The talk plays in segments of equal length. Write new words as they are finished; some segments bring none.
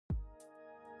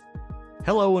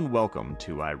Hello and welcome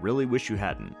to I Really Wish You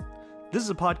Hadn't. This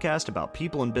is a podcast about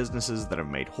people and businesses that have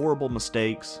made horrible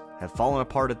mistakes, have fallen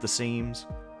apart at the seams,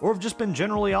 or have just been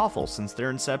generally awful since their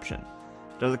inception.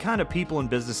 They're the kind of people and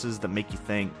businesses that make you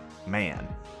think, man,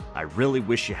 I really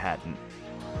wish you hadn't.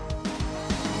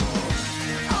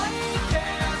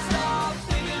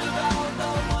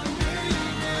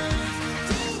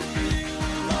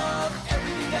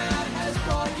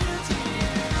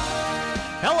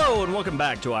 Hello and welcome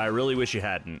back to I Really Wish You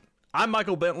Hadn't. I'm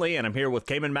Michael Bentley and I'm here with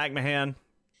Cayman McMahon.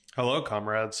 Hello,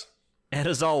 comrades. And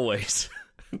as always,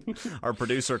 our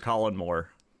producer Colin Moore.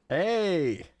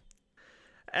 Hey!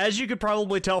 As you could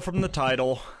probably tell from the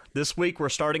title, this week we're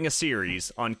starting a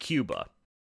series on Cuba.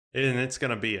 And it's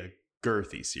going to be a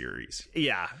girthy series.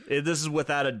 Yeah, this is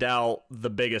without a doubt the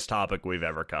biggest topic we've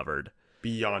ever covered.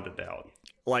 Beyond a doubt.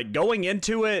 Like, going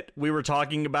into it, we were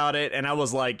talking about it, and I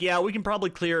was like, yeah, we can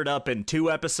probably clear it up in 2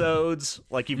 episodes.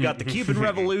 Like, you've got the Cuban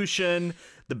Revolution,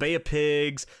 the Bay of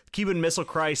Pigs, Cuban Missile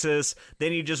Crisis,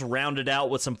 then you just round it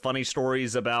out with some funny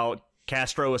stories about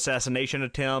Castro assassination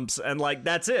attempts, and, like,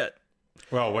 that's it.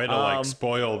 Well, way to,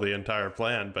 spoil the entire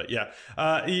plan, but yeah.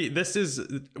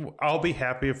 I'll be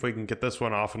happy if we can get this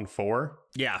one off in 4.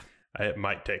 Yeah. It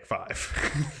might take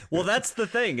 5. Well, that's the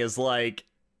thing, is, like,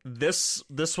 this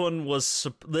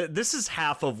is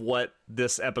half of what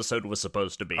this episode was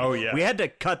supposed to be. Oh, yeah. We had to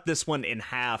cut this one in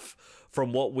half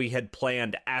from what we had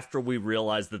planned after we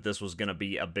realized that this was going to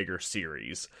be a bigger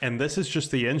series. And this is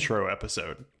just the intro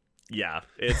episode. Yeah,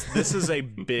 this is a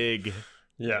big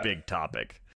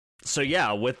topic. So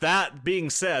yeah, with that being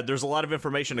said, there's a lot of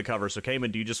information to cover. So Cayman,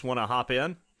 do you just want to hop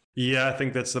in? Yeah, I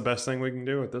think that's the best thing we can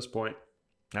do at this point.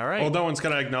 All right. Well, no one's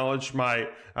going to acknowledge my...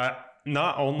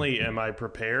 not only am I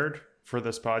prepared for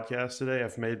this podcast today,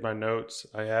 I've made my notes.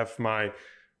 I have my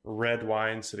red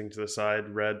wine sitting to the side,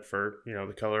 red for,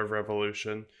 the color of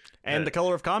revolution. And the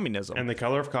color of communism. And the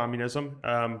color of communism.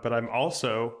 But I'm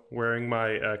also wearing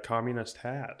my communist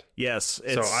hat. Yes.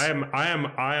 So I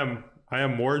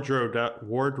am wardrobed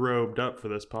up for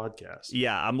this podcast.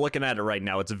 Yeah, I'm looking at it right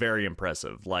now. It's very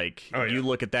impressive. Like, You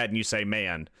look at that and you say,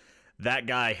 man, that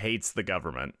guy hates the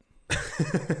government.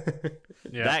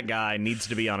 Yeah. That guy needs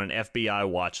to be on an FBI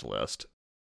watch list.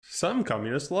 Some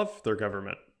communists love their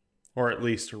government, or at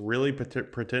least really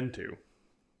pretend to.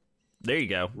 There you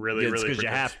go. It's because you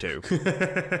have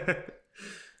to.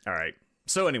 All right.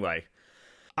 So anyway,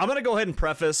 I'm going to go ahead and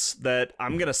preface that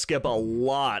I'm going to skip a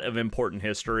lot of important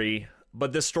history,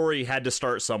 but this story had to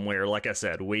start somewhere. Like I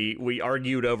said, we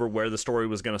argued over where the story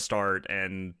was going to start,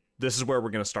 and this is where we're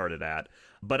going to start it at.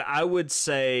 But I would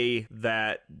say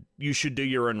that you should do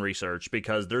your own research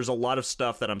because there's a lot of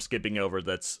stuff that I'm skipping over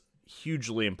that's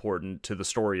hugely important to the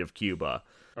story of Cuba.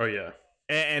 Oh, yeah.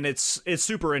 And it's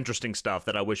super interesting stuff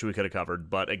that I wish we could have covered.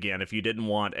 But again, if you didn't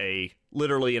want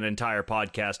literally an entire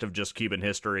podcast of just Cuban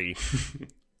history,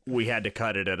 we had to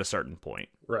cut it at a certain point.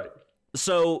 Right.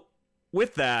 So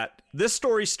with that, this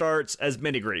story starts, as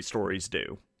many great stories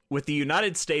do, with the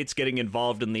United States getting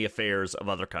involved in the affairs of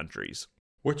other countries.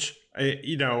 Which,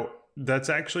 that's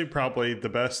actually probably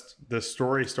the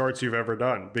story starts you've ever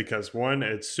done. Because 1,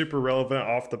 it's super relevant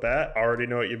off the bat. I already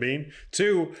know what you mean.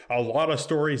 2, a lot of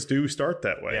stories do start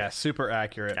that way. Yeah, super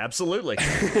accurate. Absolutely.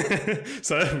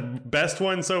 So, best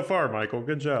one so far, Michael.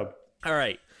 Good job. All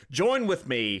right. Join with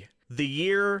me. The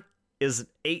year is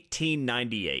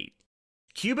 1898.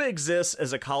 Cuba exists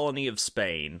as a colony of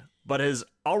Spain, but has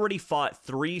already fought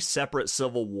 3 separate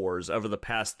civil wars over the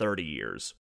past 30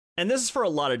 years. And this is for a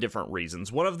lot of different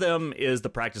reasons. One of them is the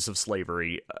practice of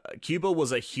slavery. Cuba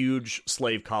was a huge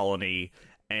slave colony,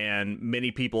 and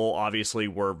many people obviously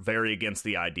were very against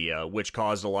the idea, which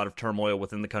caused a lot of turmoil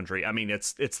within the country. I mean,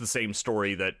 it's the same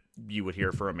story that you would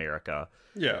hear for America.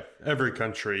 Yeah, every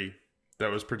country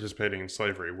that was participating in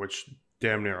slavery, which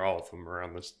damn near all of them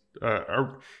around this,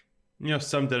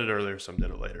 some did it earlier, some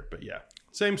did it later. But yeah,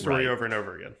 same story over and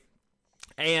over again.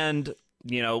 And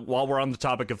while we're on the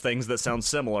topic of things that sound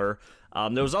similar,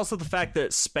 there was also the fact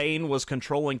that Spain was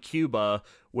controlling Cuba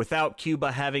without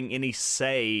Cuba having any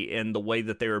say in the way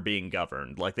that they were being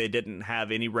governed. Like, they didn't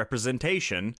have any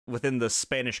representation within the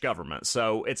Spanish government.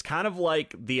 So it's kind of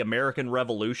like the American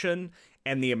Revolution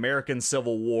and the American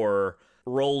Civil War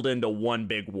rolled into one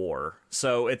big war.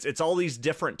 So it's all these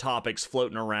different topics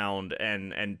floating around,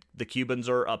 and the Cubans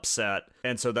are upset.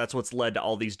 And so that's what's led to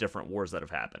all these different wars that have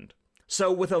happened. So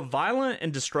with a violent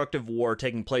and destructive war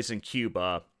taking place in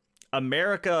Cuba,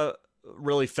 America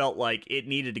really felt like it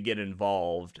needed to get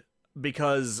involved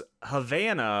because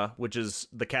Havana, which is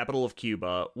the capital of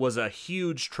Cuba, was a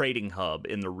huge trading hub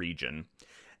in the region.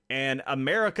 And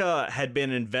America had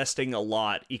been investing a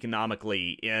lot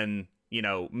economically in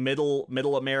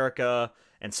Middle America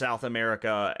and South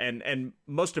America, and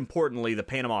most importantly, the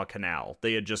Panama Canal.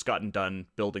 They had just gotten done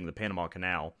building the Panama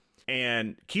Canal.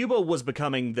 And Cuba was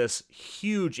becoming this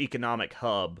huge economic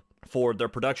hub for their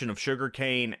production of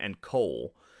sugarcane and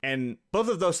coal. And both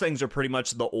of those things are pretty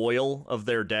much the oil of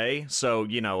their day. So,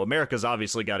 America's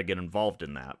obviously got to get involved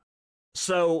in that.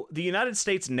 So the United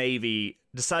States Navy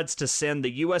decides to send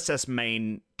the USS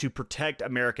Maine to protect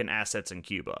American assets in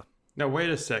Cuba. Now, wait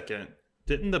a second.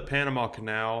 Didn't the Panama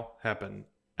Canal happen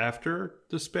after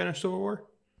the Spanish Civil War?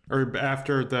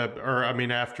 After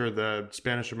the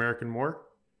Spanish-American War?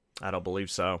 I don't believe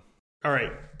so. All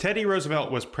right. Teddy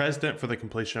Roosevelt was president for the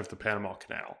completion of the Panama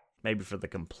Canal. Maybe for the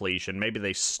completion. Maybe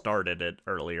they started it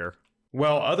earlier.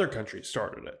 Well, other countries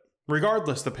started it.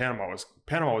 Regardless, the Panama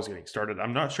was getting started.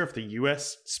 I'm not sure if the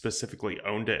U.S. specifically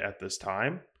owned it at this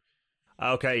time.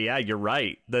 Okay, yeah, you're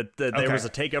right. There was a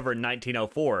takeover in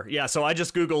 1904. Yeah, so I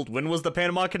just Googled, when was the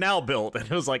Panama Canal built? And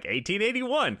it was like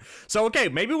 1881. So, okay,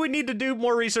 maybe we need to do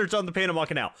more research on the Panama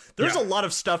Canal. There's a lot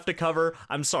of stuff to cover.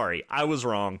 I'm sorry, I was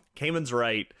wrong. Cayman's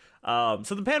right. So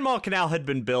the Panama Canal had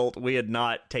been built. We had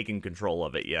not taken control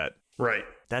of it yet. Right.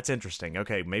 That's interesting.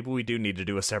 Okay, maybe we do need to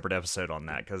do a separate episode on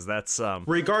that, because that's...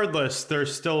 Regardless,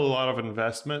 there's still a lot of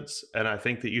investments, and I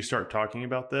think that you start talking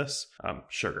about this,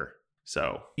 sugar.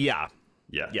 So... Yeah.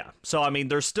 So,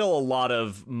 there's still a lot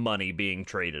of money being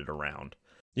traded around.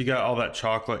 You got all that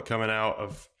chocolate coming out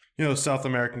of, South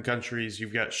American countries.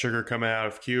 You've got sugar coming out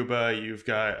of Cuba. You've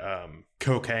got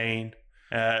cocaine.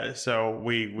 So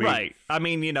we right.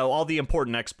 All the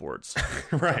important exports.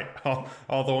 Right.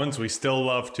 All the ones we still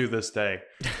love to this day.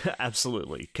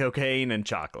 Absolutely. Cocaine and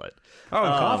chocolate. Oh,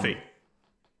 and coffee.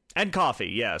 And coffee,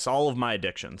 yes, all of my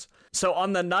addictions. So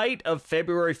on the night of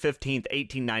February 15th,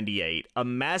 1898, a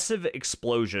massive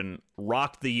explosion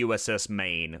rocked the USS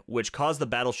Maine, which caused the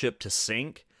battleship to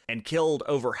sink and killed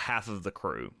over half of the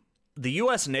crew. The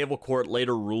U.S. Naval Court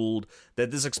later ruled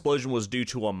that this explosion was due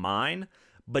to a mine,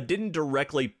 but didn't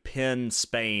directly pin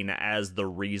Spain as the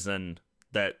reason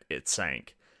that it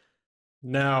sank.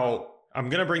 Now, I'm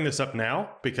going to bring this up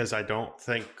now because I don't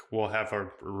think we'll have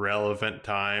a relevant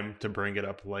time to bring it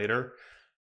up later.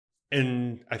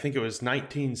 I think it was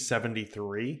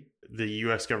 1973, the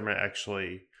U.S. government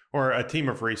or a team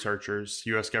of researchers,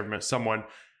 U.S. government, someone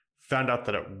found out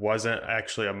that it wasn't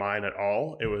actually a mine at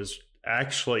all. It was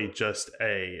actually just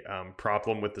a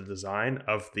problem with the design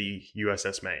of the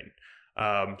USS Maine.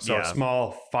 A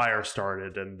small fire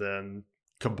started and then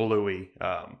kablooey.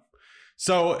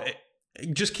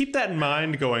 Just keep that in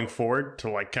mind going forward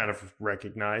to kind of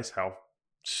recognize how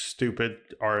stupid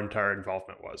our entire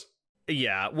involvement was.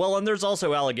 Yeah, well, and there's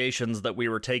also allegations that we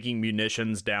were taking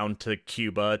munitions down to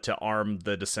Cuba to arm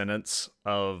the descendants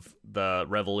of the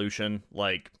revolution.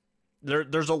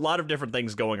 There's a lot of different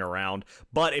things going around.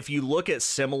 But if you look at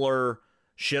similar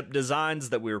ship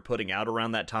designs that we were putting out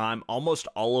around that time, almost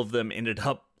all of them ended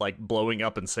up blowing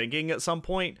up and sinking at some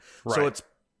point. Right. So it's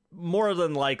more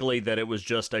than likely that it was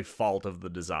just a fault of the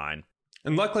design.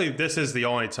 And luckily, this is the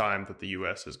only time that the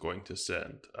U.S. is going to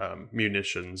send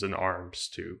munitions and arms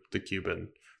to the Cuban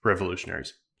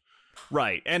revolutionaries.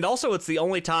 Right. And also, it's the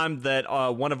only time that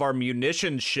one of our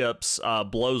munition ships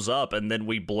blows up and then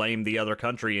we blame the other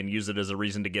country and use it as a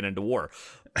reason to get into war.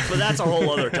 But that's a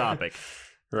whole other topic.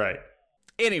 Right.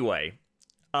 Anyway,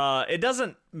 it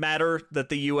doesn't matter that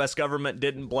the U.S. government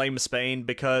didn't blame Spain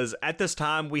because at this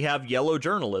time we have yellow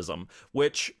journalism,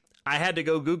 which I had to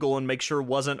go Google and make sure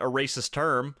wasn't a racist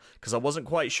term because I wasn't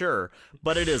quite sure,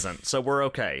 but it isn't, so we're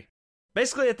okay.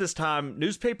 Basically, at this time,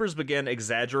 newspapers began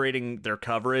exaggerating their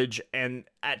coverage and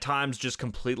at times just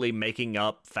completely making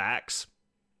up facts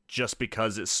just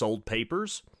because it sold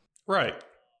papers. Right.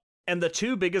 And the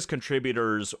two biggest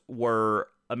contributors were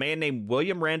a man named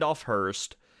William Randolph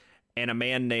Hearst and a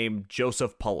man named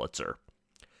Joseph Pulitzer.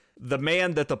 The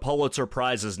man that the Pulitzer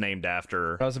Prize is named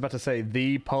after. I was about to say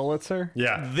the Pulitzer?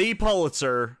 Yeah. The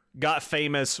Pulitzer got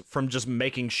famous from just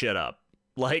making shit up.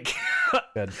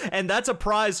 And that's a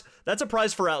prize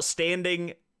for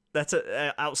outstanding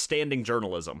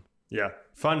journalism. Yeah.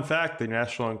 Fun fact, the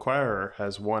National Enquirer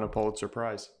has won a Pulitzer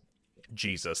Prize.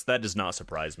 Jesus, that does not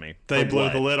surprise me. They blew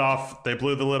the lid off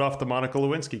the Monica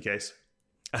Lewinsky case.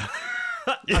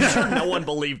 I'm sure no one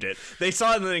believed it. They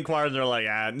saw it in the Enquirer and they're like,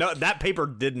 no, that paper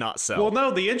did not sell. Well,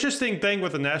 no, the interesting thing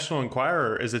with the National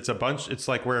Enquirer is it's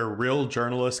like where real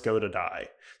journalists go to die.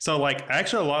 So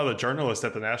actually a lot of the journalists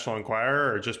at the National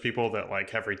Enquirer are just people that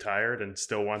have retired and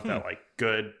still want that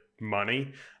good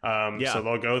money. Yeah. So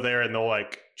they'll go there and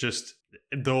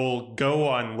they'll go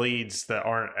on leads that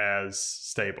aren't as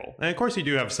stable. And of course you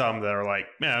do have some that are like,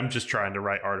 man, I'm just trying to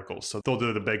write articles. So they'll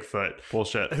do the Bigfoot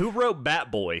bullshit. Who wrote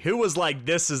Bat Boy? Who was like,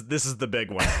 this is the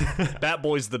big one. Bat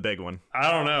Boy's the big one.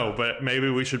 I don't know, but maybe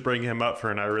we should bring him up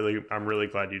for I'm really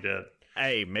glad you did.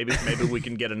 Hey, maybe we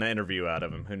can get an interview out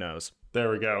of him. Who knows?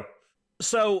 There we go.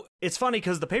 So it's funny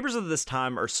because the papers of this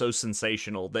time are so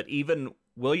sensational that even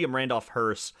William Randolph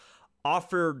Hearst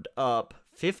offered up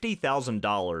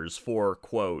 $50,000 for,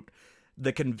 quote,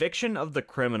 the conviction of the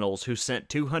criminals who sent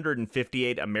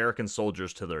 258 American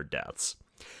soldiers to their deaths,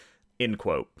 end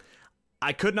quote.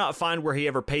 I could not find where he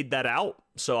ever paid that out,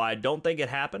 so I don't think it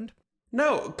happened.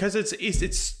 No, because it's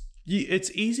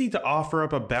easy to offer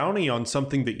up a bounty on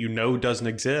something that you know doesn't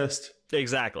exist.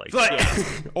 Exactly. Like,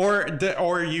 Yeah.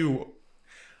 or you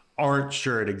aren't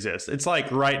sure it exists. It's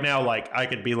like right now, like I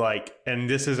could be like, and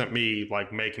this isn't me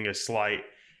like making a slight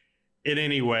in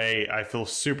any way. I feel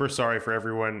super sorry for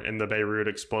everyone in the Beirut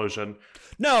explosion.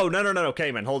 No,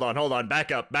 Cayman, hold on,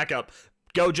 back up.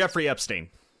 Go Jeffrey Epstein.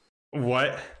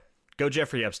 What? Go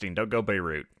Jeffrey Epstein, don't go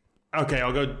Beirut. Okay,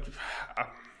 I'll go.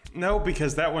 No,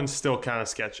 because that one's still kind of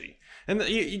sketchy. And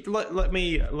let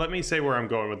me say where I'm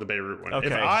going with the Beirut one. Okay.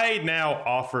 If I now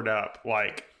offered up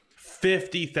like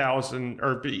 50,000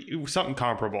 or something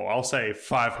comparable, I'll say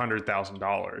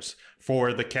 $500,000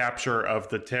 for the capture of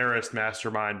the terrorist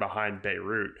mastermind behind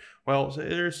Beirut. Well,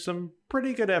 there's some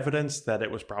pretty good evidence that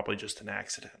it was probably just an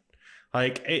accident.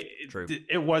 Like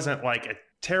it wasn't like a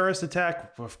terrorist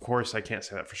attack. Of course, I can't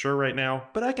say that for sure right now,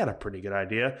 but I got a pretty good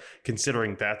idea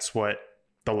considering that's what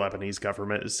the Lebanese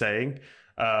government is saying.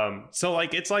 So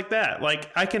like it's like that.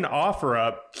 Like I can offer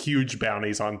up huge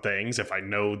bounties on things if I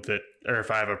know that, or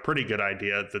if I have a pretty good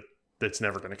idea that that's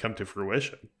never going to come to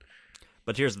fruition.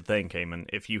 But here's the thing, Cayman.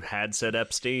 If you had said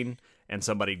Epstein and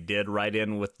somebody did write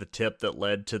in with the tip that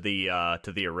led to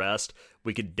the arrest,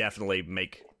 we could definitely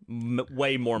make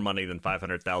way more money than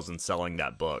 $500,000 selling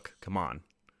that book. Come on.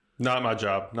 Not my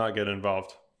job. Not get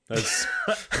involved. That's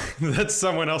that's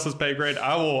someone else's pay grade.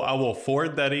 I will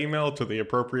forward that email to the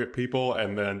appropriate people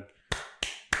and then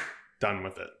done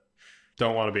with it.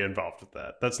 Don't want to be involved with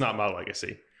that. That's not my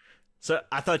legacy. So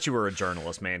I thought you were a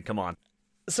journalist, man. Come on.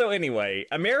 So anyway,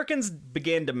 Americans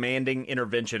began demanding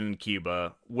intervention in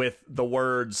Cuba with the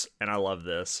words, and I love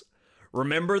this,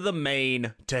 remember the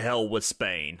Maine, to hell with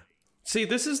Spain. See,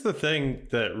 this is the thing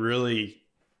that really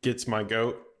gets my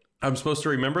goat. I'm supposed to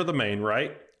remember the Maine,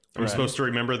 right? I'm supposed to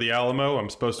remember the Alamo. I'm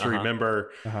supposed to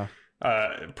remember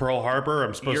Pearl Harbor.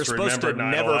 I'm supposed to remember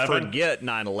 9/11. Never forget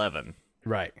 9/11.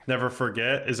 Right. Never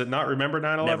forget. Is it not remember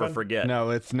 9/11? Never forget.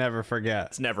 No, it's never forget.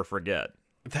 It's never forget.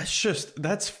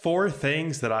 That's four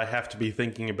things that I have to be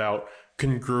thinking about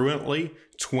congruently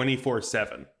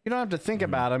 24/7. You don't have to think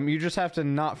about them. You just have to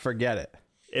not forget it.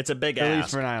 It's a big At least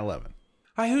ask. for 9/11.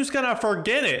 Who's gonna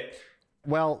forget it?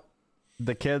 Well,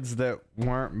 the kids that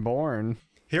weren't born.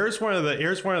 Here's one of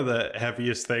the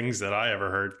heaviest things that I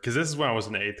ever heard, because this is when I was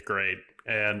in 8th grade,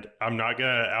 and I'm not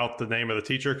gonna out the name of the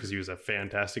teacher because he was a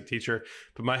fantastic teacher.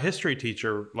 But my history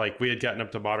teacher, like we had gotten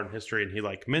up to modern history, and he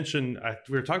like mentioned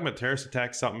we were talking about terrorist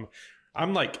attacks. Something.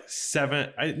 I'm like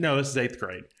 7. No, this is 8th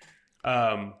grade.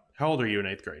 How old are you in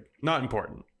 8th grade? Not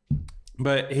important.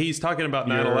 But he's talking about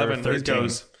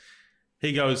 9/11.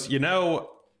 He goes, you know,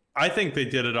 I think they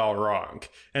did it all wrong.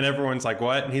 And everyone's like,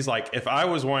 what? And he's like, if I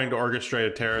was wanting to orchestrate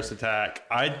a terrorist attack,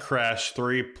 I'd crash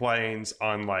 3 planes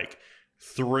on like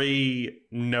 3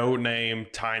 no-name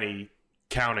tiny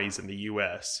counties in the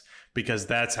US, because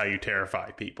that's how you terrify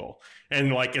people.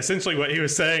 And like essentially what he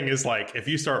was saying is like, if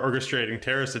you start orchestrating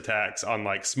terrorist attacks on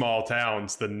like small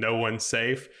towns, then no one's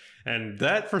safe. And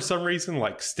that for some reason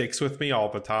like sticks with me all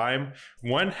the time.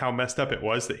 1, how messed up it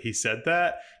was that he said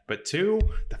that, but 2,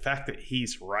 the fact that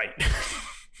he's right.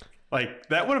 Like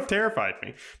that would have terrified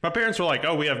me. My parents were like,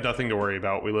 oh, we have nothing to worry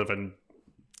about. We live in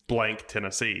blank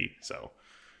Tennessee. So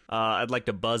I'd like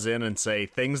to buzz in and say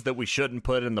things that we shouldn't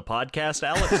put in the podcast,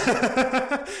 Alex.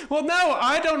 Well, no,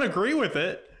 I don't agree with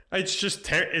it. It's just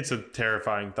it's a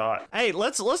terrifying thought. Hey,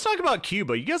 let's talk about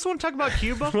Cuba. You guys want to talk about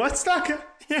Cuba? Let's talk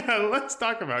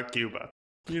about Cuba.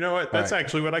 You know what? That's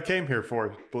actually what I came here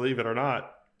for, believe it or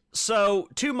not. So,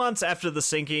 2 months after the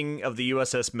sinking of the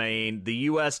USS Maine, the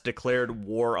U.S. declared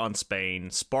war on Spain,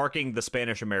 sparking the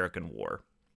Spanish-American War.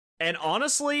 And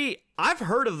honestly, I've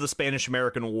heard of the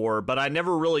Spanish-American War, but I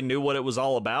never really knew what it was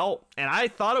all about, and I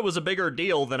thought it was a bigger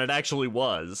deal than it actually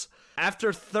was.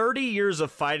 After 30 years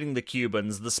of fighting the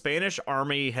Cubans, the Spanish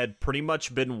army had pretty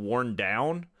much been worn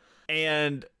down,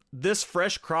 and this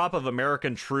fresh crop of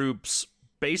American troops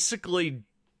basically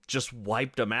just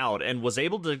wiped them out and was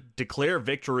able to declare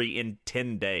victory in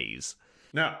 10 days.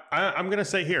 Now, I'm going to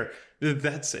say here,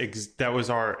 that was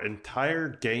our entire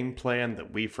game plan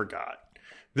that we forgot.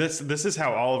 This is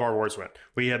how all of our wars went.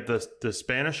 We had the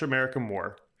Spanish-American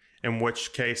War, in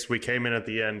which case we came in at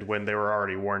the end when they were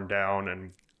already worn down,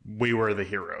 and we were the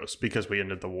heroes because we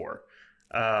ended the war.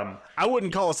 I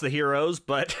wouldn't call us the heroes,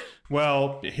 but...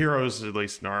 Well, heroes, at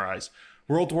least in our eyes.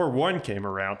 World War I came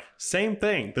around. Same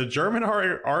thing. The German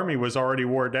army was already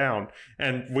worn down.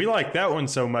 And we liked that one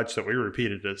so much that we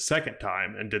repeated it a second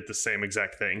time and did the same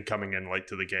exact thing, coming in late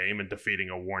to the game and defeating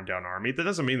a worn down army. That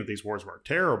doesn't mean that these wars weren't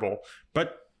terrible,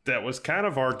 but that was kind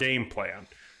of our game plan.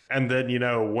 And then,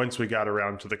 once we got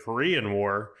around to the Korean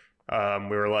War, we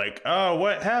were like, oh,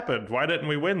 what happened? Why didn't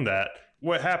we win that?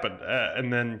 What happened?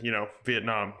 And then,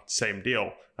 Vietnam, same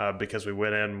deal. Because we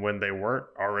went in when they weren't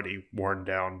already worn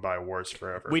down by wars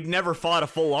forever. We'd never fought a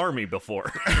full army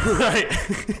before. Right.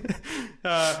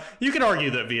 You could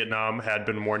argue that Vietnam had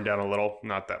been worn down a little.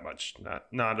 Not that much.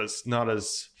 Not as...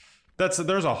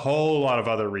 There's a whole lot of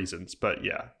other reasons. But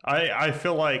yeah, I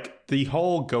feel like the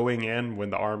whole going in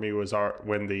when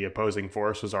when the opposing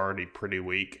force was already pretty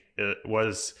weak, it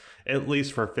was, at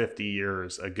least for 50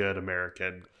 years, a good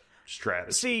American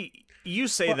strategy. See... You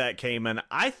say that, Cayman.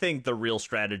 I think the real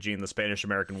strategy in the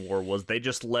Spanish-American War was they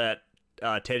just let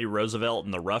Teddy Roosevelt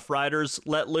and the Rough Riders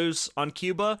let loose on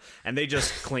Cuba, and they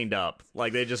just cleaned up.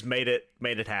 Like, they just made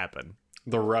it happen.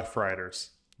 The Rough Riders.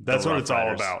 That's what it's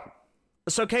all about.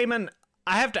 So, Cayman,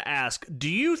 I have to ask, do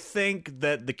you think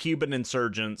that the Cuban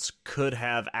insurgents could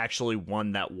have actually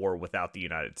won that war without the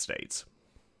United States?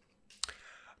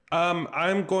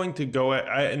 I'm going to go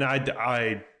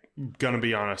gonna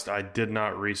be honest, I did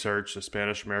not research the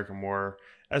Spanish-American War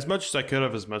as much as I could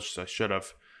have, as much as I should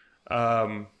have.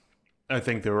 I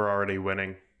think they were already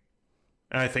winning.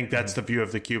 And I think that's the view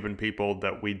of the Cuban people,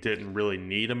 that we didn't really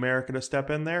need America to step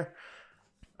in there.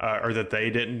 Or that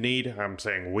they didn't need. I'm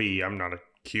saying we, I'm not a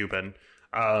Cuban.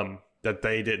 That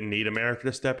they didn't need America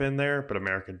to step in there, but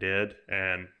America did,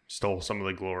 and stole some of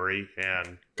the glory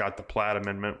and got the Platt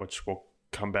Amendment, which we'll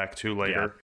come back to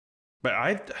later. Yeah.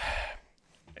 But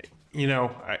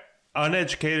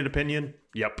uneducated opinion,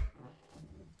 yep.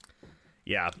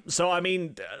 Yeah. So, I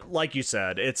mean, like you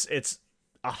said, it's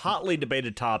a hotly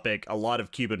debated topic. A lot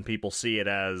of Cuban people see it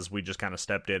as we just kind of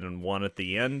stepped in and won at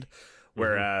the end.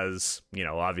 Whereas,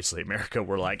 obviously America,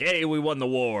 we're like, hey, we won the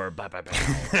war. Bye, bye, bye.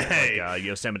 Hey, like,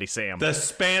 Yosemite Sam. The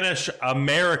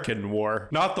Spanish-American War,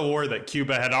 not the war that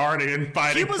Cuba had already been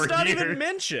fighting for years. Cuba's not even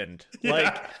mentioned.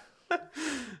 Yeah.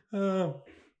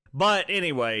 But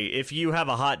anyway, if you have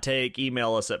a hot take,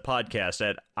 email us at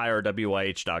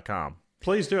podcast@irwyh.com.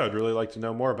 Please do. I'd really like to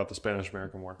know more about the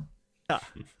Spanish-American War. Yeah.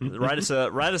 Write us a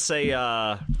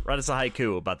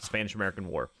haiku about the Spanish-American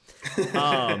War.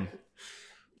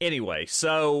 Anyway,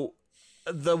 so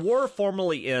the war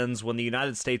formally ends when the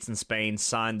United States and Spain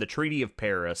signed the Treaty of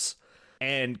Paris,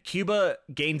 and Cuba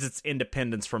gains its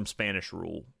independence from Spanish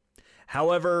rule.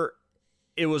 However,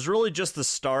 it was really just the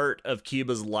start of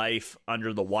Cuba's life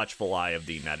under the watchful eye of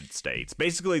the United States.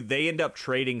 Basically, they end up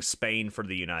trading Spain for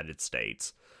the United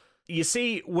States. You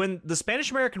see, when the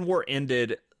Spanish-American War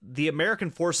ended, the American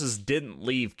forces didn't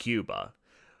leave Cuba,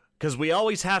 because we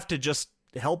always have to just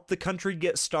help the country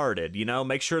get started,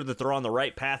 make sure that they're on the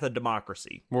right path of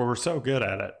democracy. Well, we're so good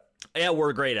at it. Yeah,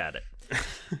 we're great at it.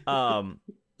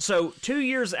 So 2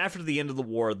 years after the end of the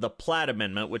war, the Platt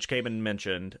Amendment, which Cayman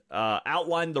mentioned,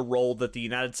 outlined the role that the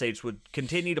United States would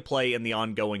continue to play in the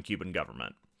ongoing Cuban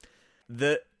government.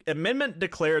 The amendment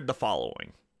declared the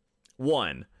following.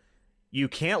 1. You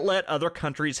can't let other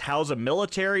countries house a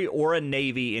military or a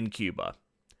navy in Cuba.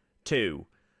 2.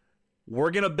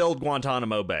 We're going to build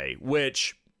Guantanamo Bay,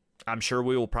 which I'm sure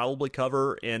we will probably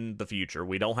cover in the future.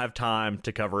 We don't have time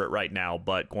to cover it right now,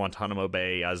 but Guantanamo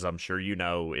Bay, as I'm sure you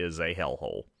know, is a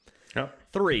hellhole. Yep.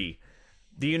 3.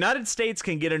 The United States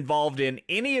can get involved in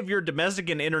any of your domestic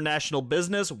and international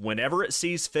business whenever it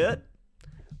sees fit.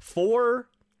 4.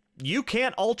 You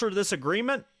can't alter this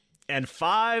agreement. And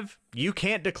 5. You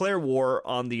can't declare war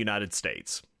on the United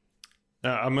States.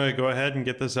 I'm going to go ahead and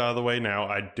get this out of the way now.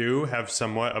 I do have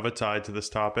somewhat of a tie to this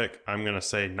topic. I'm going to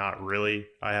say not really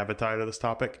I have a tie to this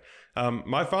topic.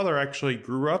 My father actually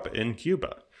grew up in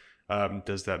Cuba.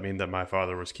 Does that mean that my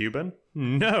father was Cuban?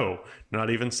 No, not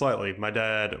even slightly. My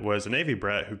dad was a Navy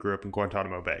brat who grew up in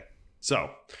Guantanamo Bay. So,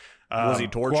 was he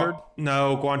tortured?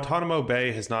 No, Guantanamo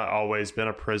Bay has not always been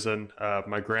a prison.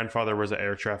 My grandfather was an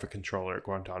air traffic controller at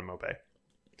Guantanamo Bay.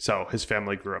 So his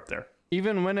family grew up there.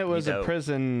 Even when it was a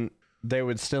prison, they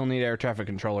would still need air traffic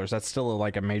controllers. That's still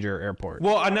like a major airport.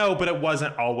 Well, I know, but it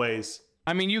wasn't always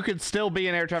I mean, you could still be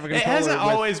an air traffic It controller. hasn't with-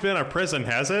 always been a prison,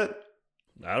 has it?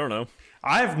 I don't know.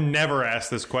 I've never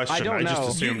asked this question. I don't just know.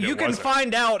 assumed You it can wasn't.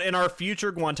 find out in our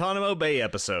future Guantanamo Bay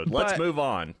episode. Let's But- move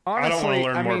on. I don't wanna Honestly,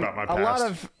 learn more about my A lot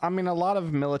past. a lot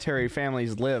of military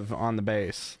families live on the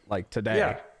base, like today.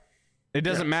 Yeah. It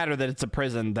doesn't matter that it's a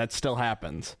prison. That still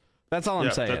happens. That's all I'm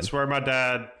Yeah, saying. that's where my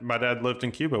dad lived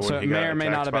in Cuba when So he it may got or may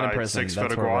not attacked have been a by prison. 6 That's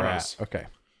foot where we're iguanas. at. Okay.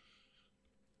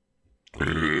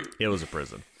 It was a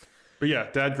prison. But yeah,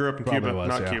 dad grew up in Probably Cuba, was,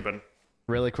 not yeah. Cuban.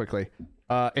 Really quickly.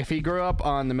 If he grew up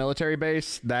on the military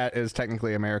base, that is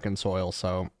technically American soil.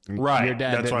 So Right, your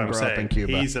dad that's didn't what I'm grow up in saying.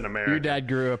 Cuba. He's an American. Your dad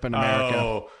grew up in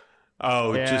America.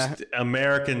 Yeah. Just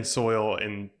American soil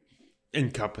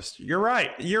encompassed. You're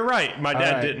right. My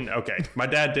dad right. didn't. Okay, my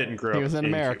dad didn't grow up. He was in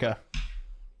Cuba. America.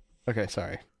 Okay,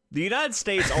 sorry. The United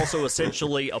States also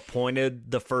essentially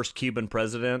appointed the first Cuban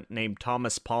president named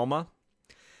Thomas Palma,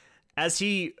 as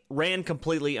he ran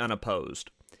completely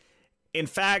unopposed. In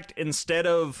fact, instead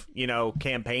of,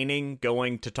 campaigning,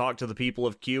 going to talk to the people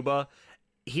of Cuba,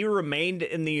 he remained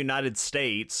in the United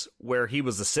States where he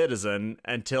was a citizen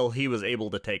until he was able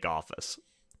to take office.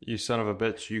 You son of a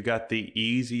bitch! You got the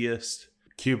easiest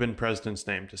Cuban president's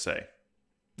name to say.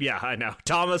 Yeah, I know.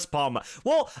 Thomas Palma.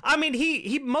 Well, I mean,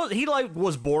 he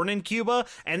was born in Cuba,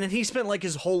 and then he spent like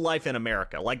his whole life in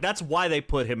America. Like that's why they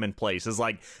put him in place. Is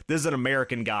like this is an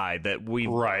American guy that we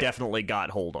Right. definitely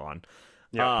got hold on.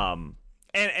 Yeah.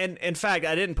 And in fact,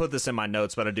 I didn't put this in my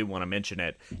notes, but I do want to mention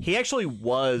it. He actually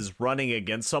was running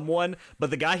against someone, but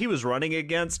the guy he was running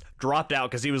against dropped out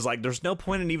because he was like, "There's no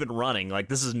point in even running. Like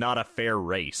this is not a fair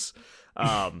race."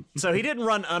 So he didn't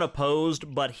run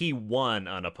unopposed, but he won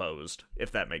unopposed,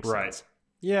 if that makes Right. sense.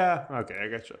 Yeah. Okay, I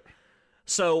got you.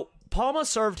 So Palma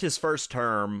served his first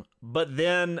term, but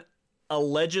then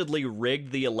allegedly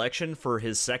rigged the election for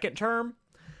his second term.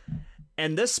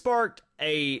 And this sparked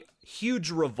a huge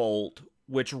revolt,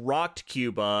 which rocked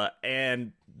Cuba,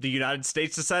 and the United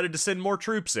States decided to send more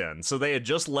troops in. So they had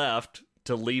just left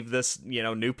to leave this,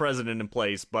 new president in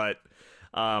place, but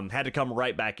had to come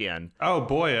right back in. Oh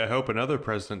boy, I hope another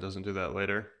president doesn't do that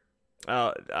later.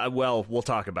 Well, we'll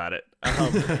talk about it.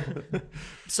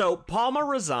 So Palma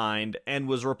resigned and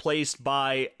was replaced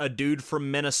by a dude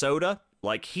from Minnesota.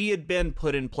 Like he had been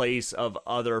put in place of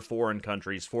other foreign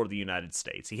countries for the United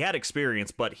States. He had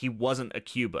experience, but he wasn't a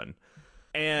Cuban.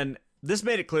 And this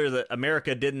made it clear that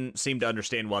America didn't seem to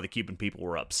understand why the Cuban people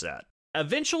were upset.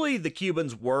 Eventually, the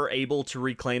Cubans were able to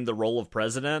reclaim the role of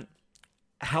president.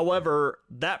 However,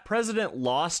 that president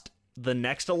lost the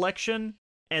next election,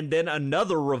 and then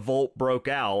another revolt broke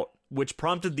out, which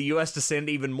prompted the U.S. to send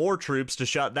even more troops to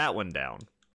shut that one down.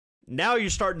 Now you're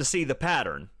starting to see the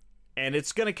pattern, and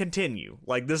it's going to continue.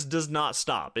 Like, this does not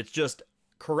stop. It's just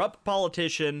corrupt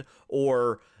politician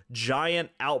or giant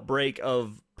outbreak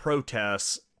of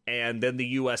protests, and then the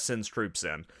U.S. sends troops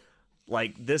in.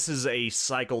 Like, this is a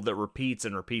cycle that repeats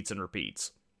and repeats and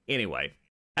repeats. Anyway,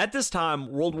 at this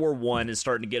time, World War I is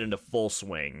starting to get into full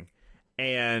swing,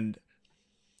 and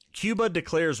Cuba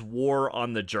declares war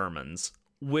on the Germans,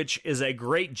 which is a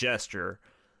great gesture.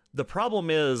 The problem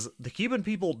is, the Cuban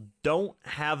people don't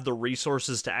have the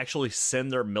resources to actually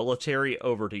send their military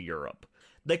over to Europe.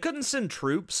 They couldn't send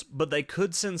troops, but they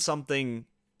could send something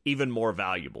even more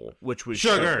valuable, which was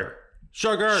Sugar.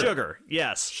 Sugar,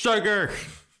 yes. Sugar.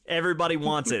 Everybody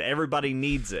wants it. Everybody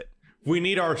needs it. We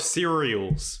need our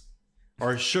cereals.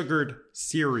 Our sugared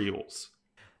cereals.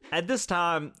 At this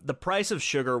time, the price of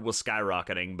sugar was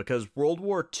skyrocketing because World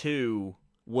War II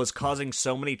was causing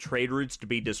so many trade routes to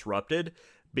be disrupted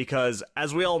because,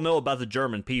 as we all know about the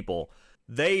German people,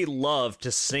 they love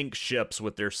to sink ships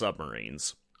with their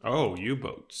submarines. Oh,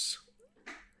 U-boats.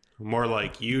 More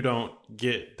like you don't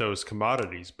get those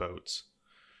commodities boats.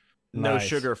 No Nice.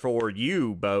 sugar for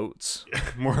you, boats.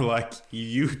 More like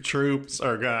you troops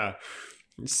are gonna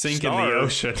sink in the Starve.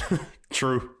 ocean.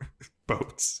 True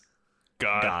boats.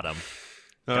 God. Got him.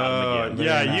 Got 'em again.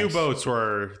 Yeah, Very nice. U-boats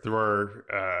were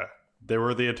they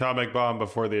were the atomic bomb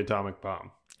before the atomic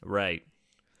bomb. Right.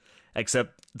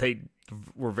 Except they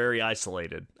were very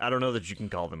isolated. I don't know that you can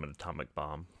call them an atomic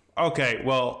bomb. Okay,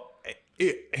 well,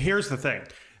 here's the thing.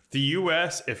 The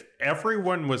U.S., if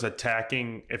everyone was at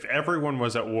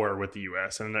war with the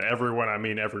U.S., and everyone, I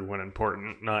mean everyone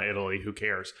important, not Italy, who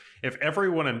cares? If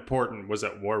everyone important was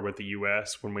at war with the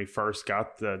U.S. when we first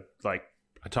got the,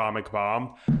 atomic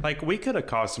bomb, we could have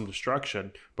caused some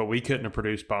destruction, but we couldn't have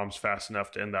produced bombs fast enough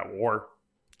to end that war.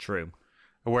 True.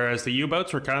 Whereas the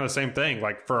U-boats were kind of the same thing.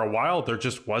 For a while, there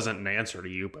just wasn't an answer to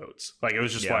U-boats. It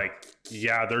was just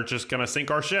they're just going to sink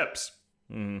our ships.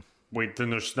 Mm. Then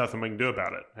there's nothing we can do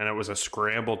about it. And it was a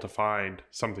scramble to find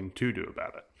something to do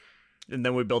about it. And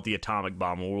then we built the atomic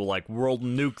bomb, and we were like, we'll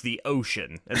nuke the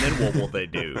ocean. And then what will they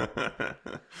do?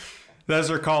 Those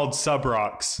are called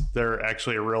sub-rocks. They're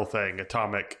actually a real thing.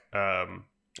 Atomic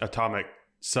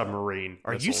submarine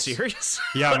Are you missiles. serious?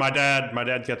 Yeah, my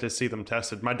dad got to see them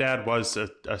tested. My dad was a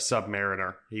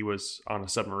submariner. He was on a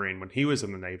submarine when he was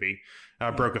in the Navy.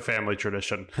 Broke a family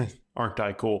tradition. Aren't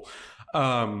I cool?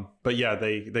 But yeah,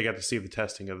 they got to see the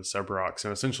testing of the sub-rocks.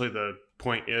 And essentially the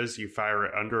point is you fire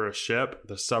it under a ship.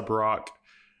 The sub-rock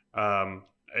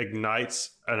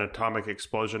ignites an atomic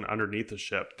explosion underneath the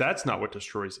ship. That's not what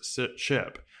destroys the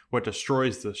ship. What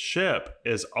destroys the ship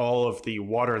is all of the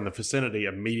water in the vicinity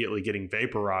immediately getting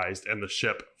vaporized and the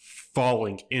ship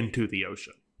falling into the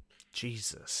ocean.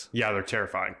 Jesus. Yeah, they're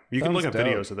terrifying. You can look Sounds up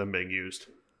dope. videos of them being used.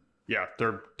 Yeah,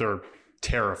 they're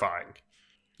terrifying.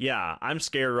 Yeah, I'm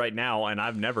scared right now, and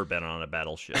I've never been on a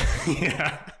battleship.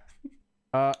 Yeah.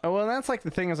 Well, that's like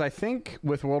the thing is, I think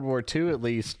with World War II, at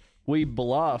least, we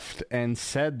bluffed and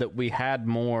said that we had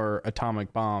more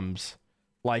atomic bombs,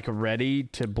 like ready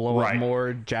to blow up Right.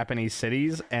 more Japanese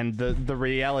cities. And the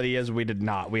reality is, we did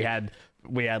not. We had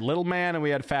Little Man and we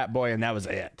had Fat Boy, and that was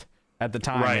it at the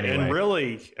time. Right, anyway. and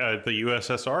really, the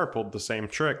USSR pulled the same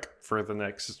trick for the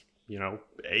next,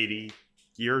 80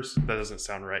 years. That doesn't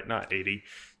sound right. Not 80,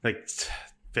 like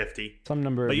 50. Some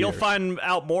number. But of you'll years. find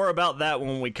out more about that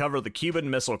when we cover the Cuban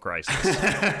Missile Crisis.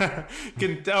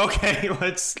 Okay,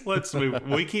 let's move.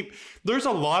 There's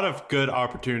a lot of good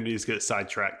opportunities to get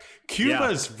sidetracked.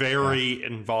 Cuba's very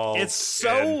involved. It's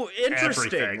so in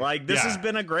interesting. everything. Like, this Yeah. has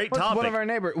been a great What's topic. one of our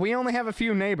neighbors? We only have a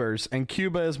few neighbors, and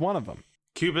Cuba is one of them.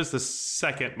 Cuba's the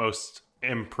second most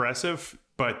impressive,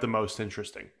 but the most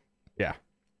interesting. Yeah.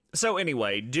 So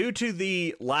anyway, due to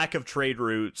the lack of trade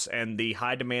routes and the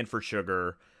high demand for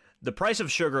sugar, the price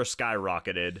of sugar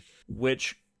skyrocketed,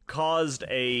 which caused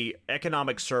a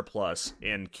economic surplus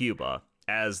in Cuba,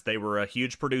 as they were a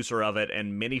huge producer of it,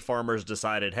 and many farmers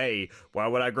decided, hey, why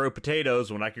would I grow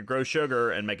potatoes when I could grow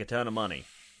sugar and make a ton of money?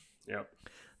 Yep.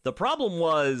 The problem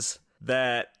was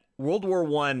that World War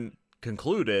I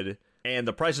concluded, and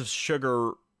the price of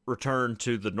sugar returned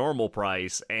to the normal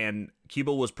price, and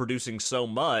Cuba was producing so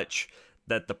much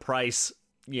that the price,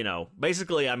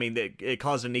 basically, it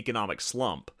caused an economic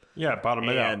slump. Yeah, bottom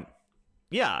it And out.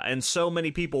 yeah, and so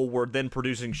many people were then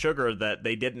producing sugar that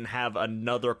they didn't have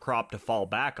another crop to fall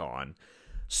back on.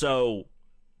 So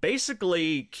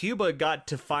basically, Cuba got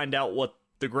to find out what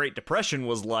the Great Depression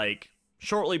was like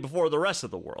shortly before the rest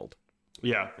of the world.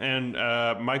 Yeah, and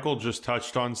Michael just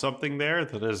touched on something there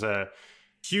that is a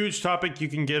huge topic you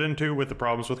can get into with the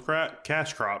problems with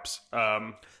cash crops.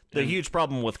 The huge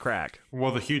problem with crack.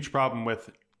 Well, the huge problem with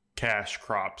cash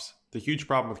crops. The huge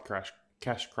problem with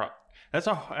cash crop. That's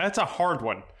a hard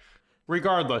one.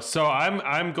 Regardless, so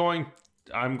I'm going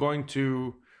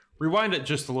to rewind it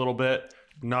just a little bit,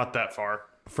 not that far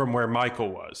from where Michael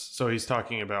was. So he's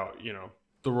talking about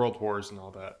the world wars and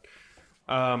all that.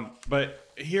 But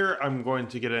here I'm going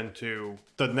to get into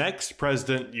the next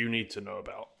president you need to know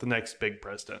about, the next big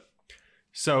president.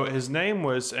 So his name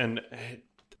was, and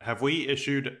have we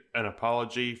issued an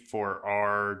apology for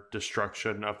our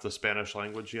destruction of the Spanish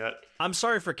language yet? I'm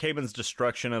sorry for Cayman's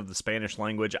destruction of the Spanish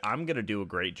language. I'm going to do a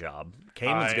great job.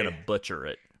 Cayman's going to butcher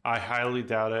it. I highly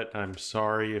doubt it. I'm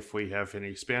sorry if we have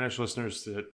any Spanish listeners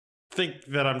that think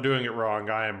that I'm doing it wrong.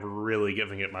 I am really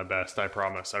giving it my best, I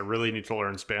promise. I really need to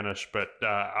learn Spanish, but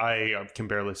I can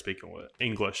barely speak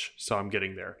English, so I'm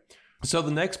getting there. So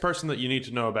the next person that you need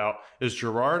to know about is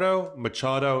Gerardo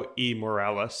Machado y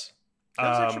Morales.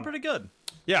 That's actually pretty good.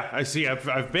 Yeah, I see.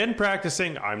 I've been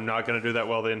practicing. I'm not going to do that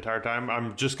well the entire time.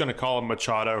 I'm just going to call him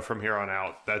Machado from here on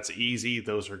out. That's easy.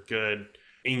 Those are good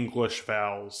English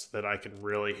vowels that I can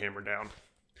really hammer down.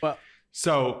 Well,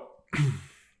 So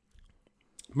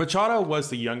Machado was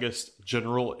the youngest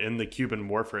general in the Cuban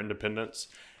War for Independence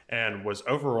and was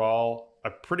overall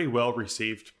a pretty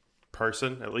well-received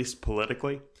person, at least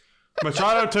politically.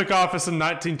 Machado took office in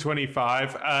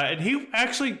 1925, and he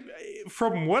actually,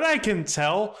 from what I can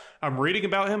tell, I'm reading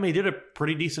about him, he did a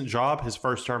pretty decent job his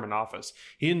first term in office.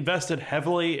 He invested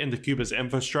heavily into Cuba's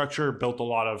infrastructure, built a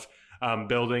lot of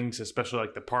buildings, especially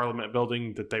like the Parliament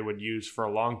building that they would use for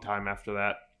a long time after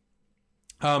that.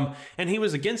 And he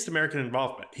was against American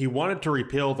involvement. He wanted to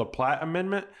repeal the Platt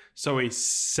Amendment, so he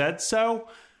said so.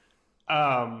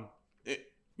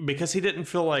 Because he didn't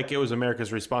feel like it was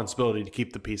America's responsibility to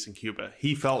keep the peace in Cuba.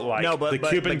 He felt like the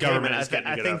Cuban government is getting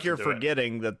I good think enough you're to do it.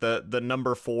 forgetting that the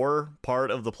number 4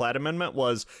 part of the Platt Amendment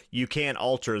was you can't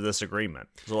alter this agreement.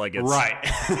 So like it's Right.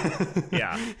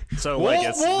 yeah. So We'll- like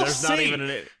it's we'll there's not see.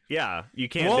 even you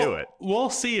can't do it. We'll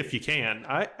see if you can.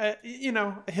 I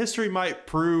history might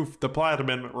prove the Platt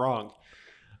Amendment wrong.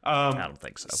 I don't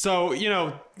think so. So,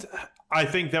 I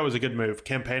think that was a good move,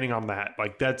 campaigning on that.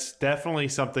 Like, that's definitely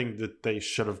something that they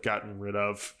should have gotten rid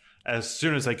of as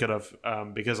soon as they could have,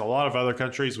 because a lot of other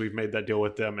countries, we've made that deal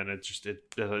with them, and it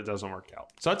doesn't work out.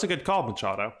 So that's a good call,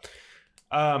 Machado.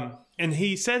 And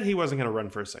he said he wasn't going to run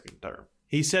for a second term.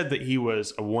 He said that he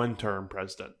was a one-term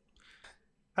president.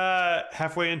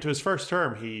 Halfway into his first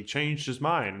term, he changed his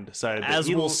mind and decided that as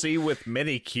we'll see with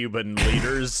many Cuban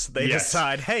leaders, they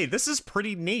decide, hey, this is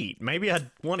pretty neat. Maybe I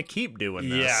want to keep doing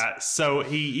this. Yeah, so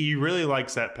he really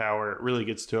likes that power. It really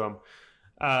gets to him.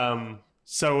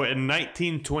 So in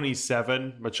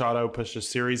 1927, Machado pushed a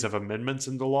series of amendments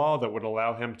into law that would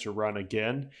allow him to run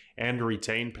again and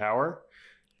retain power.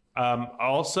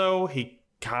 Also, he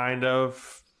kind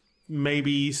of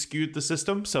maybe skewed the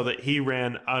system so that he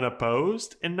ran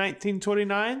unopposed in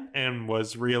 1929 and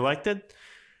was reelected.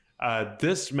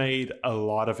 This made a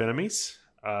lot of enemies,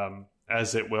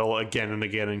 as it will again and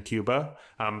again in Cuba.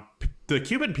 The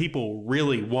Cuban people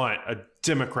really want a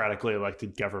democratically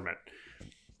elected government.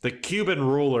 The Cuban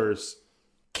rulers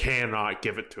cannot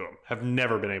give it to him, have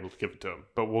never been able to give it to him,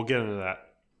 but we'll get into that.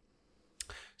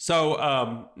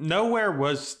 So nowhere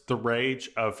was the rage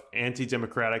of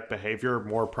anti-democratic behavior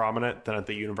more prominent than at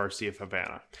the University of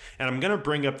Havana. And I'm going to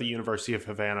bring up the University of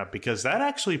Havana because that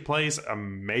actually plays a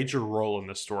major role in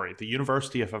this story. The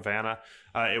University of Havana,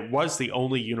 it was the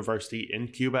only university in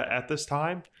Cuba at this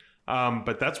time,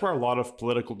 but that's where a lot of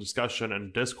political discussion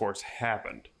and discourse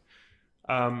happened.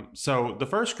 So the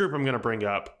first group I'm going to bring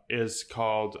up is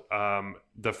called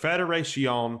the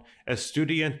Federación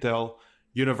Estudiantil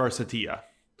Universitaria.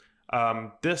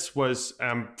 This was,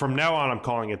 from now on, I'm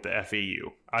calling it the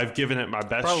FEU. I've given it my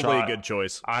best shot. Probably a good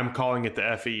choice. I'm calling it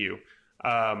the FEU.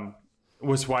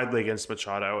 Was widely against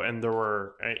Machado, and there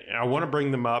were, I want to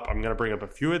bring them up. I'm going to bring up a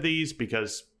few of these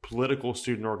because political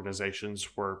student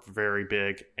organizations were very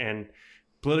big, and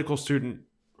political student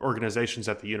organizations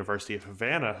at the University of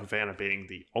Havana, Havana being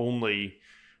the only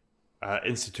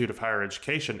institute of higher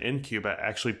education in Cuba,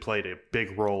 actually played a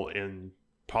big role in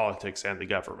politics and the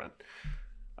government.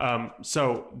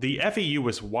 So the FEU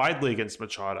was widely against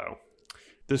Machado.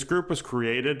 This group was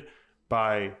created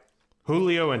by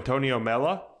Julio Antonio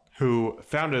Mella, who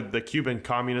founded the Cuban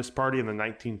Communist Party in the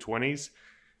 1920s.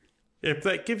 If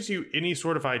that gives you any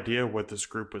sort of idea what this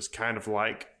group was kind of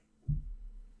like.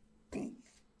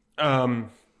 And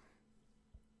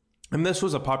this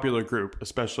was a popular group,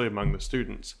 especially among the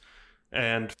students.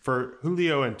 And for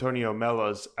Julio Antonio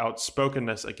Mella's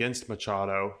outspokenness against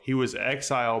Machado, he was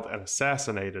exiled and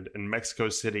assassinated in Mexico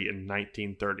City in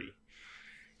 1930.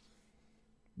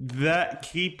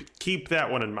 Keep that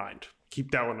one in mind.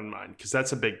 Keep that one in mind, because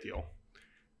that's a big deal.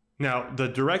 Now, the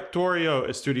Directorio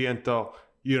Estudiantil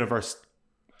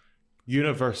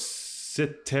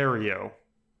Universitario,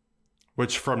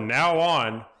 which from now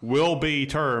on will be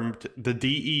termed the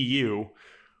DEU,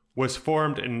 was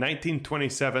formed in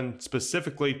 1927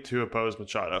 specifically to oppose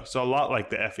Machado. So a lot like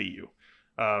the FEU.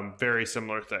 Very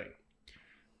similar thing.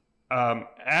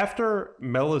 After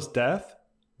Mella's death,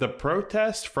 the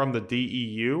protest from the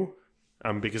DEU,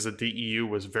 because the DEU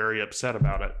was very upset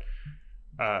about it,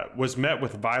 was met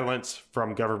with violence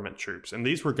from government troops. And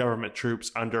these were government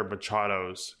troops under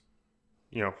Machado's,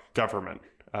 government.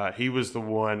 He was the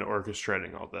one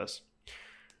orchestrating all this.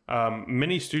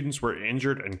 Many students were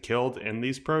injured and killed in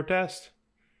these protests.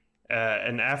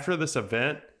 And after this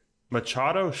event,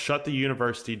 Machado shut the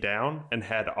university down and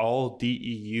had all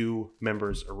DEU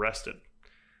members arrested.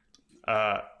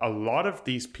 A lot of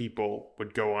these people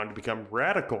would go on to become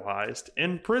radicalized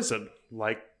in prison,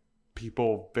 like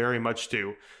people very much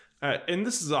do. And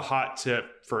this is a hot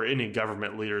tip for any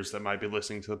government leaders that might be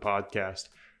listening to the podcast.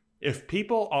 If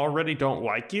people already don't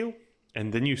like you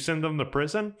and then you send them to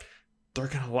prison, they're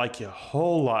going to like you a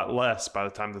whole lot less by the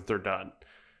time that they're done.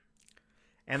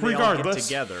 And they all get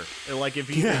together. Like, if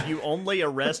you only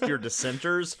arrest your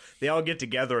dissenters, they all get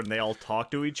together and they all talk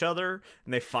to each other,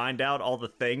 and they find out all the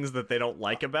things that they don't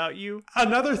like about you.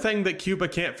 Another thing that Cuba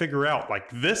can't figure out, like,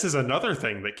 this is another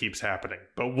thing that keeps happening,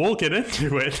 but we'll get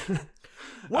into it.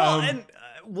 Well, and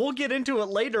we'll get into it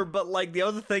later, but, like, the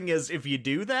other thing is, if you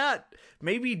do that,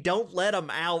 maybe don't let them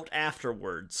out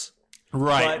afterwards.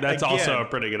 Right, but that's again, also a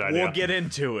pretty good idea. We'll get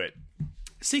into it.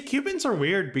 See, Cubans are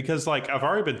weird because, like, I've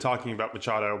already been talking about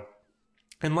Machado,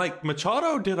 and, like,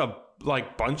 Machado did a,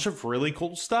 bunch of really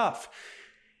cool stuff,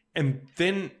 and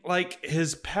then, like,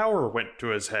 his power went to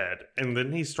his head, and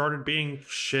then he started being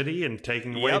shitty and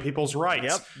taking away people's rights.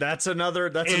 Yep, that's another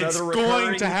recurring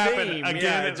going to happen theme.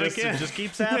 Again and again. It just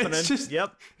keeps happening.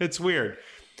 It's weird.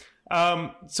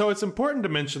 So it's important to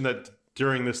mention that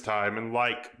during this time, and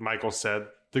like Michael said,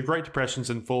 the Great Depression's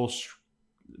in full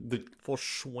Full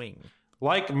swing.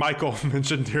 Like Michael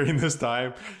mentioned during this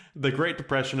time, the Great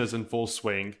Depression is in full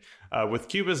swing, with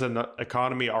Cuba's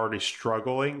economy already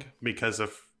struggling because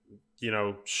of,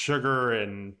 sugar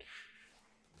and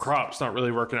crops not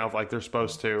really working out like they're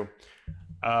supposed to.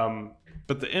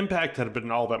 But the impact had been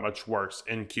all that much worse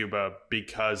in Cuba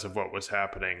because of what was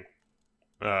happening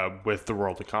with the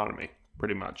world economy,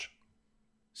 pretty much.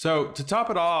 So to top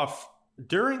it off,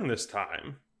 during this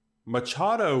time,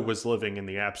 Machado was living in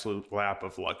the absolute lap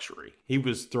of luxury. He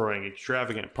was throwing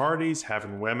extravagant parties,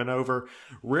 having women over,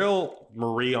 real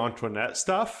Marie Antoinette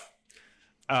stuff,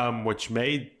 which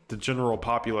made the general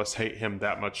populace hate him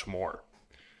that much more.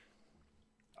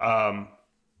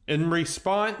 In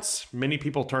response, many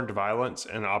people turned to violence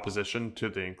in opposition to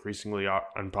the increasingly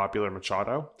unpopular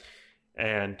Machado,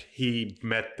 and he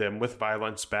met them with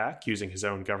violence back using his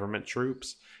own government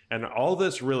troops. And all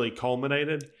this really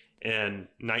culminated in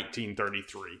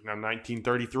 1933. Now,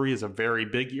 1933 is a very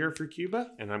big year for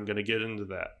Cuba, and I'm going to get into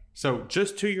that. So,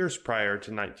 just 2 years prior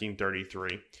to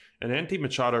 1933, an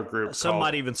anti-Machado group Some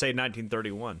might even say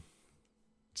 1931.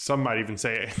 Some might even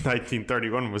say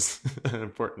 1931 was an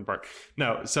important part.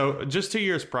 No, so just 2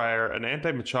 years prior, an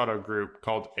anti-Machado group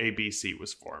called ABC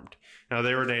was formed. Now,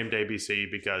 they were named ABC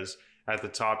because at the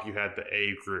top you had the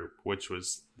A group, which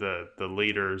was the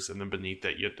leaders, and then beneath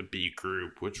that you had the B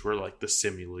group, which were like the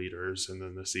semi-leaders, and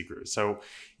then the C group. So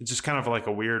it's just kind of like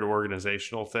a weird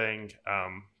organizational thing.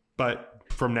 But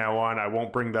from now on, I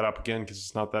won't bring that up again because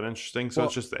it's not that interesting. So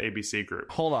it's just the ABC group.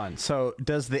 Hold on. So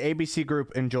does the ABC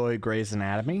group enjoy Grey's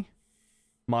Anatomy,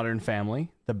 Modern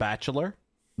Family, The Bachelor,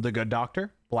 The Good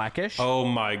Doctor, Blackish? Oh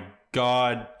my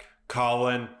God,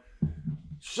 Colin.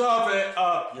 Shove it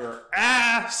up your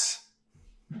ass.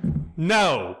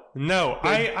 No.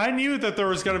 I knew that there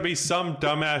was going to be some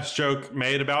dumbass joke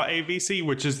made about ABC,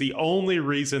 which is the only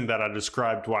reason that I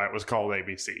described why it was called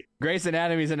ABC. Grey's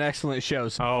Anatomy is an excellent show.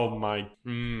 Oh my.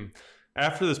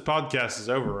 After this podcast is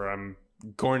over, I'm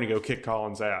going to go kick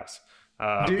Colin's ass.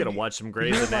 I'm going to watch some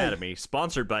Grey's Anatomy,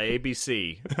 sponsored by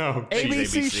ABC. Oh,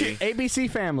 ABC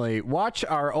family, watch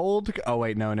our old... Oh,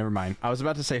 wait, no, never mind. I was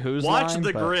about to say Who's Watch Line,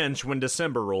 The but... Grinch when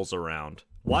December rolls around.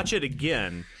 Watch it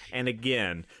again and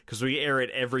again, because we air it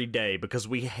every day, because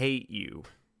we hate you.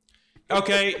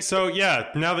 Okay, so yeah,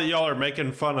 now that y'all are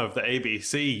making fun of the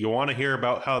ABC, you want to hear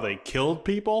about how they killed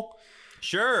people?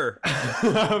 Sure.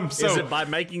 Is it by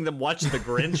making them watch The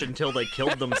Grinch until they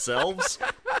killed themselves?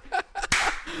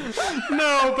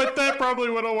 No, but that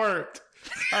probably would have worked.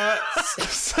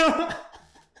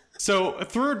 So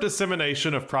through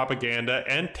dissemination of propaganda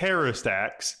and terrorist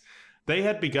acts, they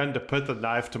had begun to put the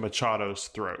knife to Machado's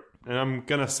throat. And I'm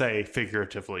going to say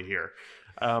figuratively here.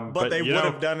 But they would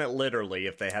have done it literally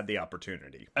if they had the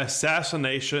opportunity.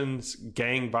 Assassinations,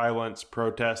 gang violence,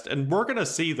 protest, and we're going to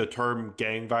see the term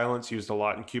gang violence used a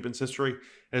lot in Cuban history.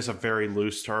 It's a very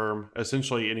loose term.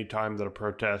 Essentially, any time that a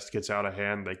protest gets out of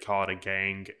hand, they call it a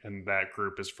gang, and that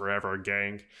group is forever a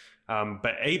gang.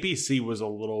 But ABC was a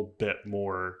little bit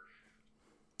more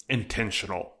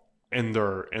intentional in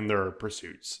their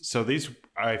pursuits. So these,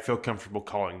 I feel comfortable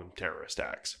calling them terrorist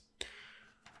acts.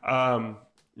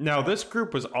 Now, this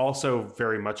group was also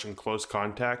very much in close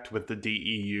contact with the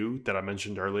DEU that I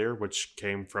mentioned earlier, which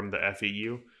came from the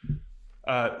FEU,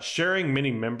 sharing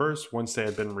many members once they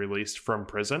had been released from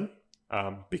prison,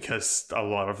 because a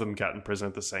lot of them got in prison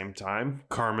at the same time.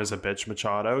 Karma's a bitch,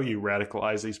 Machado. You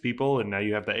radicalize these people, and now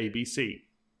you have the ABC.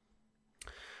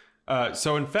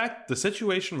 So, in fact, the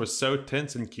situation was so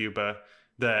tense in Cuba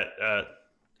that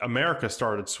America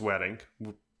started sweating.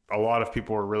 A lot of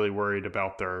people were really worried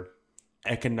about their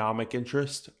economic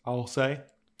interest, I'll say.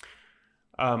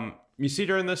 You see,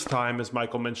 during this time, as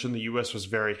Michael mentioned, the U.S. was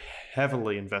very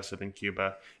heavily invested in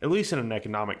Cuba, at least in an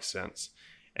economic sense.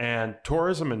 And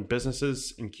tourism and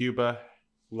businesses in Cuba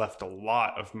left a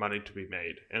lot of money to be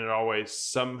made. And it always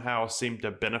somehow seemed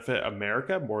to benefit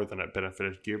America more than it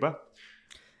benefited Cuba.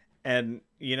 And,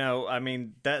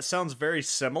 that sounds very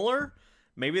similar.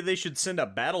 Maybe they should send a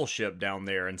battleship down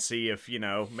there and see if,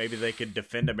 maybe they could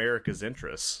defend America's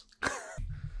interests.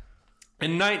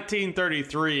 In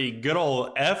 1933, good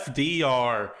old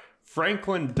FDR,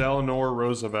 Franklin Delano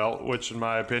Roosevelt, which in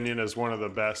my opinion is one of the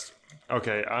best.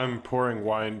 Okay, I'm pouring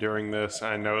wine during this.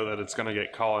 I know that it's going to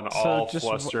get Colin all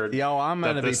flustered. Yo, I'm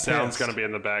going to be pissed. This sound's going to be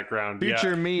in the background.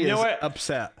 Future me is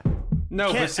upset.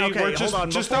 No, but see, okay,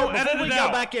 just don't edit it out.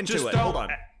 Go back into it. Hold on.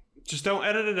 Just don't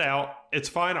edit it out. It's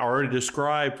fine. I already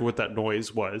described what that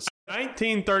noise was.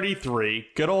 1933,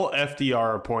 good old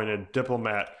FDR appointed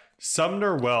diplomat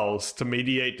Sumner Wells to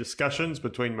mediate discussions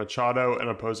between Machado and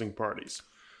opposing parties.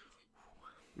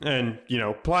 And,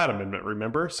 Platt Amendment,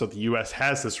 remember? So the U.S.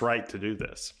 has this right to do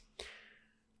this.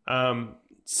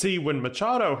 See, when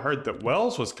Machado heard that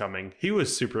Wells was coming, he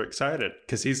was super excited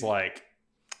because he's like,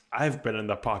 I've been in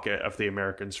the pocket of the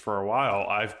Americans for a while.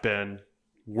 I've been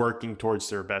working towards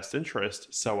their best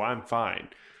interest, so I'm fine.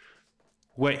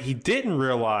 What he didn't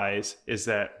realize is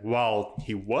that while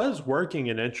he was working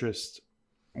in the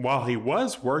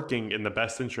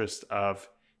best interest of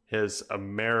his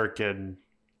American,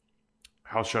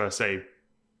 how should I say,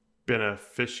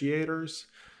 beneficiators,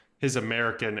 his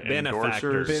American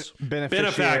endorsers,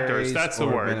 benefactors. That's the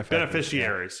word.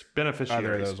 Beneficiaries. Yeah. Beneficiaries.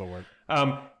 Either of those will work.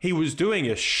 He was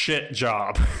doing a shit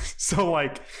job, so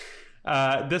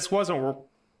this wasn't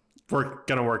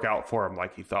gonna work out for him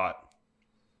like he thought.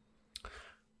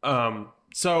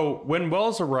 So when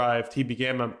Wells arrived, he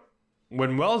began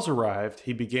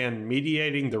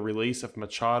mediating the release of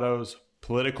Machado's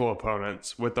political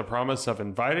opponents with the promise of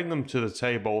inviting them to the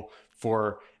table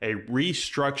for a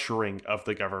restructuring of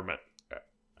the government.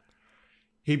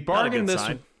 He bargained this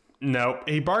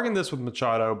with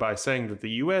Machado by saying that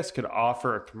the U.S. could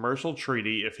offer a commercial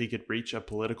treaty if he could reach a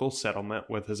political settlement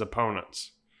with his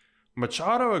opponents.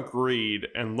 Machado agreed,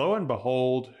 and lo and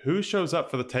behold, who shows up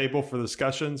for the table for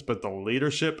discussions but the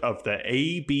leadership of the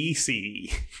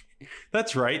ABC?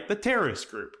 That's right, the terrorist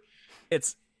group.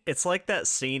 It's like that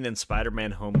scene in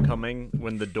Spider-Man Homecoming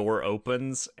when the door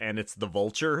opens and it's the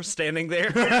Vulture standing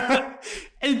there.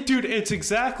 And dude, it's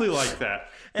exactly like that.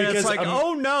 And it's like,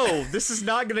 oh no, this is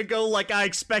not going to go like I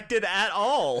expected at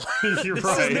all. You're this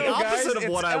right. is the opposite of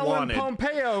what I wanted. Ellen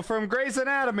Pompeo from Grey's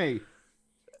Anatomy.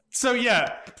 So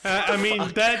yeah, I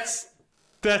mean that's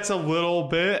a little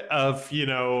bit of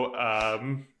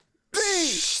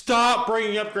stop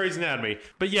bringing up Grey's Anatomy.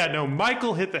 But yeah, no,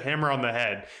 Michael hit the hammer on the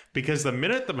head because the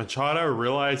minute that Machado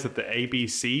realized that the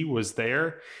ABC was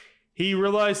there, he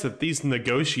realized that these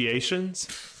negotiations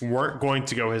weren't going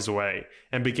to go his way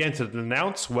and began to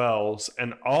denounce Wells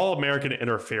and all American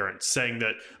interference, saying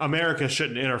that America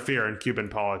shouldn't interfere in Cuban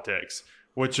politics,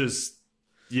 which is,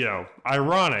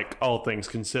 ironic, all things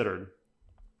considered.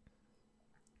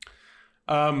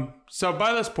 So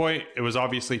by this point, it was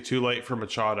obviously too late for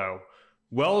Machado.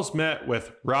 Wells met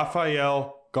with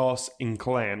Rafael Gas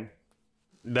Inclán.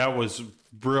 That was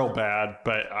real bad,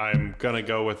 but I'm going to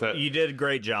go with it. You did a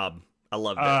great job. I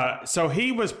loved it. So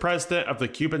he was president of the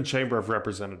Cuban Chamber of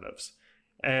Representatives.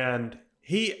 And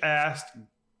he asked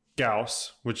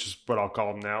Gauss, which is what I'll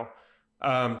call him now,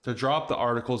 to drop the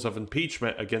articles of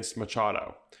impeachment against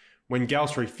Machado. When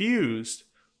Gauss refused,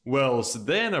 Wells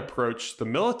then approached the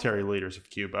military leaders of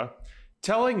Cuba,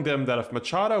 telling them that if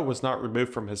Machado was not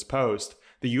removed from his post,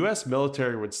 the U.S.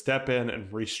 military would step in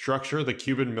and restructure the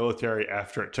Cuban military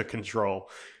after it took control.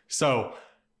 So,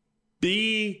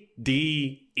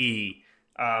 BDE.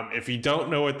 If you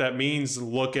don't know what that means,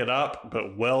 look it up,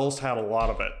 but Wells had a lot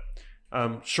of it.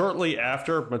 Shortly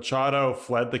after, Machado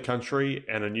fled the country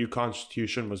and a new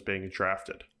constitution was being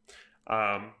drafted.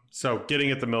 So getting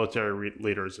at the military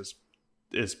leaders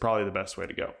is probably the best way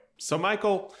to go. So,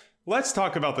 Michael, let's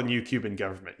talk about the new Cuban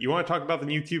government. You want to talk about the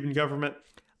new Cuban government?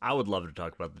 I would love to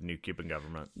talk about the new Cuban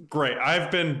government. Great.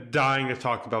 I've been dying to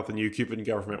talk about the new Cuban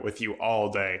government with you all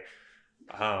day.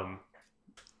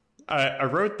 I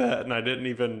wrote that and I didn't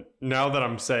even, now that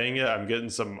I'm saying it, I'm getting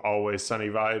some Always Sunny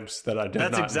vibes that I did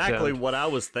not That's exactly intend. what I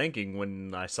was thinking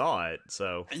when I saw it,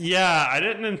 so. Yeah, I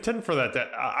didn't intend for that.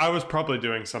 I was probably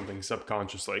doing something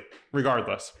subconsciously.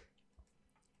 Regardless.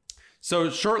 So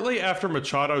shortly after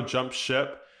Machado jumped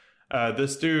ship,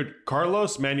 this dude,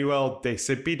 Carlos Manuel de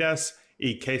Céspedes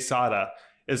y Quesada,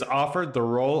 is offered the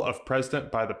role of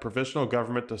president by the provisional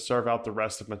government to serve out the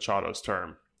rest of Machado's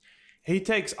term. He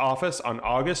takes office on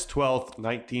August 12th,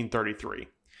 1933.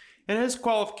 And his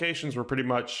qualifications were pretty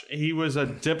much, he was a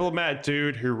diplomat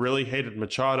dude who really hated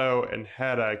Machado and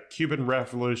had a Cuban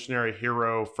revolutionary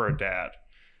hero for a dad.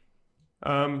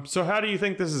 So how do you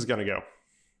think this is going to go?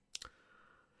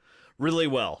 Really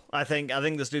well. I think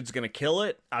this dude's going to kill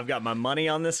it. I've got my money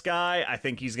on this guy. I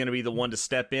think he's going to be the one to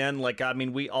step in.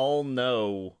 We all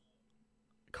know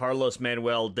Carlos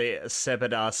Manuel de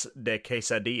Céspedes de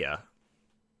Quesada.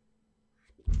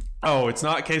 Oh, it's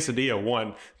not Quesadilla,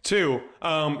 1. 2,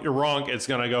 you're wrong. It's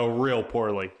going to go real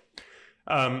poorly.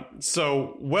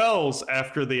 So Wells,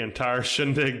 after the entire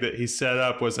shindig that he set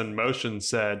up was in motion,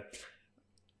 said,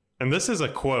 and this is a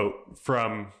quote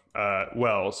from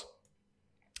Wells,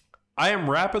 "I am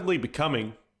rapidly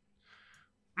becoming,"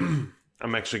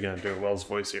 I'm actually going to do a Wells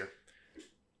voice here.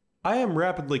 "I am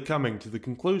rapidly coming to the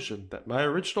conclusion that my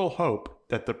original hope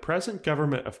that the present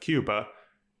government of Cuba,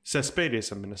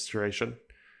 Céspedes administration,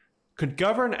 could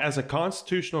govern as a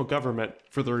constitutional government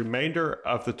for the remainder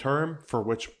of the term for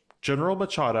which General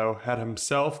Machado had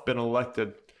himself been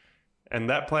elected, and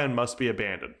that plan must be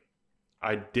abandoned.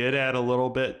 I did add a little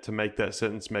bit to make that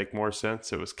sentence make more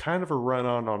sense. It was kind of a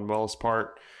run-on Wells'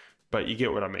 part, but you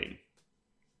get what I mean.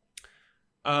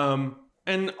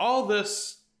 And all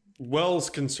this Wells'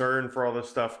 concern for all this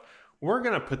stuff, we're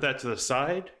going to put that to the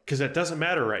side because it doesn't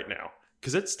matter right now,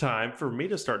 because it's time for me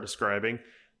to start describing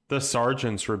the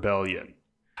Sergeant's Rebellion.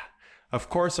 Of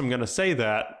course, I'm going to say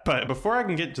that, but before I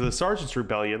can get to the Sergeant's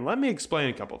Rebellion, let me explain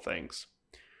a couple things.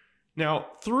 Now,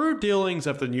 through dealings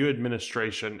of the new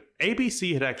administration,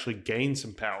 ABC had actually gained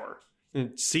some power.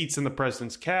 Seats in the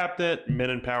president's cabinet, men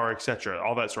in power, etc.,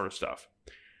 all that sort of stuff.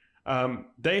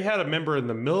 They had a member in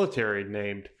the military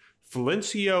named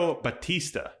Fulgencio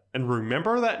Batista. And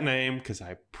remember that name, because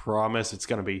I promise it's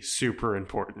going to be super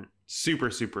important. Super,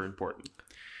 super important.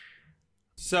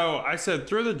 So I said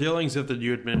through the dealings of the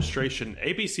new administration,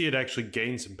 ABC had actually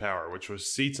gained some power, which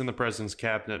was seats in the president's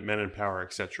cabinet, men in power,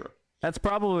 etc. That's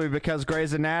probably because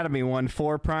Grey's Anatomy won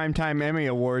 4 Primetime Emmy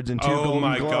Awards and 2 Golden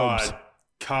Globes. Oh my God.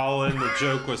 Colin, the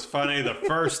joke was funny the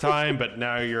first time, but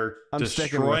now you're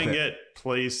destroying it.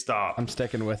 Please stop. I'm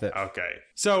sticking with it. Okay.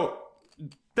 So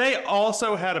they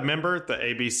also had a member, the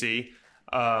ABC,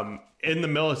 in the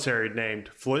military named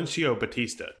Fulgencio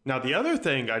Batista. Now, the other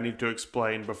thing I need to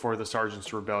explain before the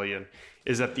Sergeant's Rebellion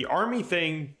is that the Army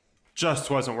thing just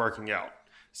wasn't working out.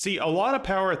 See, a lot of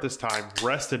power at this time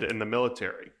rested in the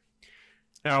military.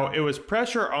 Now, it was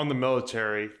pressure on the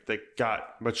military that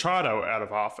got Machado out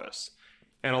of office.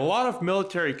 And a lot of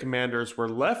military commanders were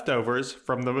leftovers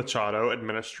from the Machado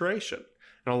administration.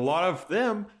 And a lot of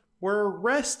them were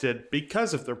arrested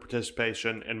because of their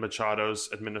participation in Machado's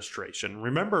administration.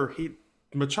 Remember,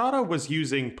 Machado was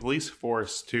using police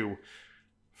force to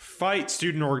fight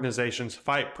student organizations,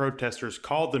 fight protesters,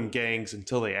 called them gangs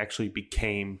until they actually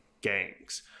became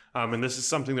gangs. And this is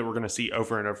something that we're going to see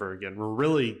over and over again, where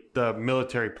really the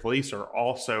military police are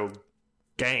also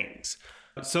gangs.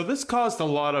 So this caused a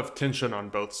lot of tension on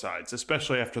both sides,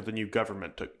 especially after the new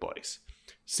government took place.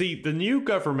 See, the new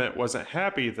government wasn't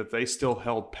happy that they still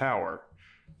held power,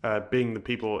 being the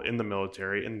people in the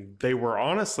military, and they were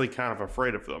honestly kind of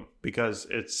afraid of them because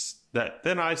it's that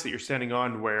thin ice that you're standing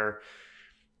on where,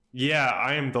 yeah,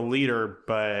 I am the leader,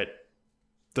 but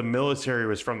the military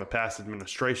was from the past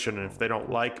administration, and if they don't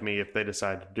like me, if they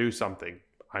decide to do something,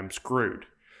 I'm screwed.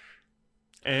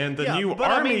 And the new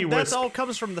army that all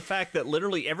comes from the fact that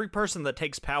literally every person that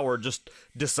takes power just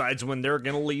decides when they're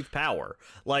going to leave power.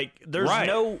 Like, there's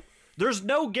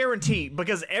no guarantee,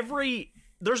 because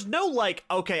there's no like,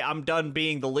 okay, I'm done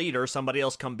being the leader, somebody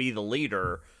else come be the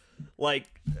leader. Like,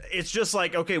 it's just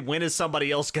like, okay, when is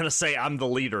somebody else going to say I'm the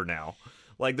leader now?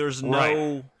 Like, there's no...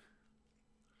 Right.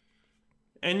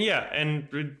 And yeah,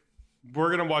 and we're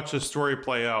going to watch this story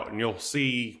play out, and you'll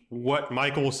see what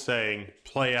Michael's saying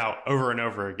play out over and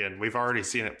over again. We've already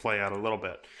seen it play out a little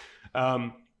bit.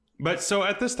 But so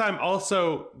at this time,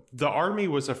 also, the Army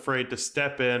was afraid to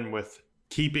step in with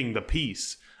keeping the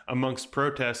peace amongst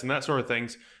protests and that sort of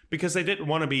things because they didn't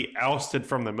want to be ousted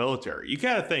from the military. You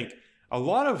got to think, a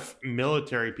lot of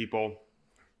military people,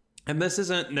 and this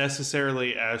isn't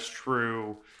necessarily as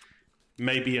true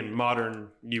maybe in modern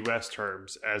U.S.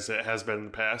 terms as it has been in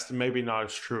the past, and maybe not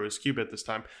as true as Cuba at this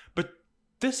time, but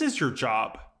this is your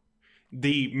job.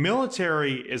 The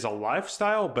military is a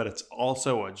lifestyle, but it's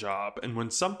also a job. And when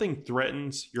something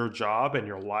threatens your job and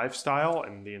your lifestyle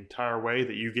and the entire way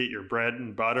that you get your bread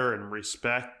and butter and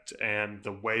respect and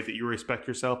the way that you respect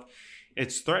yourself,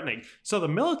 it's threatening. So the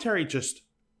military just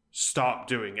stopped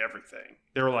doing everything.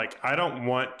 They were like, I don't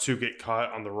want to get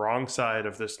caught on the wrong side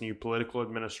of this new political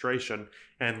administration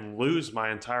and lose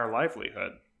my entire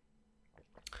livelihood.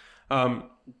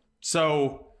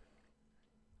 So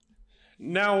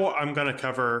now I'm going to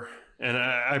cover, and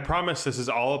I promise this is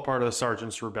all a part of the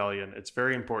Sergeant's Rebellion. It's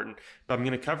very important, but I'm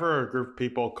going to cover a group of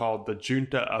people called the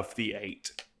Junta of the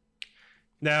Eight.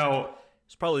 Now,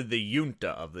 it's probably the Junta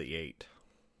of the Eight.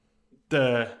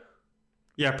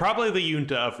 Probably the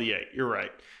Junta of the Eight. You're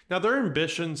right. Now, their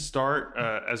ambitions start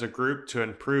as a group to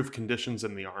improve conditions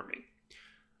in the Army.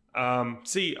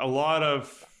 A lot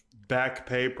of back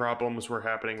pay problems were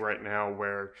happening right now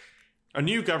where a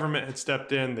new government had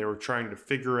stepped in. They were trying to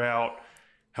figure out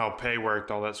how pay worked,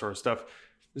 all that sort of stuff.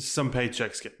 Some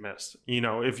paychecks get missed. You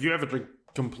know, if you have a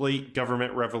complete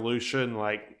government revolution,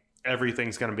 like,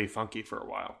 everything's going to be funky for a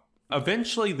while.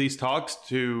 Eventually, these talks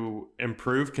to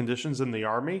improve conditions in the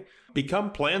Army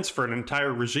become plans for an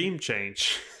entire regime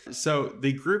change. So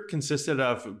the group consisted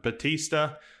of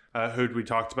Batista, who we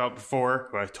talked about before,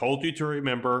 who I told you to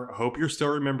remember. I hope you're still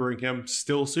remembering him.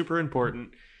 Still super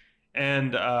important.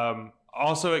 And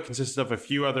also, it consisted of a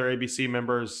few other ABC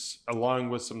members, along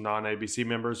with some non-ABC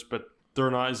members, but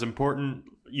they're not as important.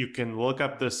 You can look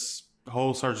up this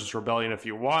whole Sergeant's Rebellion if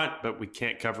you want, but we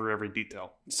can't cover every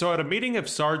detail. So at a meeting of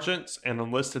sergeants and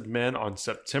enlisted men on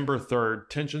September 3rd,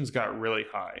 tensions got really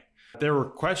high. They were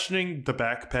questioning the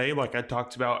back pay, like I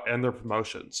talked about, and their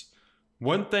promotions.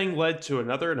 One thing led to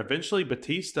another, and eventually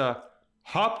Batista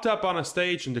hopped up on a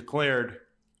stage and declared,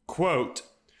 quote,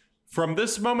 "From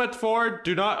this moment forward,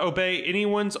 do not obey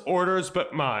anyone's orders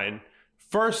but mine.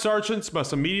 First sergeants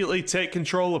must immediately take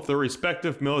control of their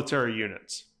respective military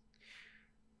units."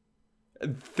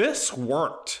 This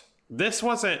worked. This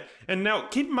wasn't... And now,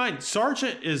 keep in mind,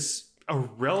 Sergeant is a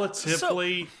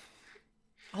relatively...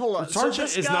 Hold on. Sergeant so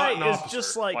this is guy not an is officer.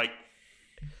 just like...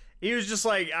 He was just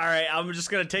like, all right, I'm just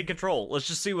going to take control. Let's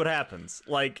just see what happens.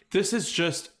 Like, this is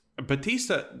just...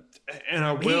 Batista, and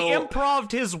I will... He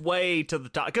improv'd his way to the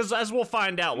top. Because as we'll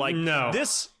find out, like, No.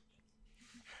 this...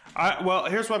 Well,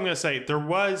 here's what I'm going to say. There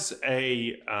was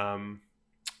a...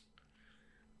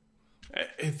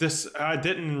 I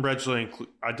didn't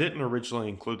originally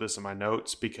include this in my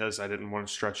notes because I didn't want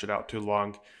to stretch it out too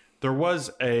long. There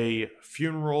was a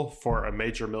funeral for a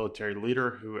major military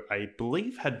leader who I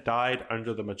believe had died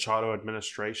under the Machado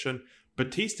administration.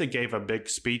 Batista gave a big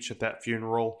speech at that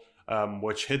funeral,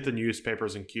 which hit the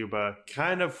newspapers in Cuba,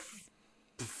 kind of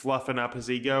fluffing up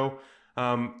his ego.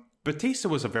 Batista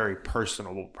was a very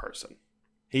personable person.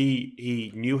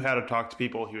 He knew how to talk to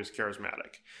people. He was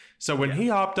charismatic. So when he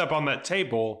hopped up on that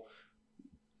table,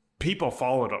 people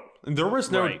followed him. There was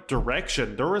no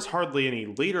direction. There was hardly any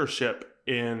leadership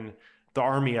in the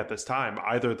army at this time.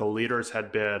 Either the leaders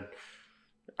had been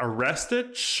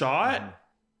arrested, shot,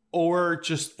 or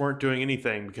just weren't doing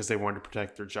anything because they wanted to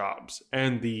protect their jobs.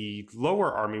 And the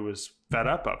lower army was fed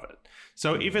up of it.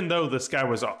 So even though this guy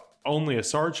was only a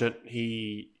sergeant,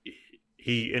 he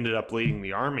ended up leading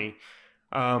the army.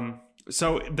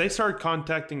 So they started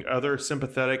contacting other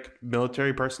sympathetic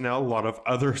military personnel, a lot of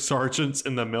other sergeants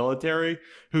in the military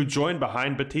who joined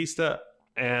behind Batista.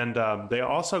 And they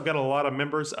also got a lot of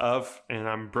members of, and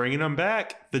I'm bringing them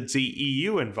back, the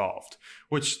DEU involved,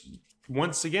 which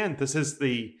once again, this is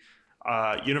the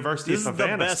University of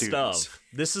Havana students.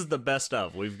 This is the best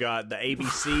of. We've got the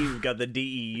ABC, we've got the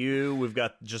DEU, we've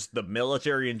got just the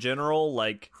military in general.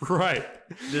 Like, right.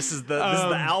 This is the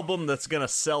album that's gonna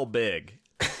sell big.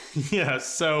 Yeah,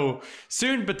 so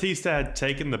soon Batista had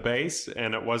taken the base,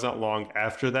 and it wasn't long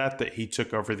after that he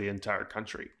took over the entire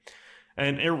country.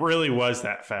 And it really was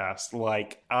that fast.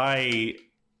 Like, I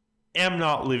am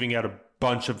not leaving out a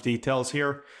bunch of details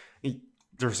here.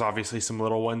 There's obviously some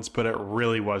little ones, but it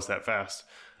really was that fast.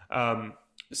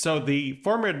 So the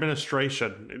former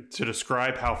administration, to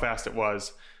describe how fast it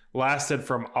was, lasted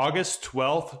from August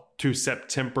 12th to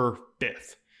September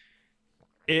 5th.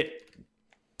 It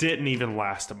didn't even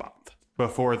last a month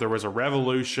before there was a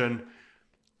revolution.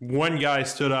 One guy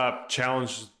stood up,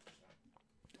 challenged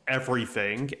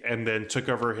everything, and then took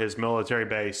over his military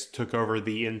base, took over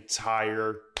the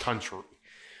entire country.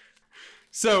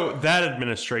 So that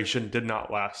administration did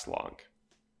not last long.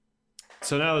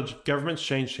 So now the government's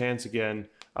changed hands again,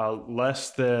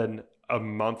 less than a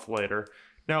month later.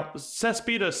 Now,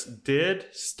 Cespedes did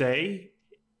stay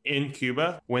in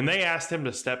Cuba. When they asked him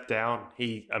to step down,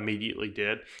 he immediately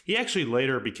did. He actually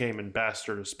later became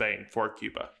ambassador to Spain for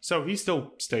Cuba. So he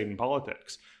still stayed in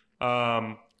politics.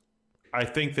 I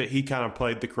think that he kind of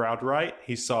played the crowd right.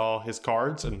 He saw his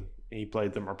cards and he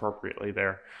played them appropriately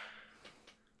there.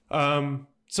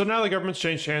 So now the government's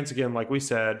changed hands again, like we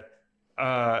said.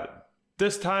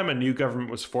 This time a new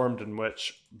government was formed in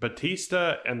which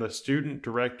Batista and the Student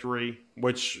Directory,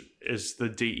 which is the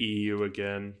DEU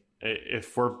again,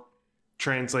 if we're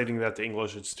translating that to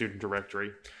English, it's Student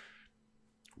Directory.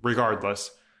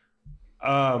 Regardless,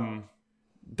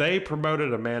 they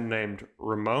promoted a man named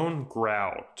Ramon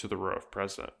Grau to the role of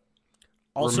president.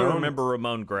 Also remember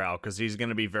Ramon Grau, because he's going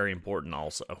to be very important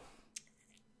also.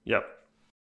 Yep.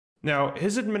 Now,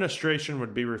 his administration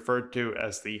would be referred to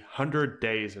as the 100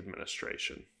 Days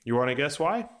Administration. You want to guess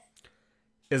why?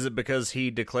 Is it because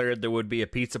he declared there would be a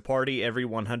pizza party every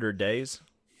 100 days?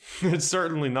 It's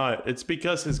certainly not. It's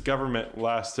because his government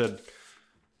lasted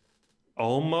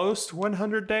almost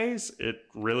 100 days. It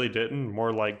really didn't.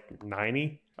 More like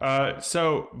 90.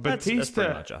 So Batista... That's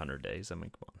pretty much 100 days. I mean,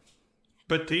 come on.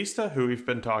 Batista, who we've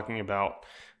been talking about,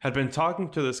 had been talking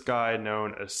to this guy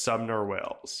known as Sumner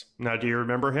Welles. Now, do you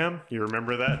remember him? You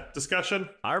remember that discussion?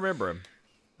 I remember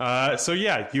him. So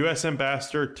yeah, U.S.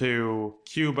 ambassador to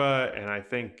Cuba, and I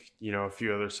think, a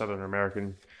few other Southern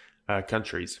American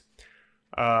countries.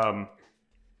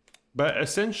 But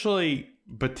essentially,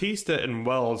 Batista and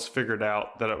Wells figured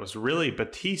out that it was really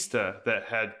Batista that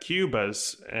had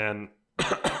Cuba's and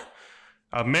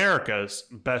America's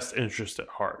best interest at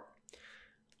heart.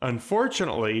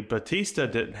 Unfortunately, Batista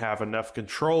didn't have enough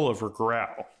control over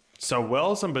Grau. So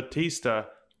Wells and Batista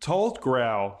told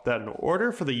Grau that in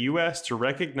order for the U.S. to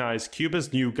recognize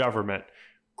Cuba's new government,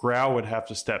 Grau would have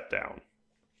to step down.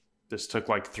 This took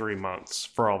like 3 months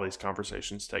for all these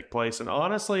conversations to take place. And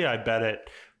honestly, I bet it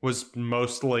was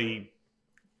mostly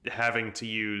having to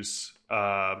use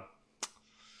a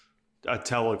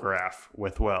telegraph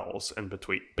with Wells and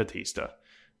Batista.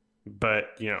 But,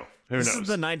 you know, who knows? This is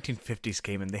the 1950s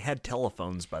came in. They had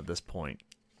telephones by this point.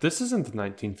 This isn't the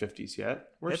 1950s yet.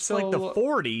 It's still, like the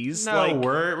 40s. No, like,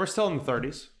 we're still in the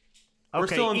 30s. We're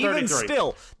okay, still in even 33.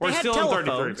 still, We're had still telephones.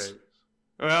 in 33, baby.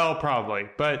 Well, probably,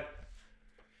 but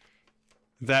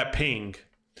that ping.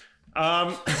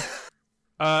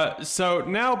 So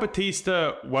now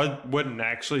Batista wouldn't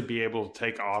actually be able to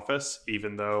take office,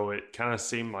 even though it kind of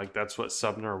seemed like that's what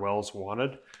Sumner Wells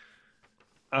wanted.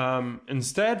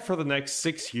 Instead, for the next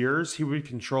 6 years, he would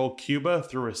control Cuba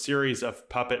through a series of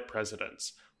puppet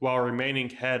presidents, while remaining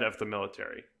head of the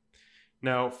military.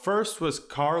 Now, first was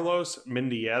Carlos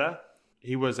Mendieta.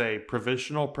 He was a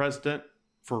provisional president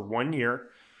for 1 year.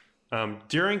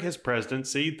 During his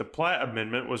presidency, the Platt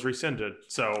Amendment was rescinded.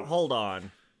 So hold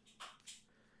on.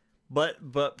 But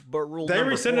rule they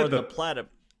number rescinded 4, the Platt.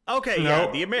 Okay,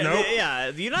 nope, yeah,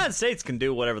 the United States can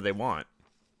do whatever they want.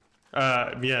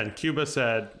 And Cuba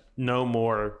said no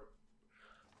more.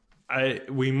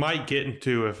 We might get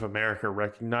into if America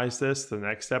recognized this the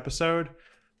next episode.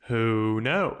 Who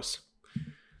knows?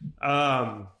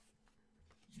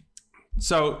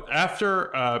 So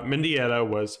after Mendieta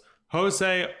was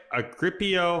Jose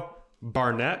Agripio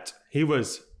Barnett. He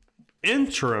was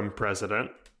interim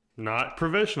president, not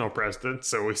provisional president.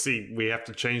 So we have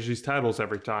to change these titles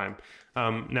every time.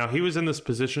 Now he was in this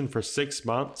position for 6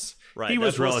 months. Right. He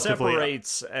was That's what relatively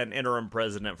separates an interim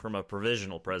president from a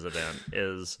provisional president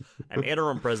is an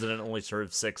interim president only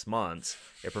serves 6 months.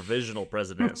 A provisional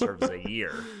president serves a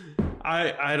year.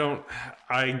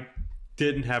 I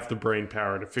didn't have the brain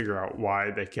power to figure out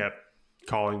why they kept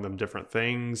calling them different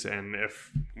things and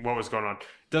what was going on.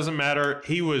 Doesn't matter.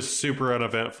 He was super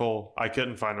uneventful. I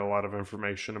couldn't find a lot of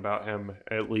information about him,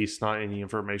 at least not any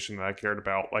information that I cared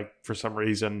about. Like, for some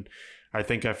reason, I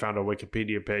think I found a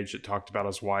Wikipedia page that talked about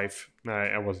his wife.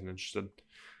 I wasn't interested.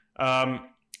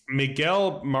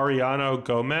 Miguel Mariano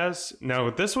Gomez. Now,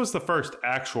 this was the first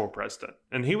actual president,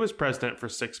 and he was president for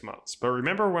 6 months. But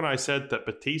remember when I said that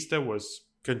Batista was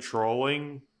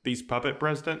controlling these puppet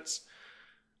presidents?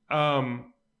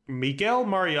 Miguel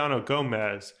Mariano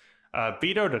Gomez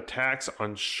vetoed a tax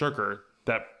on sugar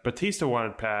that Batista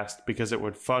wanted passed because it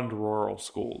would fund rural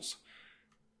schools.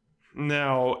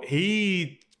 Now,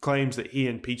 he claims that he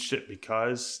impeached it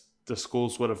because the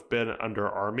schools would have been under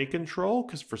Army control,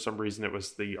 because for some reason it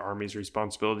was the Army's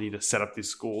responsibility to set up these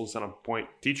schools and appoint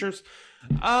teachers.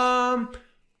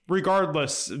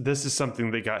 Regardless, this is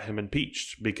something that got him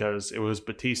impeached because it was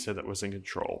Batista that was in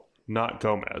control, not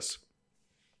Gomez.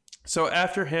 So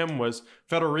after him was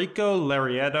Federico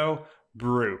Larieto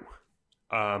Bru.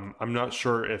 I'm not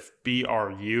sure if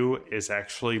BRU is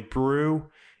actually Bru.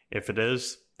 If it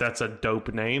is, that's a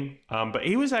dope name. But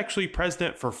he was actually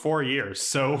president for 4 years.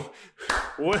 So,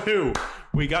 woohoo!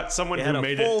 We got someone who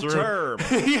made it through. Term.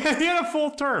 He had a full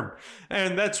term.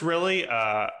 And that's really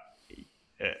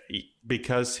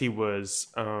because he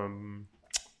was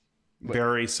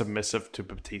very submissive to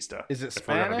Batista. Is it if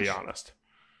Spanish? we're going to be honest.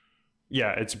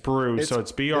 Yeah, it's Bru, so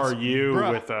it's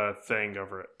BRU with a thing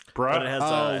over it. Bruh.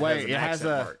 But it has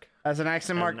has an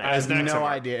accent mark. I have no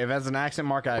idea. If it has an accent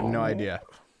mark, I have no idea.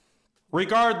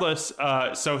 Regardless,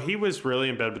 so he was really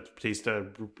in bed with Batista.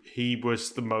 He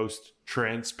was the most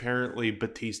transparently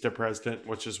Batista president,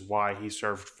 which is why he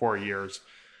served 4 years.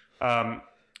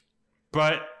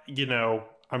 But, you know,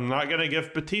 I'm not going to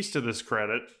give Batista this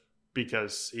credit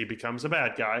because he becomes a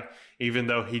bad guy, even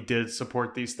though he did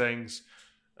support these things.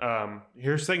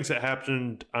 Here's things that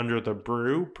happened under the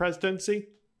Bru presidency.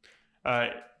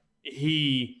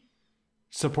 He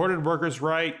supported workers'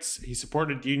 rights, he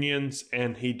supported unions,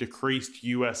 and he decreased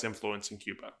U.S. influence in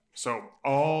Cuba. So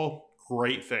all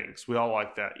great things. We all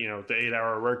like that. You know, the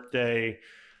 8-hour workday,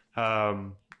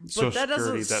 But that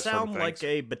doesn't sound like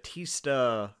a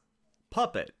Batista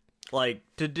puppet. Like,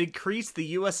 to decrease the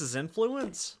U.S.'s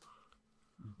influence?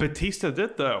 Batista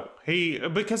did, though.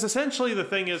 Because essentially the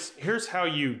thing is, here's how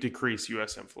you decrease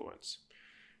U.S. influence.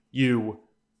 You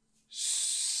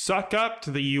suck up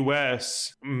to the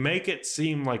U.S., make it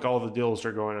seem like all the deals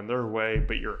are going in their way,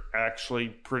 but you're actually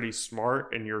pretty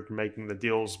smart and you're making the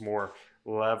deals more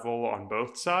level on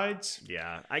both sides.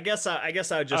 Yeah, I guess I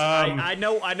just I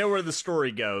know where the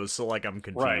story goes, so like I'm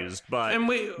confused, but and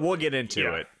we'll get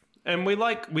into it. And we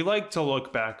like to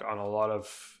look back on a lot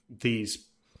of these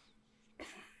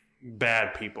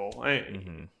bad people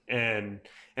and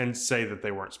say that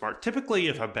they weren't smart. Typically,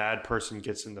 if a bad person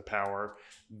gets into power,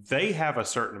 they have a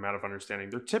certain amount of understanding.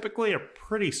 They're typically a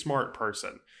pretty smart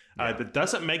person. That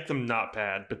doesn't make them not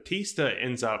bad. Batista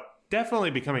ends up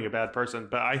definitely becoming a bad person,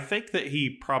 but I think that he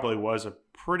probably was a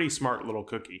pretty smart little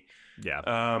cookie. Yeah.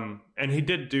 And he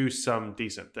did do some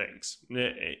decent things.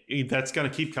 That's going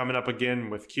to keep coming up again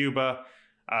with Cuba.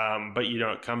 But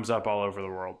it comes up all over the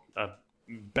world.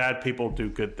 Bad people do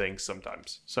good things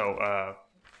sometimes. So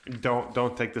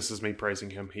don't think this is me praising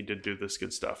him. He did do this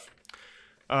good stuff.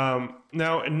 Now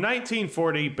in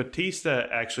 1940, Batista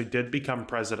actually did become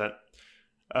president.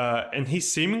 And he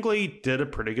seemingly did a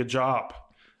pretty good job.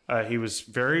 He was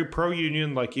very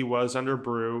pro-union like he was under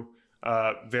Brew,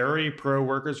 very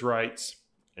pro-workers' rights.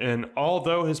 And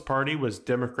although his party was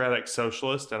Democratic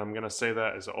Socialist, and I'm going to say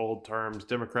that as old terms,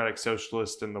 Democratic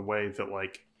Socialist in the way that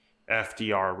like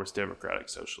FDR was Democratic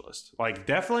Socialist. Like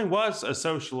definitely was a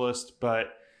socialist, but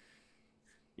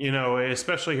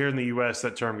especially here in the U.S.,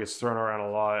 that term gets thrown around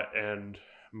a lot and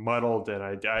muddled, and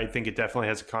I think it definitely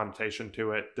has a connotation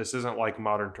to it. This isn't like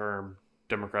modern term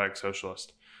Democratic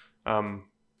Socialist. At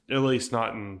least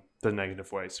not in the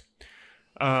negative ways.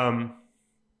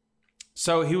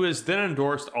 So he was then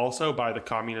endorsed also by the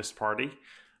Communist Party.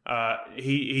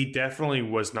 He definitely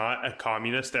was not a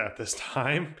communist at this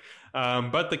time.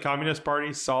 But the Communist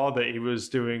Party saw that he was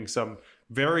doing some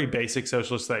very basic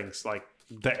socialist things, like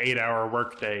the 8-hour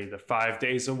workday, the 5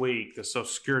 days a week, the Social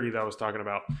Security that I was talking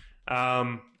about,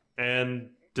 and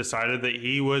decided that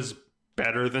he was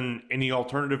better than any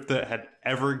alternative that had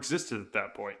ever existed at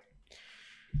that point.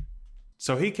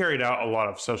 So he carried out a lot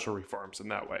of social reforms in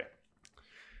that way.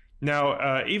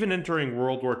 Now, even entering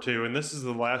World War II, and this is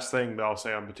the last thing that I'll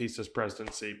say on Batista's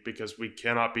presidency because we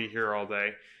cannot be here all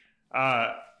day.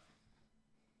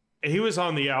 He was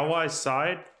on the Allies'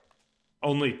 side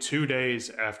only 2 days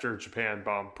after Japan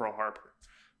bombed Pearl Harbor.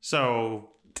 So,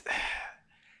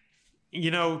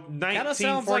 1940 kind of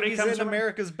sounds like he's in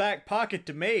America's back pocket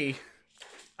to me.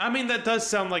 I mean, that does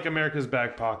sound like America's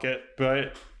back pocket,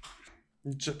 but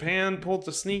Japan pulled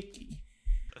the sneaky.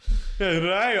 And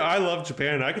I love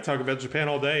Japan. I could talk about Japan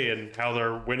all day and how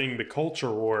they're winning the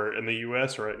culture war in the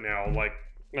U.S. right now. Like,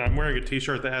 I'm wearing a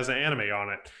T-shirt that has an anime on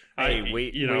it. Hey,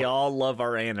 we all love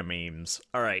our animemes.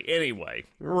 All right, anyway.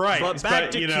 Right. But back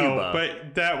to Cuba.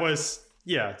 But that was,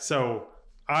 so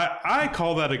I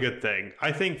call that a good thing.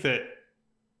 I think that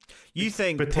you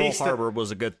think Batista, Pearl Harbor was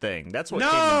a good thing. That's what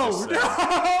Kim just said.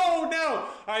 No.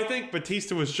 I think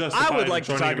Batista was justified. I would like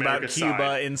to talk about America's Cuba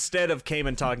side. instead of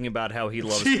Cayman talking about how he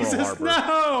loves Jesus, Pearl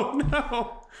Harbor.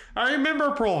 No. I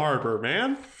remember Pearl Harbor,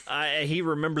 man. He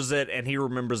remembers it, and he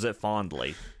remembers it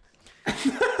fondly.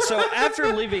 So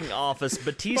after leaving office,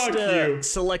 Batista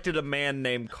selected a man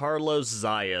named Carlos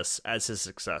Zayas as his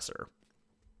successor.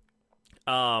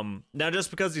 Now, just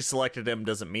because he selected him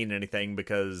doesn't mean anything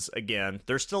because, again,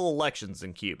 there's still elections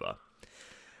in Cuba.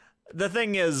 The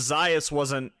thing is, Zayas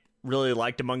wasn't really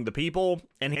liked among the people,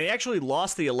 and he actually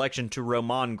lost the election to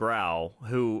Roman Grau,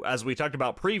 who, as we talked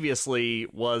about previously,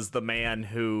 was the man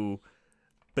who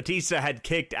Batista had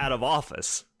kicked out of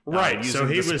office. Right, using so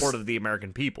he the support was of the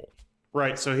American people.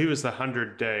 Right, so he was the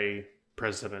 100-day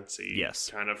presidency Yes.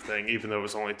 kind of thing, even though it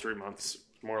was only 3 months,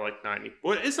 more like 90.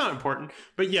 Well, it's not important,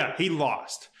 but yeah, he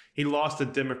lost. He lost a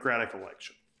democratic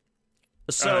election.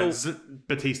 So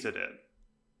Batista did.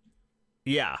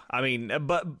 Yeah, I mean,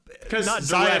 but because not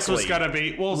Zayas was directly. going to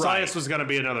be Right. Zayas was going to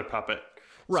be another puppet.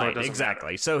 Right, so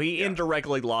exactly. So he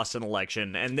indirectly lost an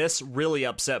election, and this really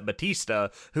upset Batista,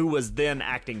 who was then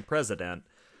acting president.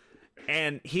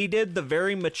 And he did the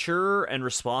very mature and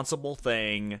responsible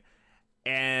thing,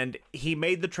 and he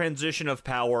made the transition of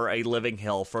power a living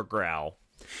hell for Grau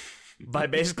by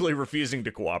basically refusing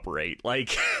to cooperate.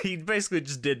 Like, he basically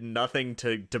just did nothing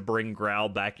to bring Grau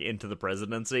back into the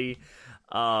presidency.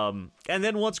 And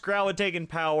then once Grau had taken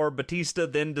power, Batista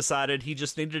then decided he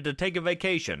just needed to take a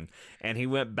vacation, and he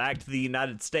went back to the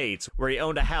United States, where he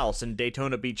owned a house in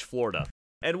Daytona Beach, Florida.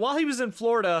 And while he was in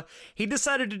Florida, he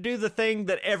decided to do the thing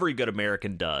that every good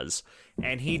American does,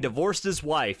 and he divorced his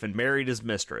wife and married his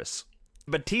mistress.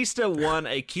 Batista won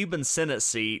a Cuban Senate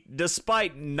seat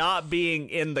despite not being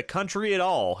in the country at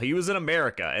all. He was in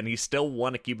America, and he still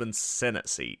won a Cuban Senate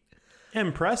seat.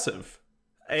 Impressive.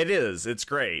 It is. It's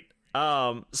great.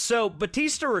 So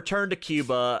Batista returned to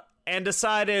Cuba and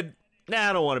decided, nah,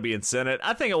 I don't want to be in Senate.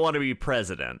 I think I want to be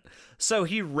president. So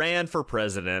he ran for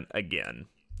president again.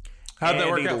 How'd that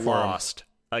And work he out for him? lost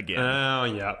again. Oh,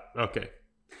 yeah. Okay.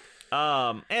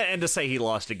 And to say he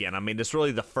lost again, I mean, it's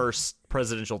really the first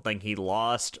presidential thing he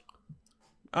lost.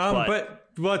 But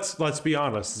let's be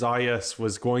honest. Zayas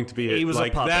was going to be He was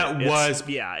like a puppet. that. It was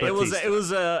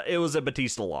Batista. it was a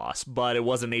Batista loss, but it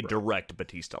wasn't a direct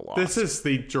Batista loss. This is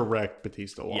the direct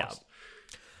Batista loss.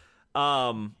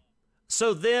 Yeah.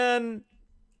 So then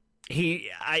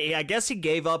I guess he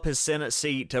gave up his Senate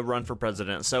seat to run for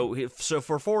president. So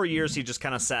for 4 years he just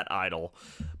kind of sat idle.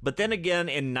 But then again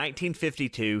in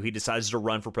 1952 he decides to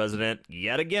run for president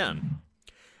yet again.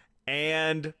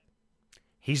 And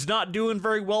he's not doing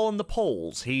very well in the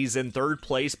polls. He's in third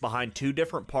place behind two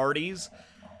different parties.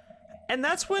 And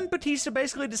that's when Batista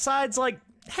basically decides, like,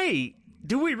 hey,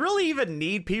 do we really even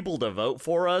need people to vote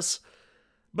for us?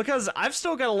 Because I've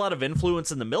still got a lot of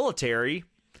influence in the military.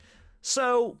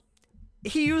 So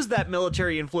he used that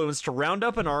military influence to round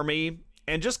up an army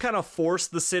and just kind of force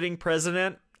the sitting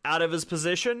president out of his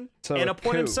position and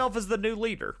appoint himself as the new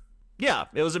leader. Yeah,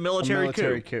 it was a military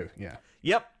coup. Yeah.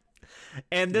 Yep.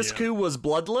 And this coup was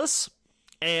bloodless,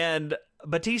 and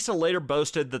Batista later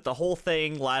boasted that the whole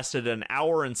thing lasted an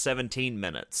hour and 17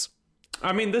 minutes.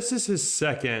 I mean, this is his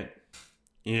second,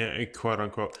 quote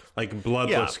unquote, like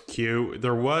bloodless coup.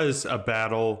 There was a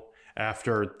battle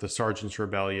after the Sergeant's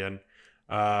Rebellion,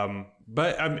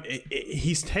 but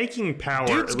he's taking power.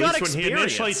 Dude's at got least when he experience.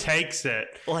 initially takes it.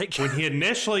 Like when he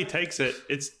initially takes it,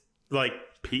 it's like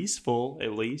peaceful.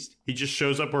 At least he just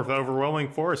shows up with overwhelming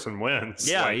force and wins.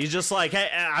 Yeah, like, he's just like, hey,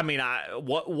 I mean,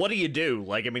 what do you do?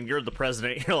 Like, I mean, you're the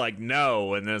president. You're like,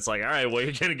 no, and then it's like, all right, well,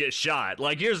 you're gonna get shot.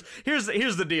 Like, here's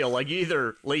the deal. Like, you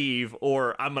either leave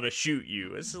or I'm gonna shoot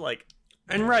you. It's like,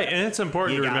 and it's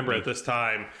important You to got remember me. at this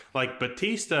time, like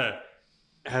Batista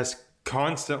has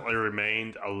constantly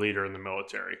remained a leader in the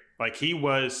military. Like he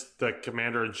was the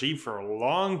commander-in-chief for a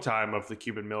long time of the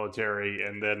Cuban military,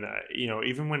 and then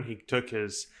even when he took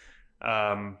his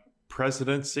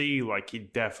presidency, like he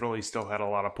definitely still had a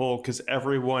lot of pull because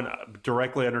everyone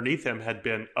directly underneath him had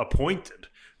been appointed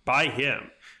by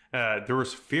him. There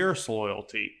was fierce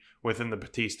loyalty within the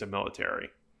Batista military.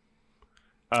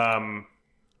 Yeah,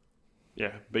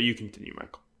 but you continue,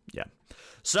 Michael. yeah.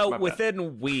 So My bad.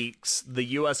 within weeks, the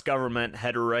U.S. government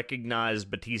had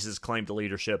recognized Batista's claim to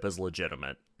leadership as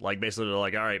legitimate. Like, basically, they're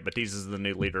like, all right, Batista's the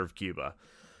new leader of Cuba.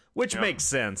 Which makes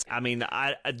sense. I mean,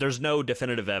 there's no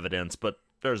definitive evidence, but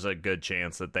there's a good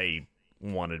chance that they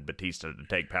wanted Batista to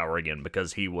take power again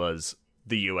because he was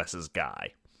the U.S.'s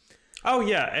guy. Oh,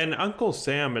 yeah, and Uncle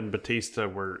Sam and Batista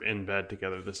were in bed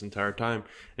together this entire time.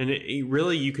 And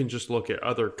really, you can just look at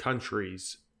other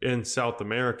countries in South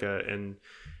America, and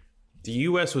the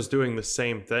U.S. was doing the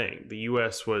same thing. The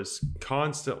U.S. was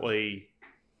constantly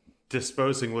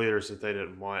disposing leaders that they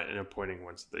didn't want and appointing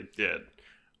ones that they did,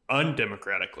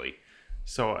 undemocratically.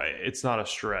 So it's not a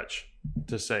stretch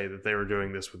to say that they were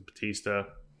doing this with Batista.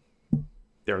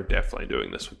 They were definitely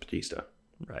doing this with Batista.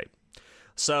 Right.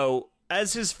 So,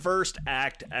 as his first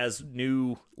act as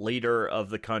new leader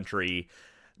of the country,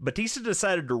 Batista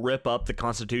decided to rip up the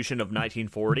Constitution of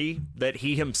 1940 that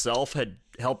he himself had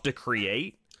helped to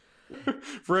create.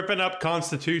 Ripping up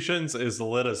constitutions is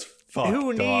lit as fuck.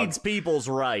 Who dog. needs people's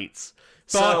rights?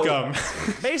 Fuck So, them.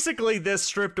 basically, this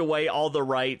stripped away all the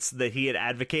rights that he had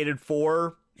advocated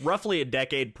for roughly a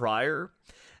decade prior.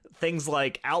 Things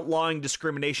like outlawing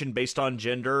discrimination based on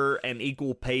gender and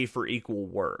equal pay for equal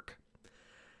work.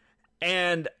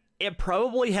 And it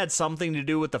probably had something to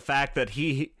do with the fact that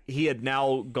he had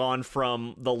now gone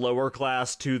from the lower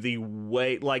class to the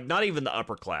not even the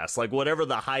upper class, like whatever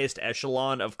the highest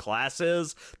echelon of class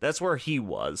is, that's where he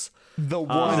was. The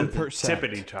 1%.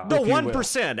 Tippity top. The if you will.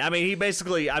 1%. I mean,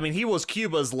 he was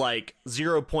Cuba's like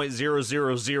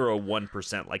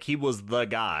 0.0001%. Like he was the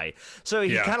guy. So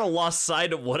he kind of lost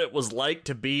sight of what it was like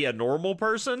to be a normal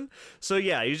person. So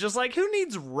yeah, he's just like, who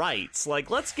needs rights?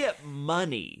 Like, let's get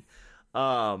money.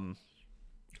 And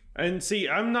see,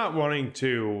 I'm not wanting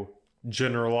to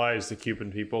generalize the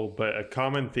Cuban people, but a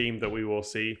common theme that we will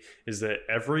see is that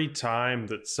every time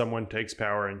that someone takes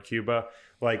power in Cuba,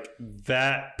 like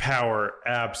that power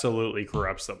absolutely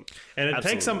corrupts them. And it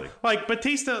takes them, like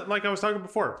Batista, like I was talking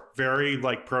before, very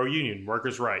like pro-union,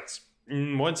 workers' rights.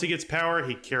 Once he gets power,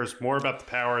 he cares more about the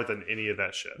power than any of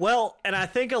that shit. Well, and I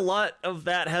think a lot of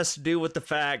that has to do with the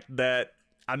fact that,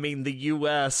 I mean, the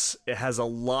U.S. has a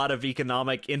lot of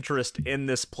economic interest in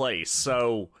this place,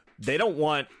 so they don't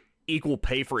want equal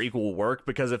pay for equal work,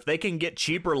 because if they can get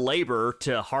cheaper labor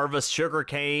to harvest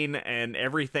sugarcane and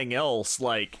everything else,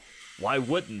 like, why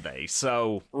wouldn't they?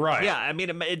 So, Right. yeah, I mean,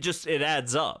 it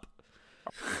adds up.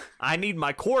 I need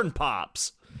my corn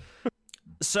pops.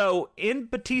 So, in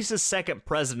Batista's second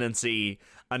presidency,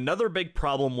 another big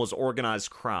problem was organized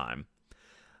crime,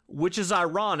 which is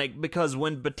ironic because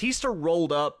when Batista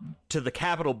rolled up to the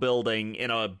Capitol building in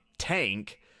a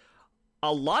tank,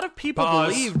 a lot of people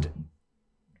believed...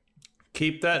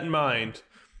 Keep that in mind.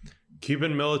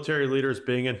 Cuban military leaders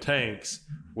being in tanks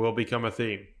will become a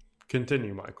theme.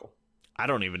 Continue, Michael. I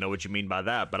don't even know what you mean by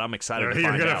that, but I'm excited to find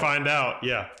You're out. going to find out,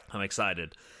 yeah. I'm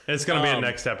excited. It's going to be a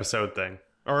next episode thing.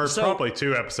 Or probably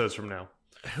 2 episodes from now.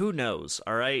 Who knows,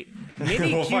 all right?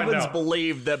 Many We'll find Cubans out.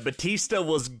 believed that Batista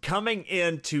was coming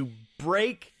in to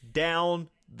break down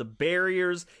the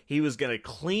barriers. He was going to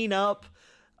clean up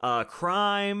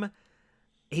crime.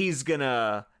 He's going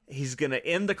to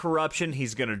end the corruption.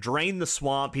 He's going to drain the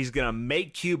swamp. He's going to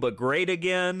make Cuba great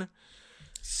again.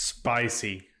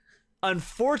 Spicy.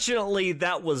 Unfortunately,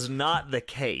 that was not the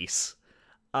case.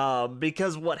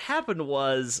 Because what happened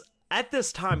was, at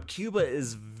this time, Cuba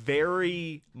is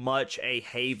very much a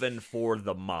haven for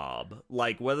the mob.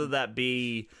 Like, whether that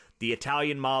be the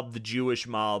Italian mob, the Jewish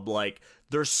mob, like,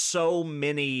 there's so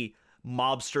many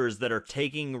mobsters that are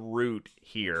taking root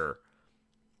here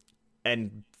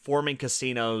and forming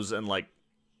casinos and, like,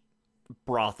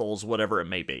 brothels, whatever it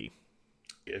may be.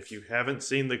 If you haven't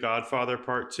seen The Godfather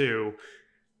Part 2,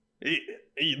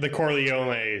 the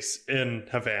Corleones in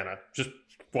Havana, just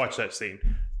watch that scene.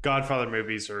 Godfather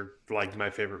movies are like my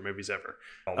favorite movies ever.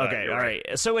 Okay, all right.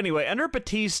 So anyway, under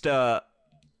Batista,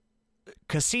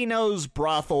 casinos,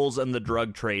 brothels, and the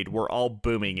drug trade were all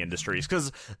booming industries.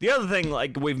 Because the other thing,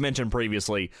 like we've mentioned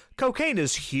previously, cocaine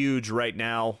is huge right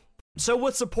now. So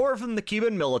with support from the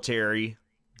Cuban military,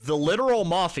 the literal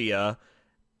mafia,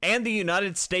 and the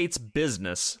United States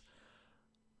business,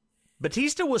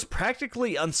 Batista was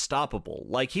practically unstoppable.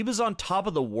 Like, he was on top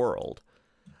of the world.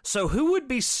 So who would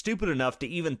be stupid enough to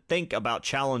even think about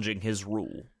challenging his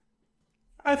rule?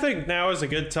 I think now is a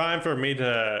good time for me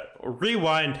to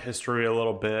rewind history a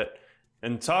little bit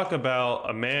and talk about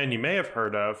a man you may have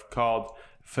heard of called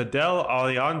Fidel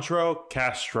Alejandro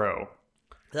Castro.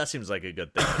 That seems like a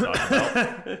good thing to talk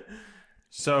about.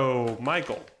 So,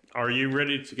 Michael, are you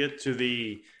ready to get to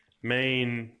the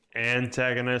main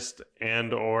antagonist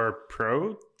and or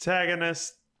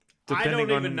protagonist, depending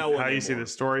even on know how you see anymore.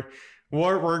 the story?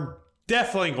 We're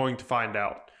definitely going to find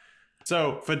out.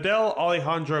 So, Fidel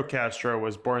Alejandro Castro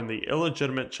was born the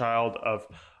illegitimate child of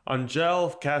Angel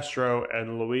Castro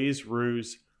and Luis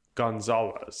Ruz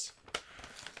Gonzalez.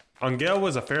 Angel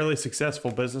was a fairly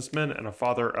successful businessman and a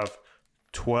father of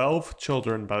 12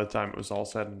 children by the time it was all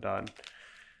said and done.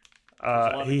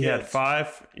 He had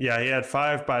 5. Yeah, he had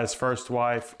 5 by his first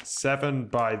wife, 7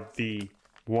 by the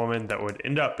woman that would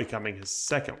end up becoming his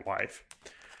second wife.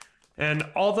 And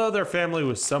although their family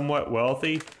was somewhat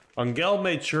wealthy, Angel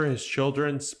made sure his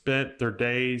children spent their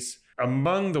days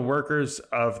among the workers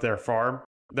of their farm.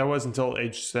 That was until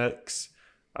age 6.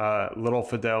 Little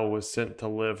Fidel was sent to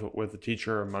live with a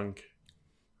teacher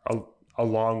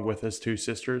along with his 2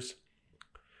 sisters.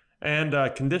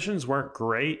 And conditions weren't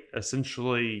great.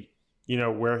 Essentially,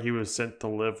 where he was sent to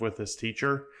live with his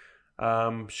teacher,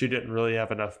 she didn't really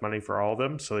have enough money for all of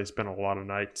them, so they spent a lot of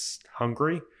nights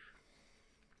hungry.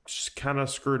 Just kind of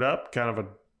screwed up, kind of a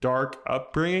dark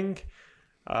upbringing.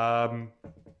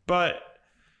 But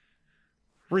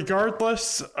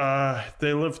regardless,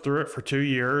 they lived through it for 2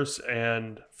 years,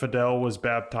 and Fidel was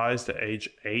baptized at age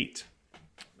 8.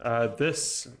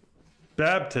 This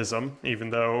baptism, even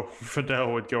though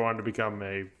Fidel would go on to become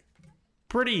a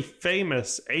pretty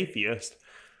famous atheist,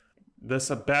 this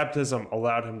baptism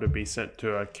allowed him to be sent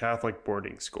to a Catholic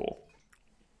boarding school.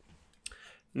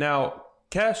 Now,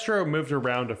 Castro moved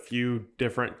around a few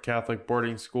different Catholic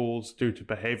boarding schools due to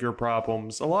behavior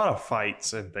problems, a lot of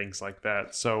fights and things like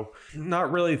that. So,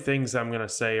 not really things I'm going to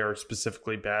say are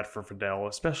specifically bad for Fidel,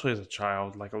 especially as a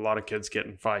child. Like, a lot of kids get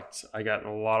in fights. I got in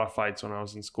a lot of fights when I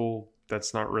was in school.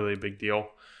 That's not really a big deal.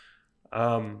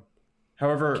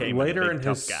 However, later in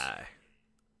his... guy.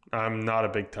 I'm not a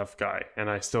big tough guy, and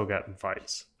I still got in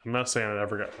fights. I'm not saying I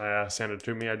never got my ass handed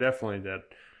to me. I definitely did.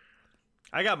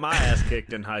 I got my ass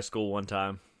kicked in high school one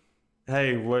time.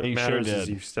 Hey, what You matters sure is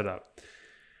did. you stood up.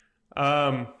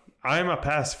 I'm a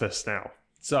pacifist now.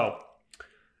 So,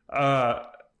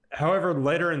 however,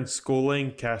 later in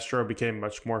schooling, Castro became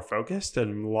much more focused,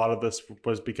 and a lot of this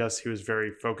was because he was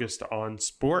very focused on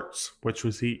sports, which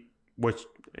he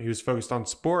was focused on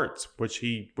sports, which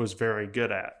he was very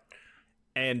good at.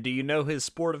 And do you know his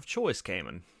sport of choice,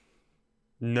 Cayman?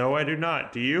 No, I do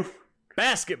not. Do you?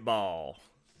 Basketball.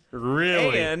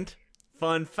 Really? And,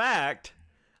 fun fact,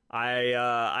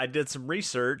 I did some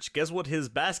research. Guess what his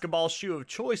basketball shoe of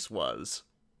choice was?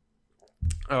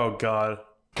 Oh God,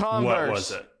 Converse. what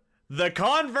was it? The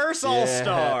Converse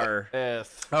All-Star.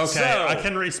 Yes. Okay, So, I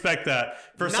can respect that.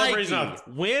 For some Nike, reason,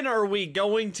 when are we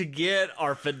going to get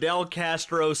our Fidel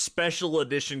Castro special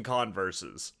edition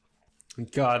Converses?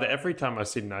 God, every time I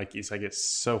see Nikes, I get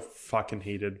so fucking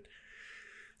heated.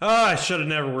 Oh, I should have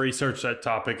never researched that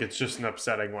topic. It's just an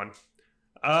upsetting one.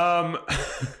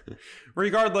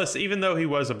 Regardless, even though he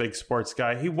was a big sports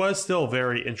guy, he was still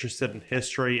very interested in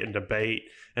history and debate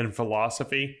and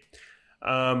philosophy.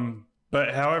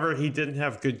 But however, he didn't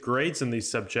have good grades in these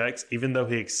subjects, even though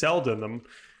he excelled in them,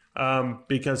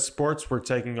 because sports were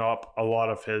taking up a lot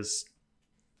of his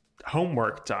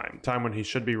homework time when he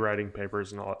should be writing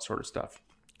papers and all that sort of stuff.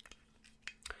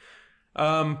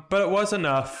 But it was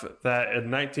enough that in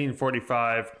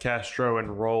 1945, Castro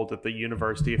enrolled at the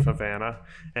University of Havana,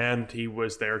 and he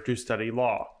was there to study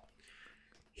law.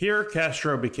 Here,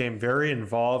 Castro became very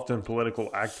involved in political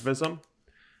activism.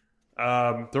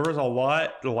 There was a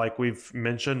lot, like we've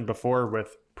mentioned before,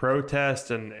 with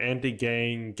protest and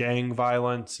gang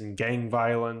violence, and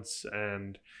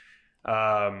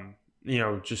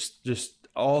just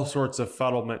all sorts of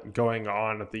fuddlement going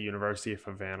on at the University of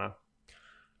Havana.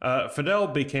 Fidel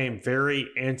became very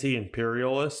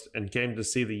anti-imperialist and came to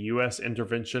see the U.S.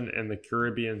 intervention in the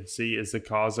Caribbean Sea as the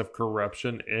cause of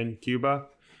corruption in Cuba.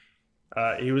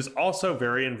 He was also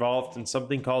very involved in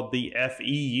something called the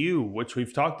FEU, which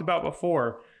we've talked about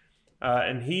before,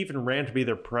 and he even ran to be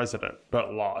their president,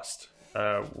 but lost,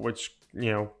 which,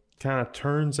 kind of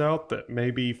turns out that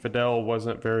maybe Fidel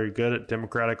wasn't very good at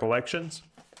democratic elections,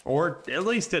 or at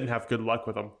least didn't have good luck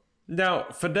with them. Now,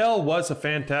 Fidel was a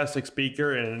fantastic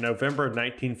speaker, and in November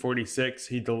 1946,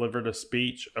 he delivered a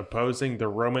speech opposing the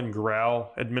Roman Grau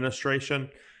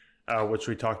administration, which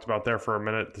we talked about there for a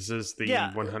minute. This is the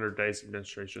 100 Days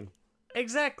administration.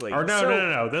 Exactly. Or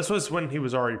no. This was when he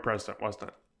was already president, wasn't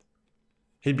it?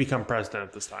 He'd become president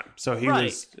at this time. So he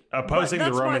was opposing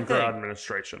the Roman Grau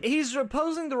administration. He's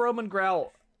opposing the Roman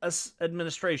Grau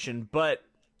administration, but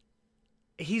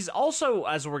he's also,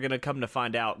 as we're going to come to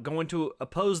find out, going to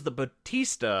oppose the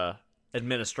Batista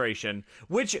administration,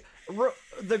 which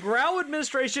the Grau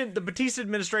administration, the Batista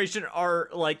administration are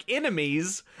like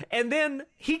enemies, and then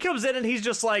he comes in and he's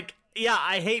just like, yeah,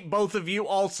 I hate both of you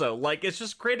also. Like, it's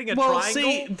just creating a triangle.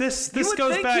 See, this you would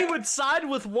goes think back... he would side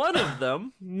with one of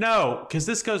them. No, because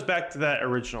this goes back to that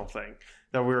original thing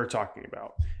that we were talking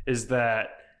about, is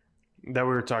that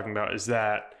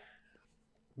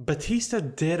Batista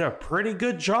did a pretty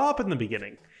good job in the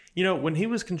beginning. When he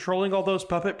was controlling all those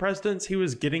puppet presidents, he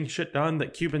was getting shit done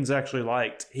that Cubans actually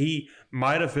liked. He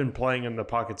might have been playing in the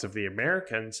pockets of the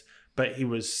Americans, but he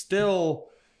was still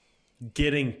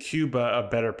getting Cuba a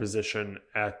better position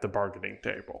at the bargaining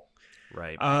table.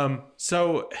 Right.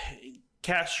 So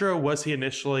Castro, was he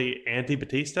initially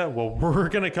anti-Batista? Well, we're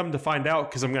going to come to find out,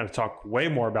 because I'm going to talk way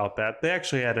more about that. They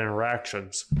actually had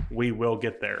interactions. We will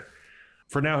get there.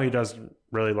 For now, he doesn't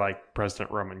really like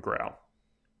President Roman Grau.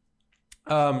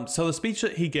 So the speech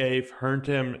that he gave earned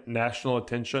him national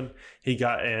attention. He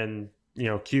got in,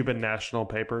 Cuban national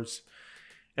papers.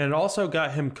 And it also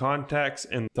got him contacts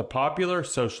in the Popular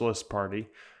Socialist Party,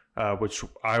 which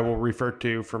I will refer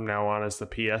to from now on as the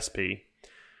PSP.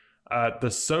 The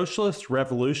Socialist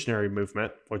Revolutionary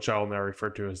Movement, which I will now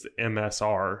refer to as the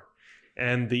MSR.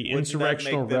 And the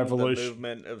Insurrectional Revolution. The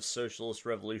movement of Socialist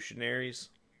Revolutionaries?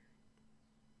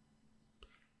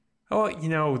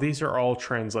 Oh, these are all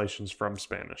translations from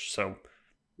Spanish, so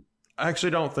I actually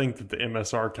don't think that the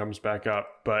MSR comes back up,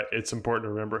 but it's important to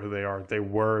remember who they are. They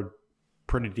were a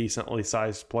pretty decently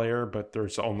sized player, but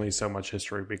there's only so much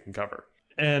history we can cover.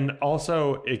 And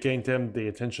also, it gained him the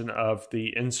attention of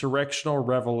the Insurrectional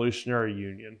Revolutionary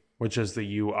Union, which is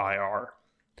the UIR.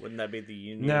 Wouldn't that be the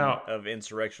Union of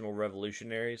Insurrectional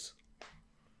Revolutionaries?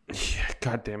 Yeah,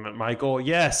 God damn it, Michael.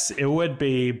 Yes, it would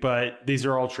be, but these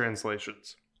are all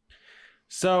translations.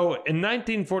 So in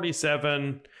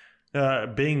 1947,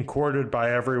 being courted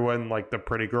by everyone like the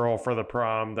pretty girl for the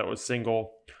prom that was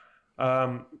single,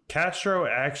 Castro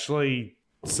actually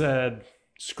said,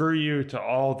 screw you to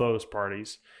all those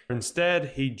parties. Instead,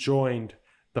 he joined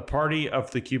the Party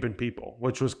of the Cuban People,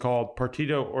 which was called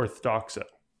Partido Ortodoxo.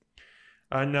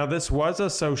 Now, this was a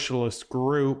socialist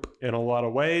group in a lot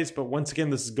of ways, but once again,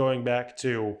 this is going back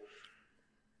to...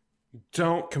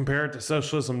 Don't compare it to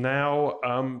socialism now.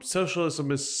 Socialism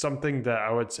is something that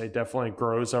I would say definitely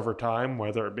grows over time,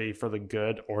 whether it be for the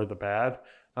good or the bad.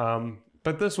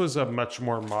 But this was a much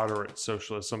more moderate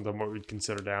socialism than what we'd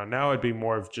consider now. Now it'd be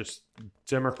more of just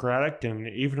democratic and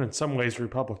even in some ways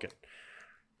Republican.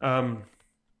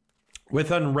 With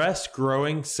unrest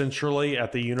growing centrally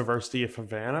at the University of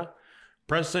Havana,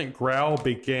 President Grau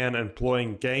began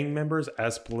employing gang members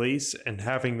as police and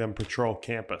having them patrol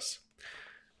campus.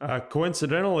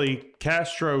 Coincidentally,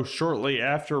 Castro shortly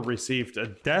after received a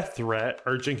death threat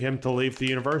urging him to leave the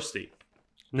university.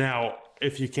 Now,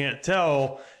 if you can't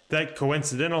tell, that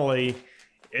coincidentally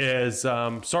is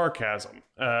sarcasm.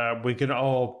 We can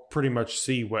all pretty much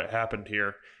see what happened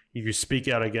here. You speak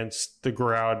out against the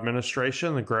Grau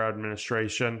administration. The Grau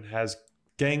administration has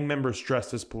gang members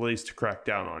dressed as police to crack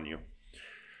down on you.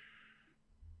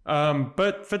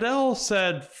 But Fidel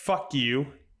said, fuck you.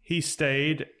 He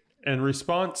stayed. In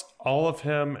response, all of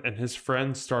him and his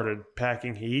friends started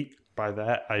packing heat. By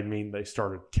that, I mean they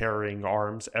started carrying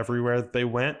arms everywhere that they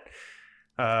went,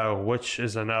 which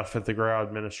is enough at the Grau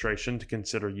administration to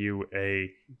consider you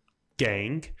a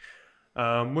gang,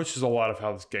 which is a lot of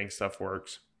how this gang stuff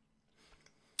works.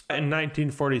 In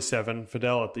 1947,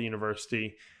 Fidel at the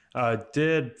university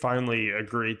did finally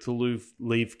agree to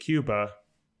leave Cuba,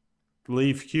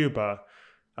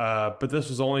 but this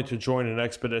was only to join an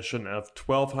expedition of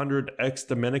 1,200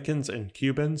 ex-Dominicans and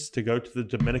Cubans to go to the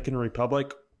Dominican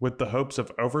Republic with the hopes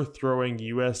of overthrowing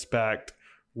U.S.-backed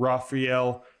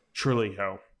Rafael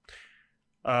Trujillo.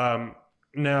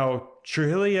 Now,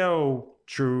 Trujillo,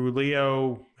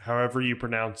 however you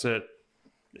pronounce it,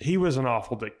 he was an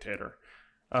awful dictator.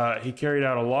 He carried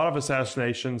out a lot of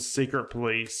assassinations, secret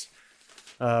police.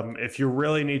 If you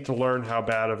really need to learn how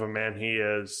bad of a man he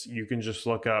is, you can just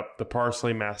look up the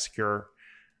Parsley Massacre.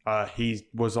 He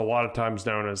was a lot of times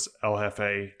known as El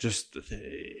Jefe.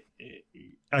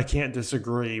 I can't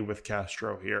disagree with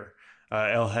Castro here.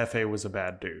 El Jefe was a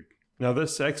bad dude. Now,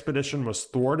 this expedition was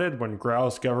thwarted when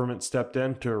Grau's government stepped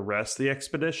in to arrest the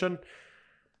expedition.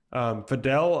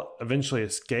 Fidel eventually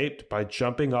escaped by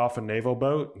jumping off a naval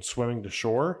boat and swimming to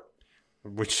shore,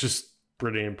 which is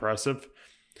pretty impressive.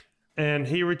 And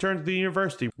he returned to the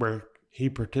university where he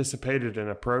participated in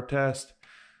a protest.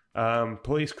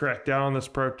 Police cracked down on this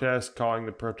protest, calling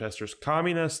the protesters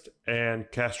communist, and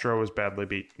Castro was badly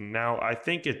beaten. Now, I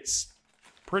think it's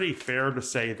pretty fair to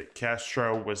say that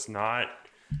Castro was not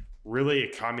really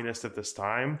a communist at this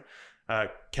time.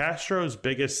 Castro's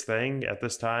biggest thing at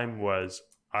this time was,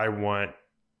 I want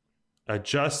a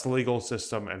just legal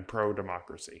system and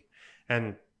pro-democracy.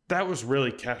 And that was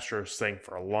really Castro's thing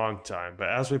for a long time. But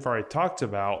as we've already talked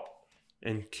about,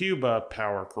 in Cuba,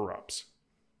 power corrupts.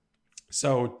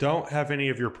 So don't have any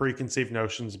of your preconceived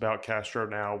notions about Castro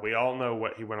now. We all know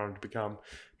what he went on to become.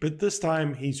 But this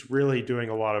time, he's really doing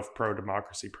a lot of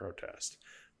pro-democracy protest.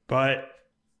 But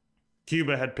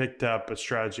Cuba had picked up a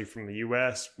strategy from the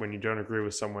U.S. When you don't agree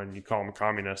with someone, you call them a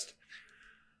communist.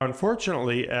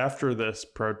 Unfortunately, after this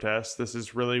protest, this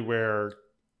is really where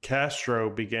Castro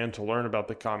began to learn about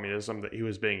the communism that he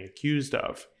was being accused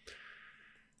of.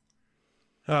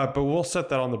 But we'll set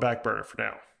that on the back burner for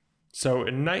now. So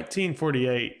in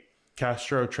 1948,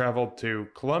 Castro traveled to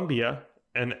Colombia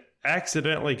and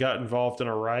accidentally got involved in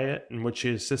a riot in which he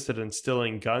assisted in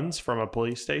stealing guns from a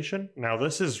police station. Now,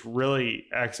 this is really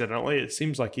accidentally. It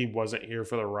seems like he wasn't here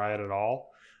for the riot at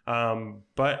all.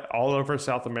 But all over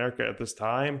South America at this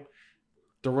time,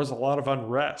 there was a lot of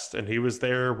unrest, and he was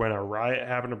there when a riot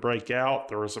happened to break out.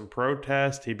 There was some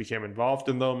protest. He became involved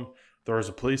in them. There was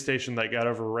a police station that got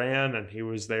overran, and he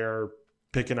was there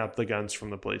picking up the guns from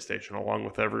the police station along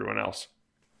with everyone else.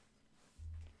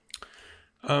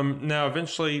 Now,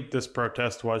 eventually, this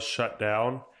protest was shut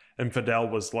down, and Fidel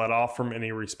was let off from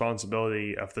any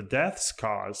responsibility of the deaths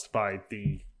caused by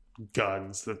the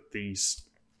guns that these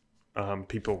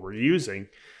people were using,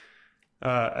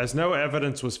 as no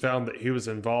evidence was found that he was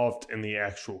involved in the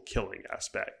actual killing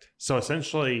aspect. So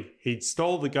essentially, he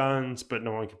stole the guns, but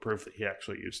no one could prove that he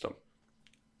actually used them.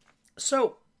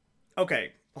 So,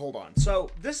 okay, hold on. So,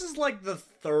 this is like the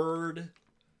third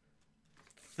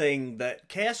thing that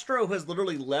Castro has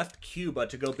literally left Cuba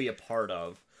to go be a part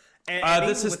of. And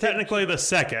this is technically the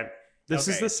second. This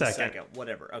okay, is the second.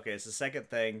 Whatever. Okay, it's the second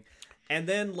thing. And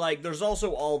then, like, there's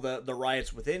also all the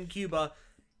riots within Cuba.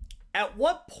 At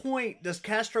what point does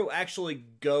Castro actually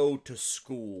go to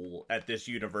school at this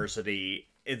university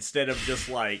instead of just,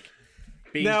 like,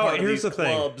 being part of these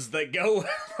clubs that go,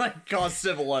 like, cause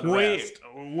civil unrest?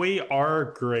 We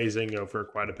are grazing over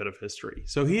quite a bit of history.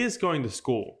 So he is going to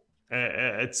school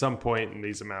at some point in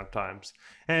these amount of times.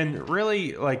 And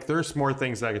really, like, there's more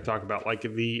things that I could talk about, like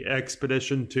the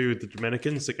expedition to the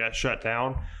Dominicans that got shut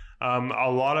down. A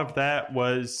lot of that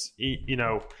was, you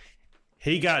know,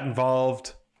 he got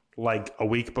involved like a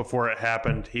week before it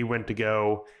happened. He went to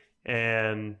go,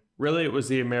 and really it was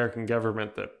the American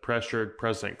government that pressured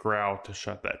President Grau to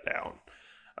shut that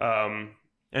down.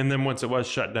 And then once it was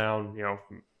shut down,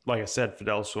 like I said,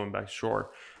 Fidel swimming back to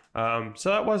shore. So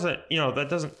that wasn't, that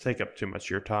doesn't take up too much of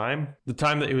your time. The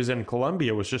time that he was in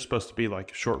Colombia was just supposed to be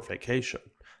like a short vacation.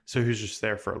 So he was just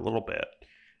there for a little bit.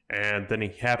 And then he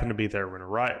happened to be there when a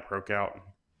riot broke out and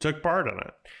took part in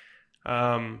it.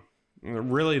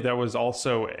 Really, that was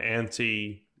also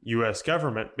anti-U.S.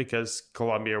 government because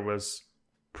Colombia was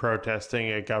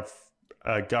protesting a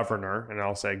governor, and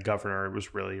I'll say governor, it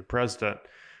was really a president,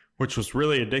 which was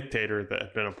really a dictator that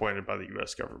had been appointed by the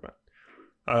U.S. government.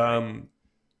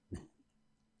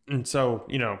 And so,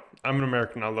 I'm an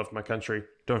American. I love my country.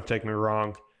 Don't take me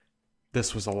wrong.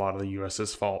 This was a lot of the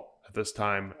U.S.'s fault at this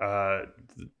time.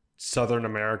 Southern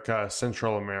America,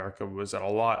 Central America was at a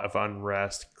lot of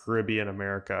unrest, Caribbean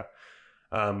America,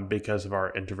 because of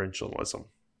our interventionism.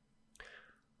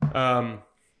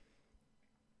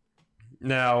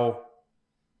 Now,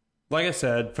 like I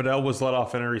said, Fidel was let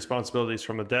off any responsibilities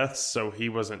from the deaths, so he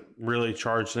wasn't really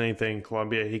charged anything in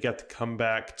Colombia. He got to come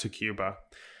back to Cuba.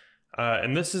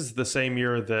 And this is the same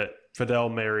year that Fidel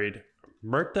married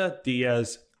Mirta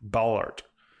Diaz Balart,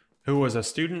 who was a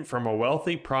student from a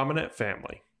wealthy, prominent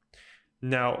family.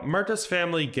 Now, Mirta's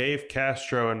family gave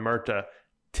Castro and Mirta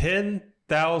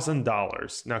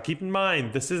 $10,000. Now, keep in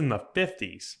mind, this is in the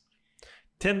 50s.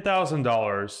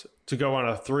 $10,000 to go on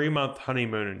a 3-month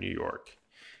honeymoon in New York.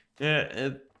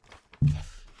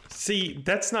 See,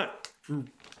 that's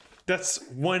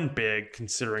one big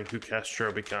considering who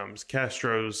Castro becomes.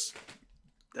 Castro's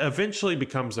eventually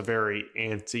becomes a very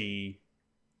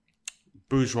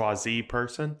anti-bourgeoisie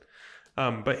person.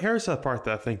 But here's the part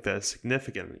that I think that is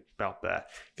significant about that.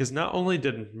 Because not only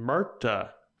did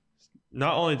Mirta's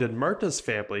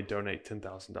family donate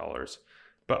 $10,000,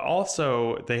 but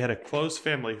also they had a close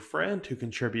family friend who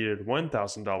contributed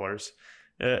 $1,000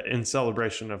 in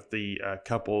celebration of the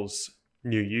couple's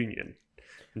new union.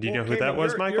 Do you know who that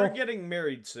was, Michael? You're getting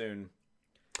married soon.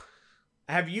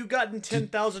 Have you gotten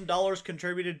 $10,000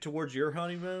 contributed towards your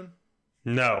honeymoon?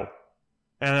 No.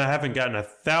 And I haven't gotten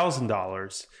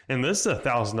 $1,000. And this is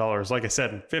 $1,000, like I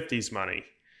said, in 50s money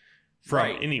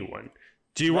from anyone.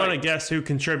 Do you want to guess who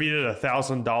contributed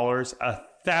 $1,000?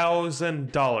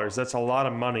 $1,000. That's a lot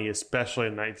of money, especially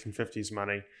in 1950s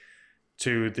money,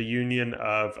 to the union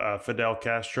of Fidel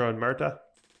Castro and Mirta.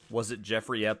 Was it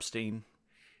Jeffrey Epstein?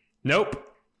 Nope.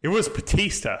 It was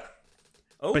Batista.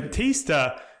 Oh.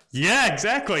 Batista. Yeah,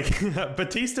 exactly.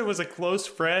 Batista was a close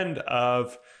friend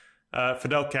of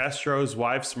Fidel Castro's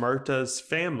wife's Mirta's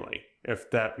family,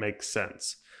 if that makes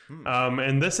sense.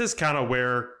 And this is kind of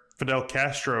where Fidel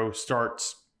Castro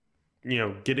starts,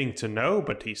 getting to know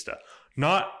Batista.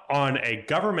 Not on a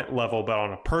government level, but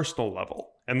on a personal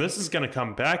level. And this is going to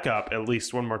come back up at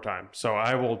least one more time. So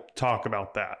I will talk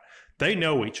about that. They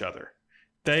know each other.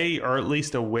 They are at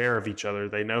least aware of each other.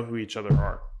 They know who each other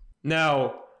are.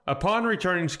 Now, upon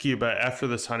returning to Cuba after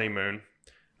this honeymoon,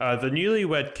 the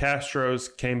newlywed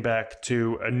Castros came back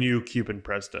to a new Cuban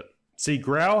president. See,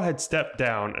 Grau had stepped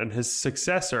down, and his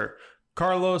successor,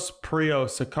 Carlos Prio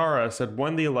Sequeiros, had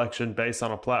won the election based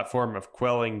on a platform of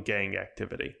quelling gang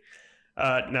activity.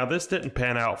 Now, this didn't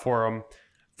pan out for him.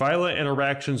 Violent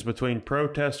interactions between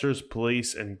protesters,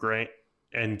 police, and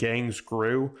gangs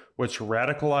grew, which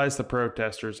radicalized the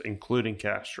protesters, including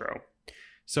Castro.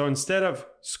 So instead of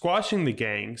squashing the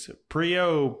gangs,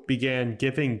 Prio began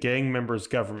giving gang members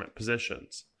government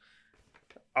positions.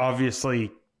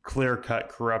 Obviously, clear-cut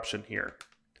corruption here.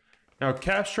 Now,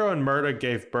 Castro and Mirta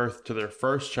gave birth to their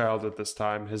first child at this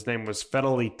time. His name was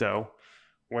Fidelito,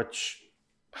 which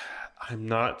I'm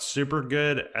not super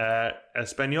good at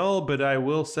Espanol, but I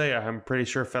will say I'm pretty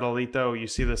sure Fidelito, you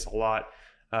see this a lot,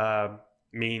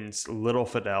 means little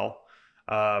Fidel.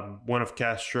 One of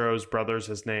Castro's brothers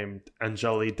is named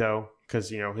Angelito because,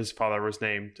 his father was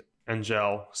named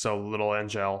Angel, so little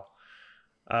Angel.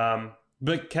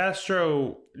 But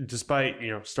Castro, despite,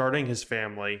 starting his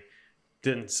family,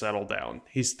 didn't settle down.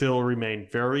 He still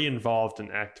remained very involved in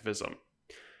activism.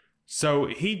 So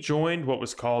he joined what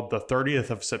was called the 30th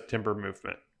of September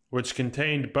movement, which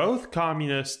contained both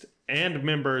communists and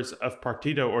members of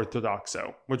Partido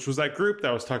Ortodoxo, which was that group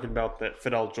that I was talking about that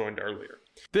Fidel joined earlier.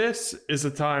 This is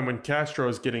a time when Castro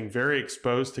is getting very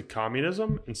exposed to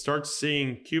communism and starts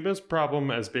seeing Cuba's problem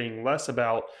as being less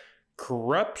about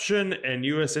corruption and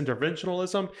U.S.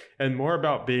 interventionism and more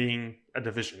about being a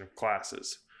division of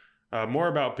classes, more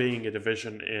about being a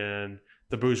division in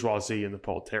the bourgeoisie and the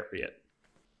proletariat.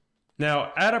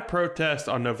 Now, at a protest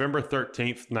on November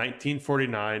 13th,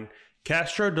 1949,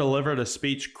 Castro delivered a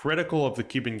speech critical of the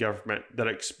Cuban government that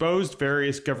exposed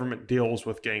various government deals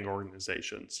with gang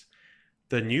organizations.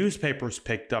 The newspapers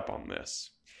picked up on this.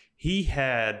 He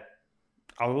had,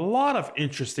 a lot of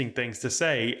interesting things to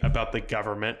say about the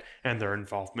government and their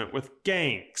involvement with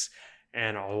gangs.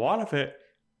 And a lot of it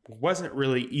wasn't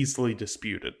really easily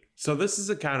disputed. So this is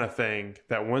the kind of thing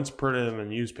that, once printed in the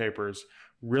newspapers,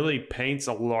 really paints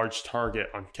a large target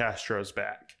on Castro's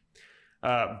back,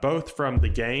 both from the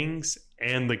gangs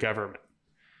and the government.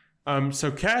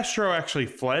 So Castro actually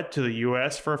fled to the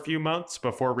U.S. for a few months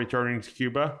before returning to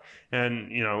Cuba.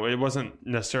 And, it wasn't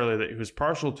necessarily that he was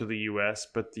partial to the U.S.,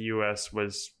 but the U.S.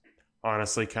 was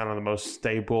honestly kind of the most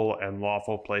stable and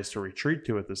lawful place to retreat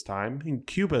to at this time. And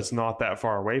Cuba's not that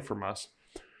far away from us.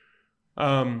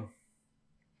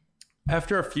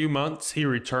 After a few months, he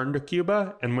returned to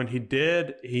Cuba, and when he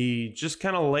did, he just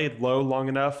kind of laid low long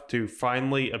enough to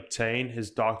finally obtain his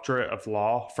doctorate of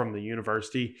law from the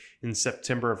university in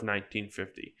September of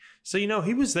 1950. So,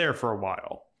 he was there for a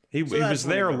while. He was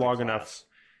there long enough.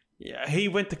 Yeah, he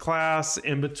went to class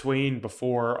in between,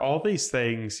 before, all these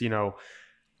things,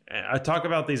 I talk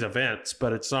about these events,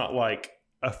 but it's not like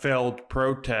a failed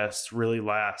protest really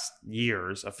lasts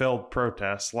years. A failed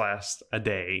protest lasts a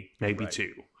day, maybe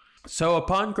two. So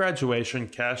upon graduation,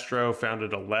 Castro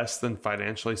founded a less than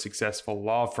financially successful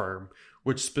law firm,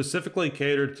 which specifically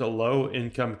catered to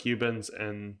low-income Cubans.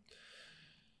 And,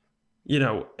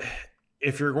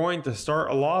 if you're going to start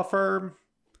a law firm,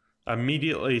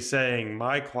 immediately saying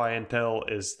my clientele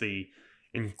is the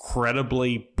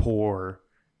incredibly poor,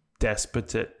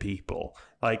 despotic people.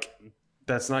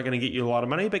 That's not going to get you a lot of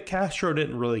money, but Castro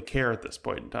didn't really care at this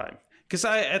point in time. Because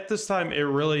at this time, it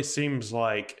really seems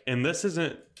like, and this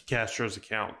isn't Castro's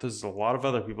account, this is a lot of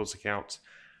other people's accounts.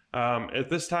 At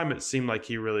this time, it seemed like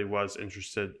he really was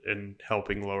interested in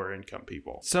helping lower income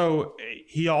people. So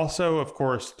he also, of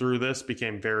course, through this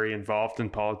became very involved in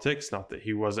politics. Not that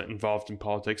he wasn't involved in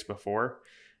politics before.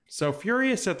 So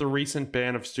furious at the recent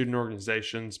ban of student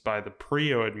organizations by the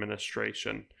Prio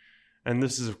administration, and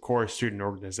this is, of course, student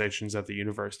organizations at the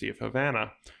University of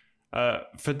Havana,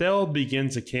 Fidel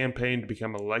begins a campaign to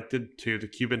become elected to the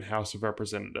Cuban House of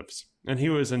Representatives. And he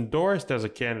was endorsed as a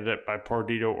candidate by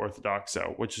Partido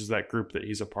Ortodoxo, which is that group that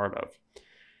he's a part of.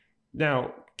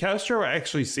 Now, Castro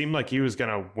actually seemed like he was going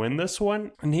to win this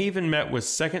one, and he even met with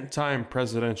second-time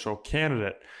presidential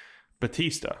candidate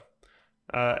Batista.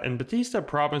 And Batista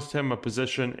promised him a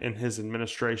position in his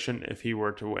administration if he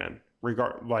were to win.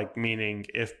 Meaning,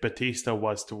 if Batista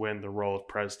was to win the role of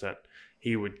president,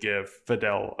 he would give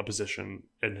Fidel a position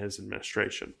in his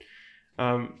administration.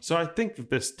 So I think that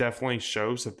this definitely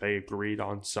shows that they agreed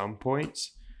on some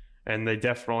points, and they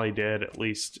definitely did, at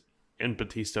least in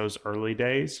Batista's early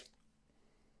days.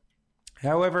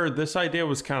 However, this idea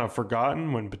was kind of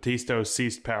forgotten when Batista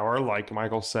seized power, like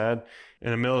Michael said,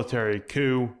 in a military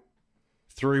coup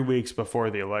 3 weeks before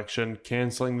the election,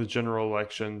 canceling the general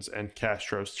elections and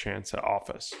Castro's chance at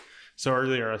office. So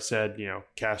earlier I said,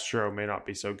 Castro may not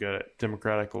be so good at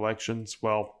democratic elections.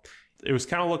 Well, it was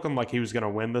kind of looking like he was going to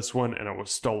win this one, and it was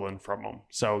stolen from him.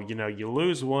 So, you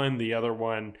lose one, the other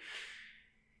one,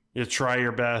 you try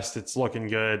your best, it's looking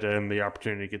good, and the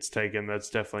opportunity gets taken. That's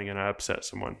definitely going to upset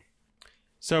someone.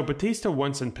 So Batista,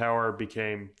 once in power,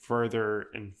 became further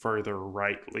and further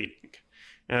right-leaning.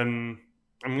 And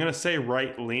I'm going to say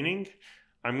right-leaning.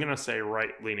 I'm going to say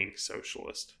right-leaning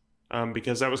socialist.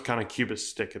 Because that was kind of Cuba's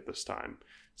stick at this time.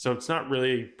 So it's not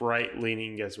really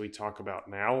right-leaning as we talk about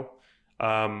now.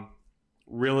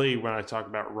 Really, when I talk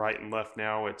about right and left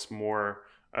now, it's more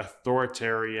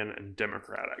authoritarian and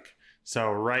democratic.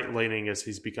 So right-leaning is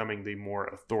he's becoming the more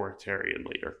authoritarian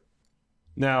leader.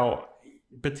 Now,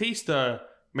 Batista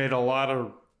made a lot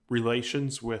of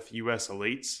relations with U.S.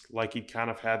 elites, like he kind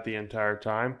of had the entire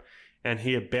time, and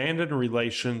he abandoned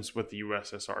relations with the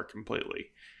USSR completely.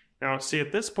 Now, see,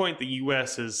 at this point, the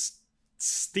U.S. is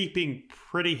steeping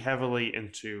pretty heavily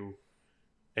into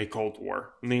a Cold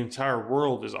War. And the entire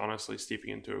world is honestly steeping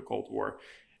into a Cold War.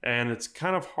 And it's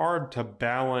kind of hard to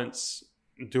balance,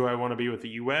 do I want to be with the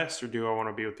U.S. or do I want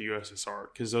to be with the USSR?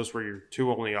 Because those were your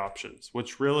two only options,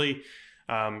 which really,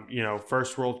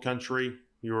 first world country,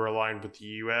 you were aligned with the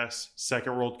U.S.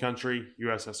 Second world country,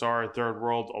 USSR. Third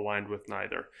world, aligned with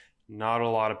neither. Not a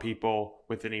lot of people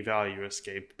with any value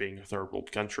escaped being a third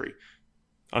world country,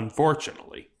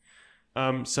 unfortunately.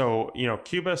 So,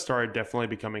 Cuba started definitely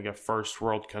becoming a first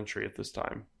world country at this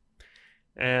time.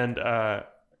 And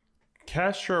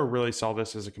Castro really saw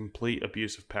this as a complete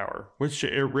abuse of power, which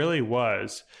it really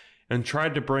was, and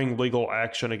tried to bring legal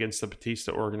action against the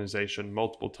Batista organization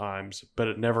multiple times, but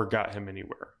it never got him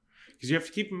anywhere. Because you have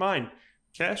to keep in mind,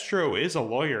 Castro is a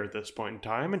lawyer at this point in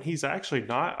time, and he's actually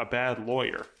not a bad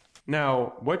lawyer.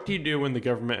 Now, what do you do when the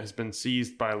government has been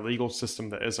seized by a legal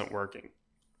system that isn't working?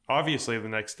 Obviously, the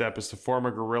next step is to form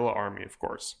a guerrilla army, of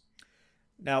course.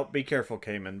 Now, be careful,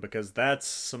 Cayman, because that's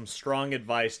some strong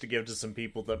advice to give to some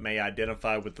people that may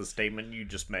identify with the statement you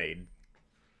just made.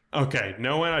 Okay,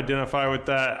 no one identify with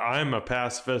that. I'm a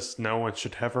pacifist. No one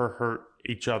should ever hurt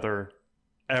each other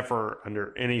ever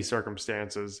under any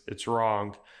circumstances. It's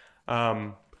wrong.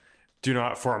 Do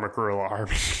not form a guerrilla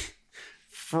army.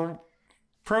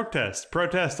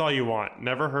 Protest all you want.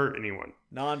 Never hurt anyone.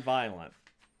 Non-violent.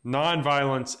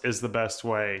 Non-violence is the best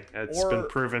way. It's been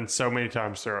proven so many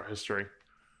times throughout history.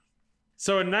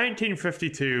 So in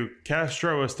 1952,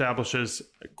 Castro establishes,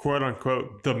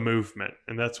 quote-unquote, the movement,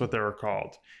 and that's what they were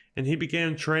called. And he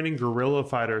began training guerrilla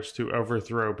fighters to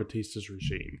overthrow Batista's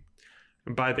regime.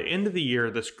 And by the end of the year,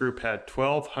 this group had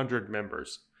 1,200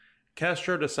 members.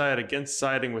 Castro decided against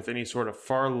siding with any sort of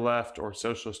far-left or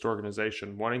socialist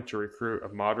organization wanting to recruit a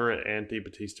moderate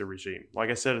anti-Batista regime. Like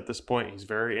I said, at this point, he's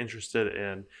very interested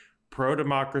in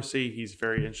pro-democracy. He's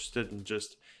very interested in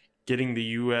just getting the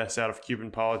U.S. out of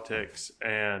Cuban politics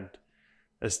and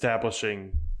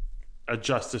establishing a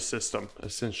justice system,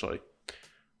 essentially.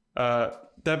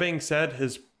 That being said,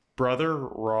 his brother,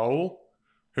 Raul,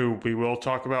 who we will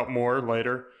talk about more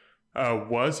later,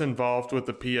 was involved with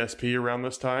the PSP around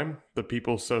this time, the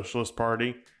People's Socialist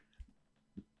Party.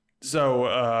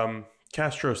 So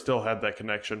Castro still had that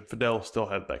connection. Fidel still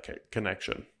had that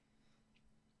connection.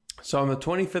 So on the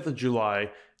 25th of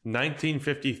July,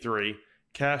 1953,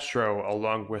 Castro,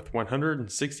 along with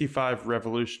 165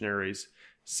 revolutionaries,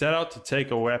 set out to take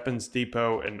a weapons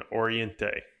depot in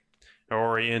Oriente. Now,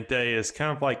 Oriente is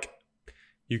kind of like,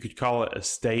 you could call it a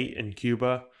state in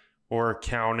Cuba or a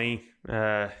county,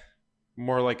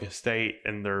 more like a state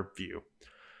in their view.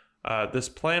 This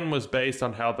plan was based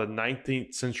on how the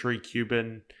 19th century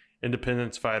Cuban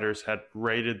independence fighters had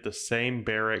raided the same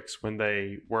barracks when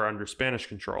they were under Spanish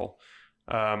control.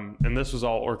 And this was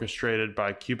all orchestrated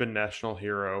by Cuban national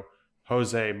hero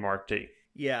Jose Marti.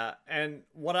 Yeah, and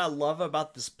what I love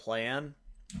about this plan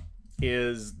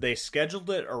is they scheduled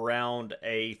it around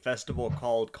a festival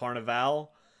called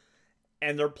Carnival,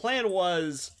 and their plan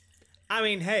was, I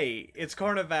mean, hey, it's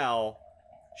Carnival.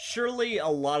 Surely a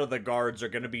lot of the guards are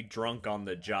going to be drunk on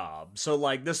the job, so,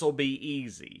 like, this will be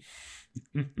easy.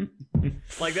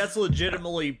 Like, that's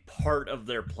legitimately part of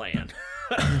their plan.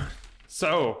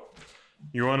 So,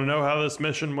 you want to know how this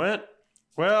mission went?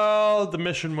 Well, the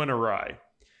mission went awry.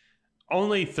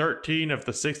 Only 13 of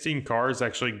the 16 cars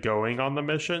actually going on the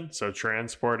mission, so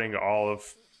transporting all of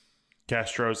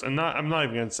Castro's, and I'm not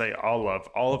even going to say all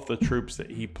of the troops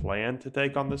that he planned to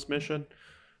take on this mission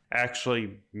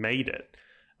actually made it.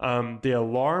 The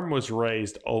alarm was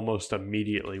raised almost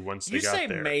immediately once they got there. You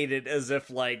say made it as if,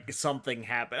 like, something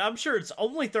happened. I'm sure it's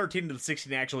only 13 of the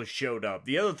 16 actually showed up.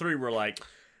 The other 3 were like,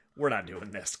 we're not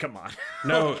doing this. Come on.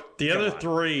 No, the other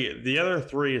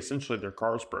three, essentially their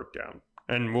cars broke down.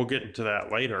 And we'll get into that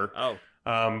later. Oh.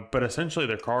 But essentially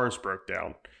their cars broke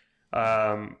down.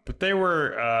 But they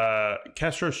were,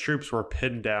 Castro's troops were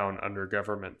pinned down under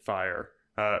government fire,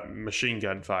 machine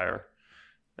gun fire.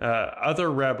 Other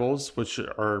rebels, which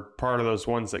are part of those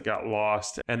ones that got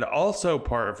lost, and also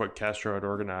part of what Castro had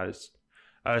organized,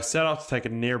 set out to take a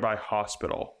nearby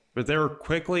hospital. But they were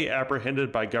quickly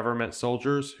apprehended by government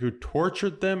soldiers who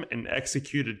tortured them and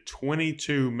executed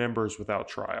 22 members without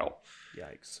trial.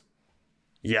 Yikes.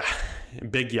 Yeah,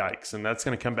 big yikes, and that's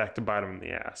going to come back to bite him in the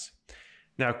ass.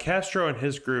 Now, Castro and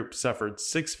his group suffered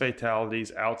 6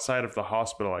 fatalities outside of the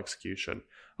hospital execution,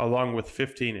 along with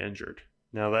 15 injured.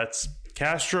 Now, that's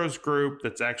Castro's group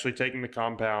that's actually taking the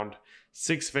compound,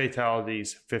 6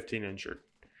 fatalities, 15 injured.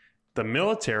 The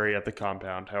military at the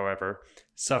compound, however,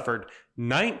 suffered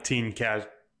 19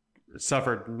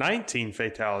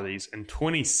 fatalities and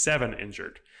 27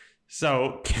 injured.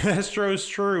 So, Castro's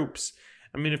troops,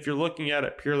 I mean, if you're looking at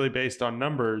it purely based on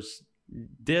numbers,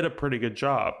 did a pretty good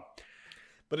job.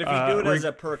 But if you do it as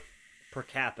a per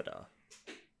capita.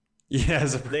 Yeah,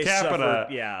 as a per capita. Suffered,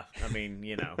 yeah, I mean,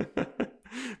 you know.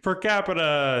 Per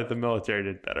capita, the military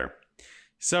did better.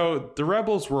 So the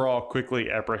rebels were all quickly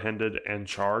apprehended and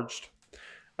charged.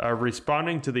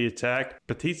 Responding to the attack,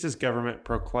 Batista's government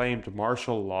proclaimed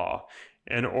martial law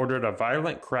and ordered a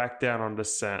violent crackdown on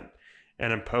dissent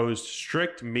and imposed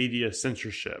strict media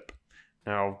censorship.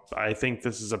 Now, I think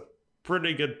this is a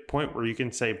pretty good point where you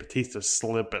can say Batista's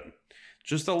slipping.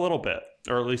 Just a little bit,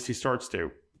 or at least he starts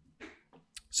to.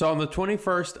 So on the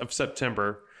 21st of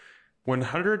September,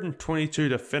 122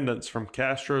 defendants from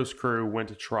Castro's crew went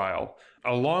to trial,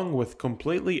 along with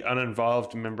completely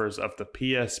uninvolved members of the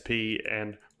PSP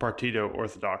and Partido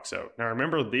Ortodoxo. Now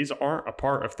remember, these aren't a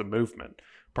part of the movement.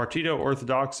 Partido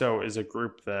Ortodoxo is a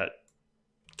group that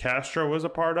Castro was a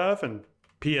part of, and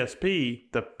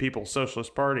PSP, the People's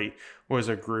Socialist Party, was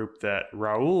a group that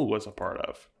Raul was a part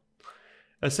of.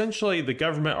 Essentially, the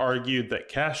government argued that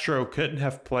Castro couldn't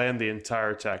have planned the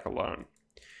entire attack alone.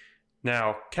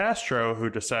 Now, Castro, who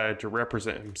decided to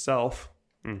represent himself,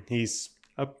 and he's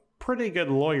a pretty good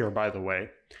lawyer, by the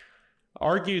way,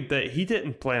 argued that he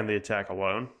didn't plan the attack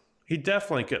alone. He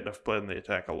definitely couldn't have planned the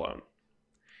attack alone.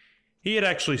 He had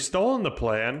actually stolen the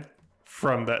plan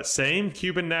from that same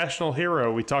Cuban national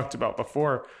hero we talked about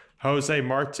before, Jose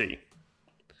Marti.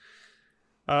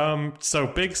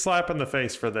 So big slap in the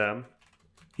face for them.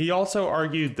 He also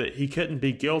argued that he couldn't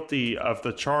be guilty of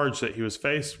the charge that he was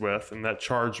faced with, and that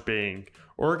charge being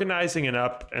organizing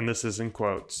and this is in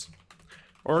quotes,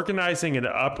 organizing an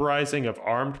uprising of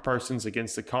armed persons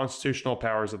against the constitutional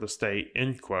powers of the state,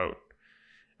 end quote,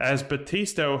 as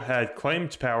Batista had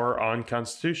claimed power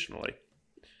unconstitutionally.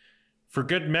 For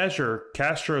good measure,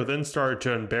 Castro then started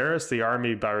to embarrass the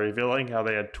army by revealing how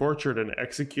they had tortured and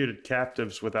executed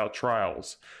captives without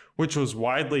trials, which was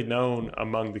widely known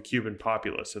among the Cuban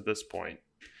populace at this point,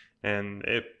 and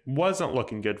it wasn't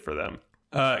looking good for them.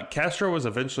 Castro was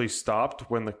eventually stopped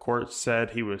when the court said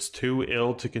he was too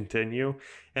ill to continue,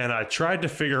 and I tried to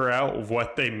figure out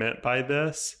what they meant by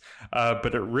this,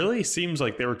 but it really seems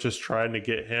like they were just trying to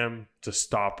get him to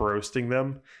stop roasting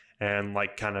them and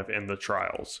kind of end the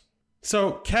trials.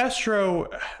 So Castro,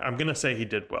 I'm going to say he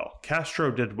did well.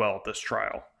 Castro did well at this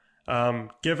trial,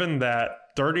 given that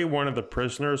 31 of the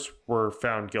prisoners were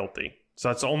found guilty. So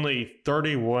that's only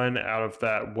 31 out of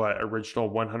that, original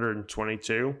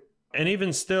 122. And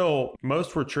even still,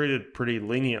 most were treated pretty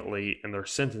leniently in their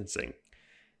sentencing.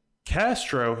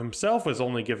 Castro himself was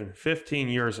only given 15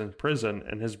 years in prison,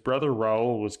 and his brother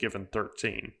Raul was given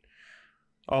 13.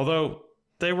 Although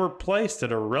they were placed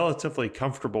at a relatively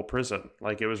comfortable prison.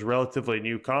 It was a relatively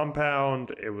new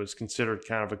compound. It was considered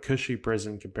kind of a cushy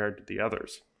prison compared to the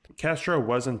others. Castro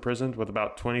was imprisoned with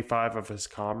about 25 of his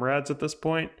comrades at this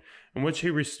point, in which he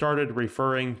restarted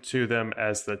referring to them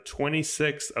as the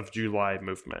 26th of July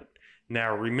movement.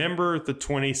 Now, remember the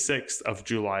 26th of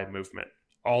July movement.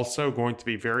 Also going to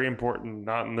be very important,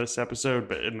 not in this episode,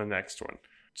 but in the next one.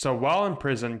 So while in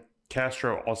prison,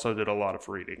 Castro also did a lot of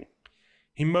reading.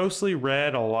 He mostly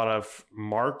read a lot of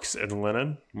Marx and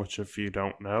Lenin, which if you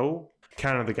don't know,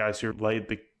 kind of the guys who laid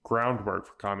the groundwork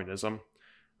for communism.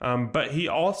 But he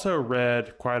also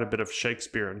read quite a bit of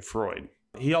Shakespeare and Freud.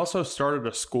 He also started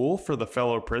a school for the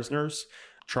fellow prisoners,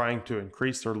 trying to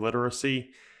increase their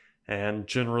literacy and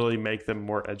generally make them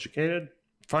more educated.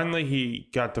 Finally, he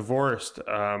got divorced,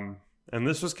 and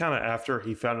this was kind of after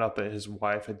he found out that his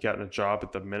wife had gotten a job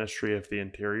at the Ministry of the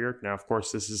Interior. Now, of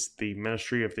course, this is the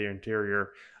Ministry of the Interior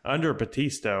under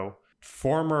Batista,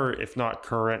 former, if not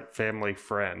current, family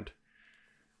friend.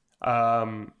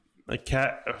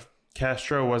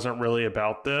 Castro wasn't really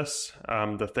about this.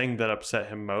 The thing that upset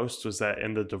him most was that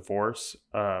in the divorce,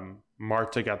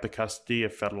 Marta got the custody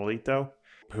of Fidelito,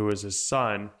 who was his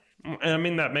son. And I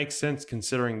mean, that makes sense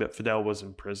considering that Fidel was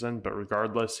in prison, but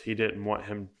regardless, he didn't want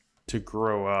him to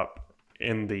grow up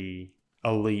in the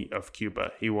elite of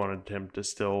Cuba. He wanted him to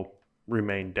still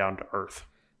remain down to earth.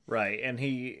 Right, and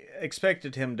he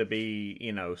expected him to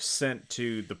be, sent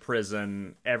to the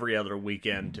prison every other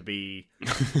weekend to be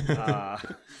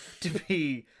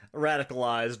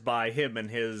radicalized by him and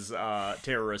his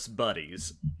terrorist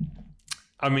buddies.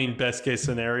 I mean, best case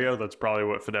scenario, that's probably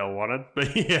what Fidel wanted,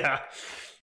 but yeah.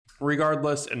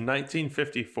 Regardless, in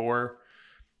 1954,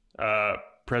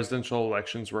 presidential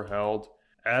elections were held.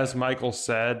 As Michael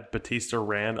said, Batista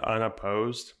ran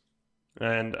unopposed,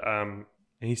 and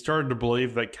he started to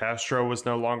believe that Castro was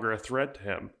no longer a threat to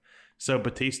him. So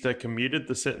Batista commuted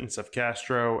the sentence of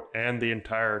Castro and the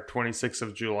entire 26th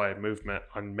of July movement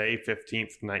on May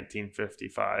 15th,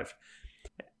 1955.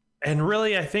 And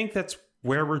really, I think that's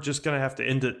where we're just going to have to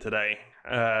end it today.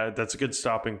 That's a good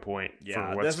stopping point for what's coming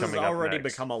up next. This has already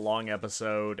become a long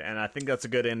episode, and I think that's a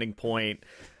good ending point.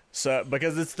 So,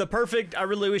 because it's the perfect, I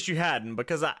really wish you hadn't,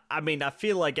 because I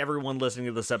feel like everyone listening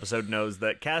to this episode knows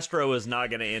that Castro is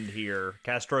not going to end here.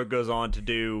 Castro goes on to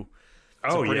do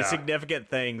some pretty significant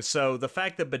things. So the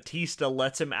fact that Batista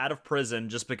lets him out of prison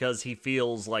just because he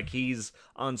feels like he's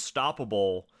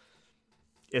unstoppable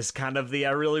is kind of the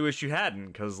I really wish you hadn't,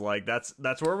 because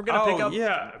that's where we're gonna pick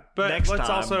up. But next let's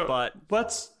time, also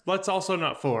let's also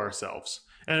not fool ourselves,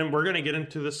 and we're gonna get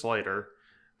into this later.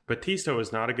 Batista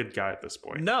is not a good guy at this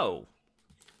point. No,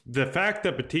 the fact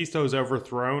that Batista is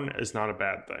overthrown is not a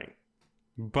bad thing,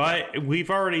 but we've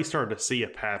already started to see a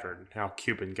pattern how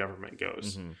Cuban government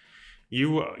goes. Mm-hmm.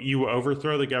 You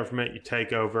overthrow the government, you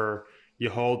take over, you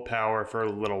hold power for a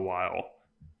little while.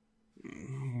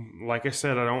 like I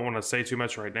said, I don't want to say too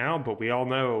much right now, but we all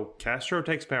know Castro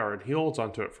takes power and he holds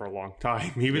onto it for a long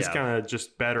time. He was kind of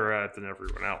just better at it than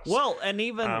everyone else. Well, and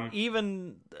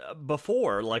even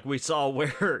before, like we saw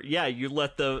where, you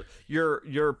let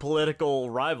your political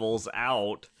rivals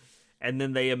out, and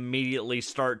then they immediately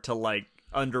start to like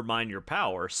undermine your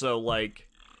power. So like,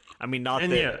 I mean,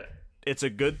 it's a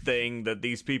good thing that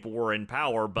these people were in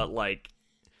power, but like,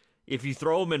 if you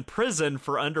throw them in prison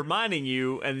for undermining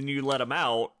you and then you let them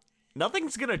out,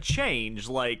 nothing's gonna change.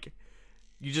 Like,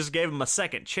 you just gave them a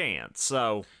second chance.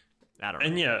 So, I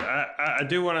don't know. And I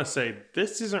do want to say,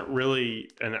 this isn't really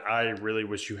an I really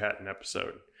wish you hadn't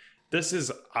episode. This is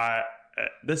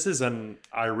an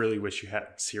I really wish you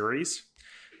hadn't series.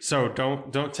 So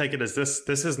don't take it as this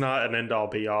is not an end all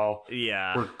be all.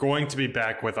 Yeah. We're going to be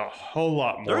back with a whole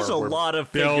lot more. There's a lot of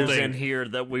figures in here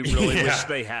that we really wish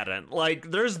they hadn't. Like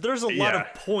there's a lot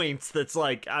of points that's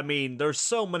like, I mean, there's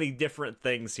so many different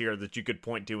things here that you could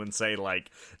point to and say like,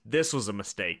 this was a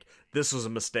mistake. This was a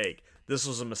mistake. This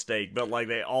was a mistake. But like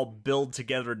they all build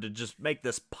together to just make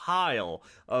this pile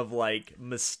of like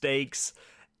mistakes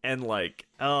and like,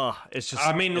 it's just,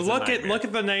 I mean, look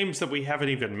at the names that we haven't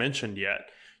even mentioned yet.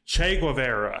 Che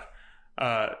Guevara,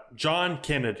 John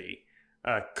Kennedy,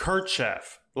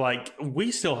 Khrushchev. Like,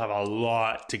 we still have a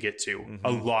lot to get to. Mm-hmm. A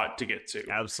lot to get to.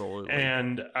 Absolutely.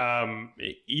 And,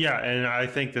 and I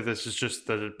think that this is just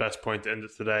the best point to end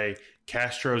it today.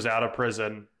 Castro's out of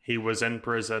prison. He was in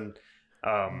prison.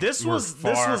 This was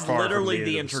literally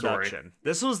the introduction.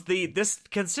 This was this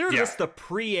the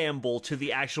preamble to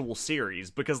the actual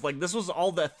series, because like this was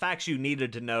all the facts you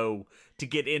needed to know to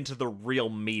get into the real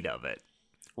meat of it.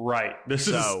 Right. This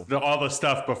is all the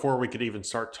stuff before we could even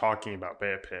start talking about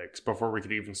Bay of Pigs, before we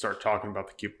could even start talking about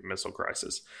the Cuban Missile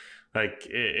Crisis. Like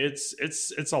it's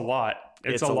a lot.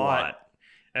 It's a lot.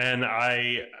 And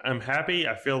I'm happy.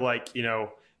 I feel like,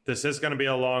 this is going to be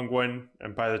a long one,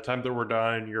 and by the time that we're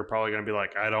done, you're probably going to be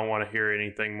like, I don't want to hear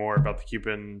anything more about the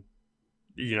Cuban,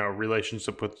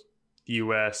 relationship with the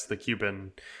U.S., the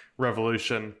Cuban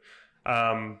Revolution.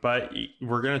 But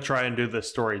we're going to try and do this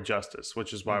story justice,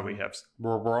 which is why why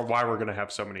we're going to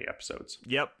have so many episodes.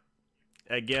 Yep.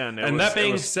 Again, that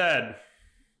being said,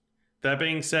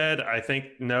 I think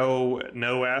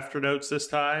no afternotes this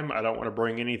time. I don't want to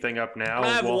bring anything up now. I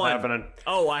have one.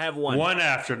 I have one. One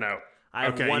afternote.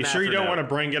 Okay, you sure you don't want to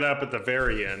bring it up at the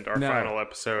very end, our final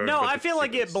episode? No, I feel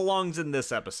like it belongs in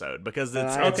this episode because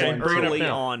it's an early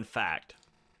on fact.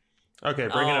 Okay,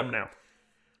 bring it up now.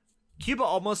 Cuba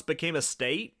almost became a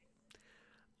state.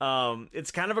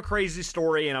 It's kind of a crazy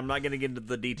story, and I'm not going to get into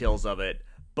the details of it.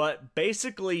 But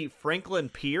basically, Franklin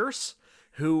Pierce,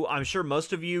 who I'm sure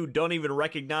most of you don't even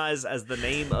recognize as the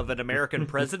name of an American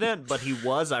president, but he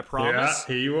was, I promise.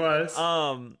 Yeah, he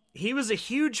was. He was a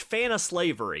huge fan of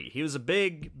slavery. He was a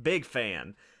big, big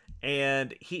fan.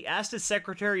 And he asked his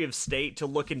Secretary of State to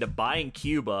look into buying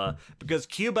Cuba because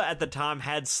Cuba at the time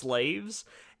had slaves,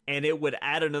 and it would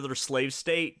add another slave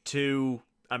state to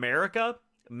America,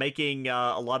 making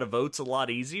a lot of votes a lot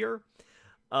easier.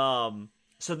 So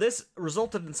this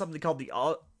resulted in something called the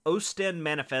Ostend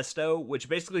Manifesto, which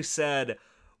basically said,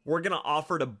 we're going to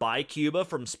offer to buy Cuba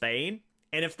from Spain,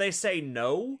 and if they say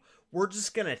no, we're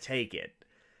just going to take it.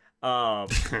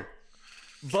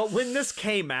 But when this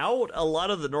came out, a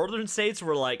lot of the northern states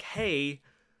were like, hey,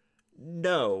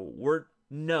 no.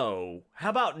 How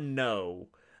about no?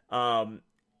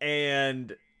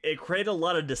 And it created a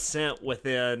lot of dissent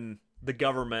within the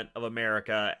government of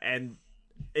America, and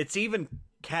it's even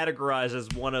categorized as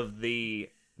one of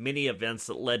the many events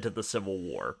that led to the Civil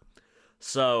War.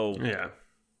 So, yeah.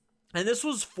 And this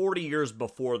was 40 years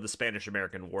before the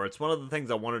Spanish-American War. It's one of the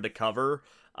things I wanted to cover,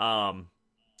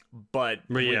 but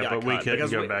we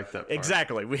couldn't go back that far.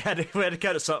 Exactly. We had to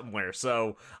cut it somewhere.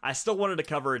 So I still wanted to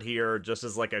cover it here just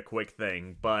as like a quick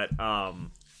thing. But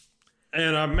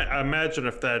and I imagine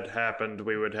if that happened,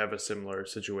 we would have a similar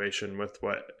situation with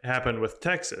what happened with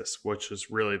Texas, which is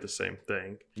really the same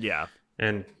thing. Yeah.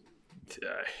 And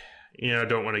I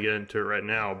don't want to get into it right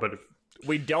now, but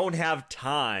we don't have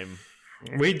time.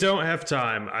 We don't have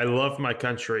time. I love my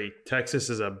country.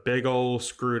 Texas is a big old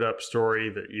screwed up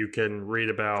story that you can read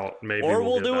about. Maybe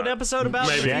we'll do an episode about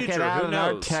the future. Check it out in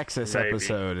our Texas Maybe.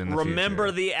 episode. In the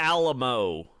Remember future. the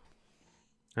Alamo.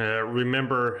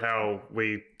 Remember how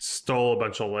we stole a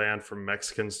bunch of land from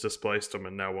Mexicans, displaced them,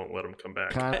 and now won't let them come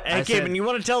back. Hey, Kevin, you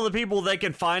want to tell the people they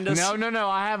can find us? No.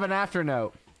 I have an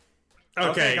afternote.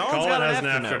 Okay, Colin has an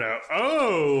afternote.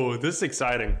 Oh, this is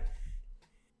exciting.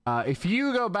 If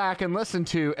you go back and listen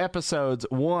to episodes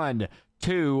 1,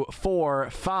 2, 4,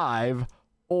 5,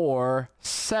 or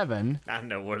 7, I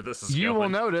know where this is you going. will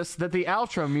notice that the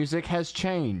outro music has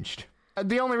changed.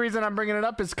 The only reason I'm bringing it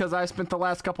up is because I spent the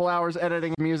last couple hours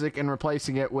editing music and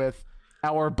replacing it with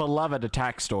our beloved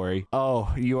attack story.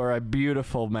 Oh, you are a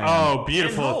beautiful man. Oh,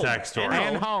 beautiful And home. attack story.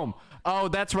 And home. Oh,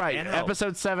 that's right. And home.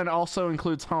 Episode 7 also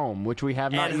includes home, which we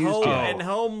have not And used home, yet. and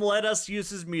home let us use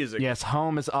his music. Yes,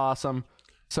 home is awesome.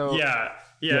 So Yeah.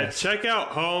 Yes. Check out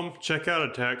Home. Check out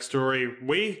Attack Story.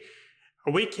 We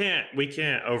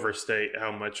can't overstate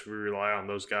how much we rely on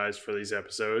those guys for these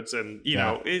episodes, and you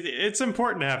know it's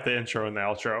important to have the intro and the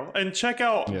outro. And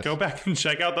go back and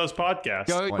check out those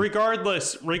podcasts.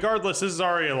 Regardless, this is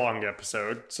already a long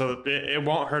episode, so it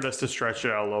won't hurt us to stretch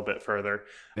it out a little bit further.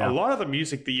 Yeah. A lot of the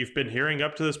music that you've been hearing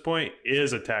up to this point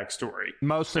is Attack Story.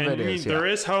 most of And it is. there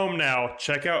is Home now.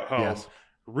 Check out Home. Yes.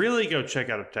 Really go check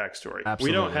out Attack Story.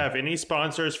 Absolutely. We don't have any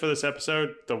sponsors for this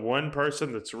episode. The one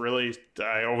person that's really,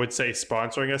 I would say,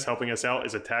 sponsoring us, helping us out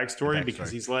is Attack Story because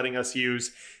he's letting us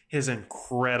use his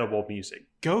incredible music.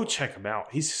 Go check him out.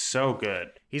 He's so good.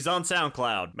 He's on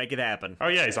SoundCloud. Make it happen. Oh,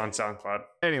 yeah, he's on SoundCloud.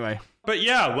 Anyway, But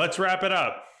yeah, let's wrap it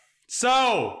up.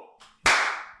 So,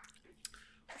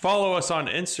 follow us on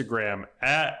Instagram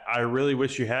at I Really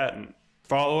Wish You Hadn't.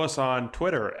 Follow us on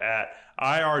Twitter at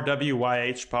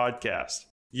IRWYH Podcast.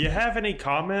 You have any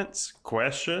comments,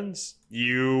 questions?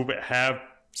 You have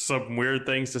some weird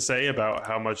things to say about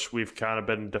how much we've kind of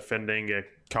been defending a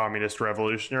communist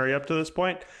revolutionary up to this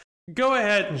point? Go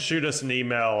ahead and shoot us an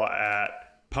email at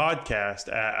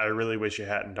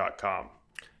podcast@IReallyWishYouHadn't.com.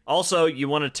 Also, you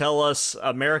want to tell us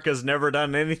America's never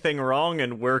done anything wrong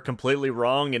and we're completely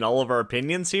wrong in all of our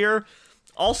opinions here?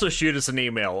 Also shoot us an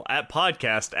email at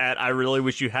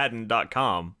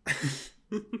podcast@IReallyWishYouHadn't.com.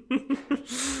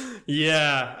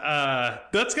 Yeah,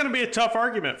 that's going to be a tough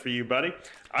argument for you, buddy.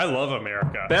 I love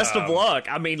America. Best of luck.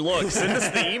 I mean, look, send us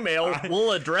the email.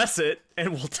 We'll address it,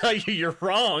 and we'll tell you you're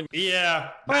wrong. Yeah,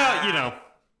 well, you know,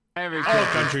 all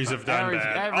countries have done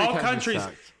that. every All country countries.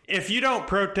 sucks. If you don't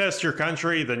protest your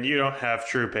country, then you don't have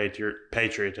true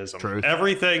patriotism. Truth.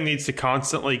 Everything needs to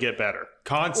constantly get better.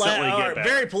 Constantly All get right, better.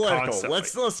 very political. Constantly.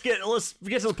 Let's get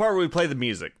to the part where we play the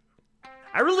music.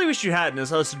 I Really Wish You Hadn't is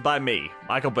hosted by me,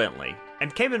 Michael Bentley,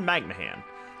 and Cayman McMahon.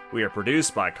 We are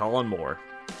produced by Colin Moore.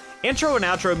 Intro and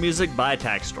outro music by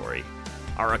Attack Story.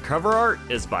 Our cover art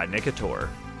is by Nick Ator.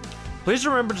 Please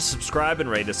remember to subscribe and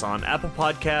rate us on Apple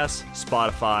Podcasts,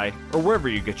 Spotify, or wherever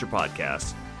you get your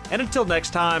podcasts. And until next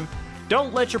time,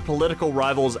 don't let your political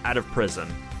rivals out of prison.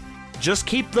 Just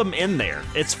keep them in there.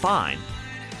 It's fine.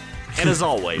 And as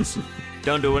always,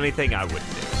 don't do anything I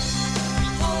wouldn't do.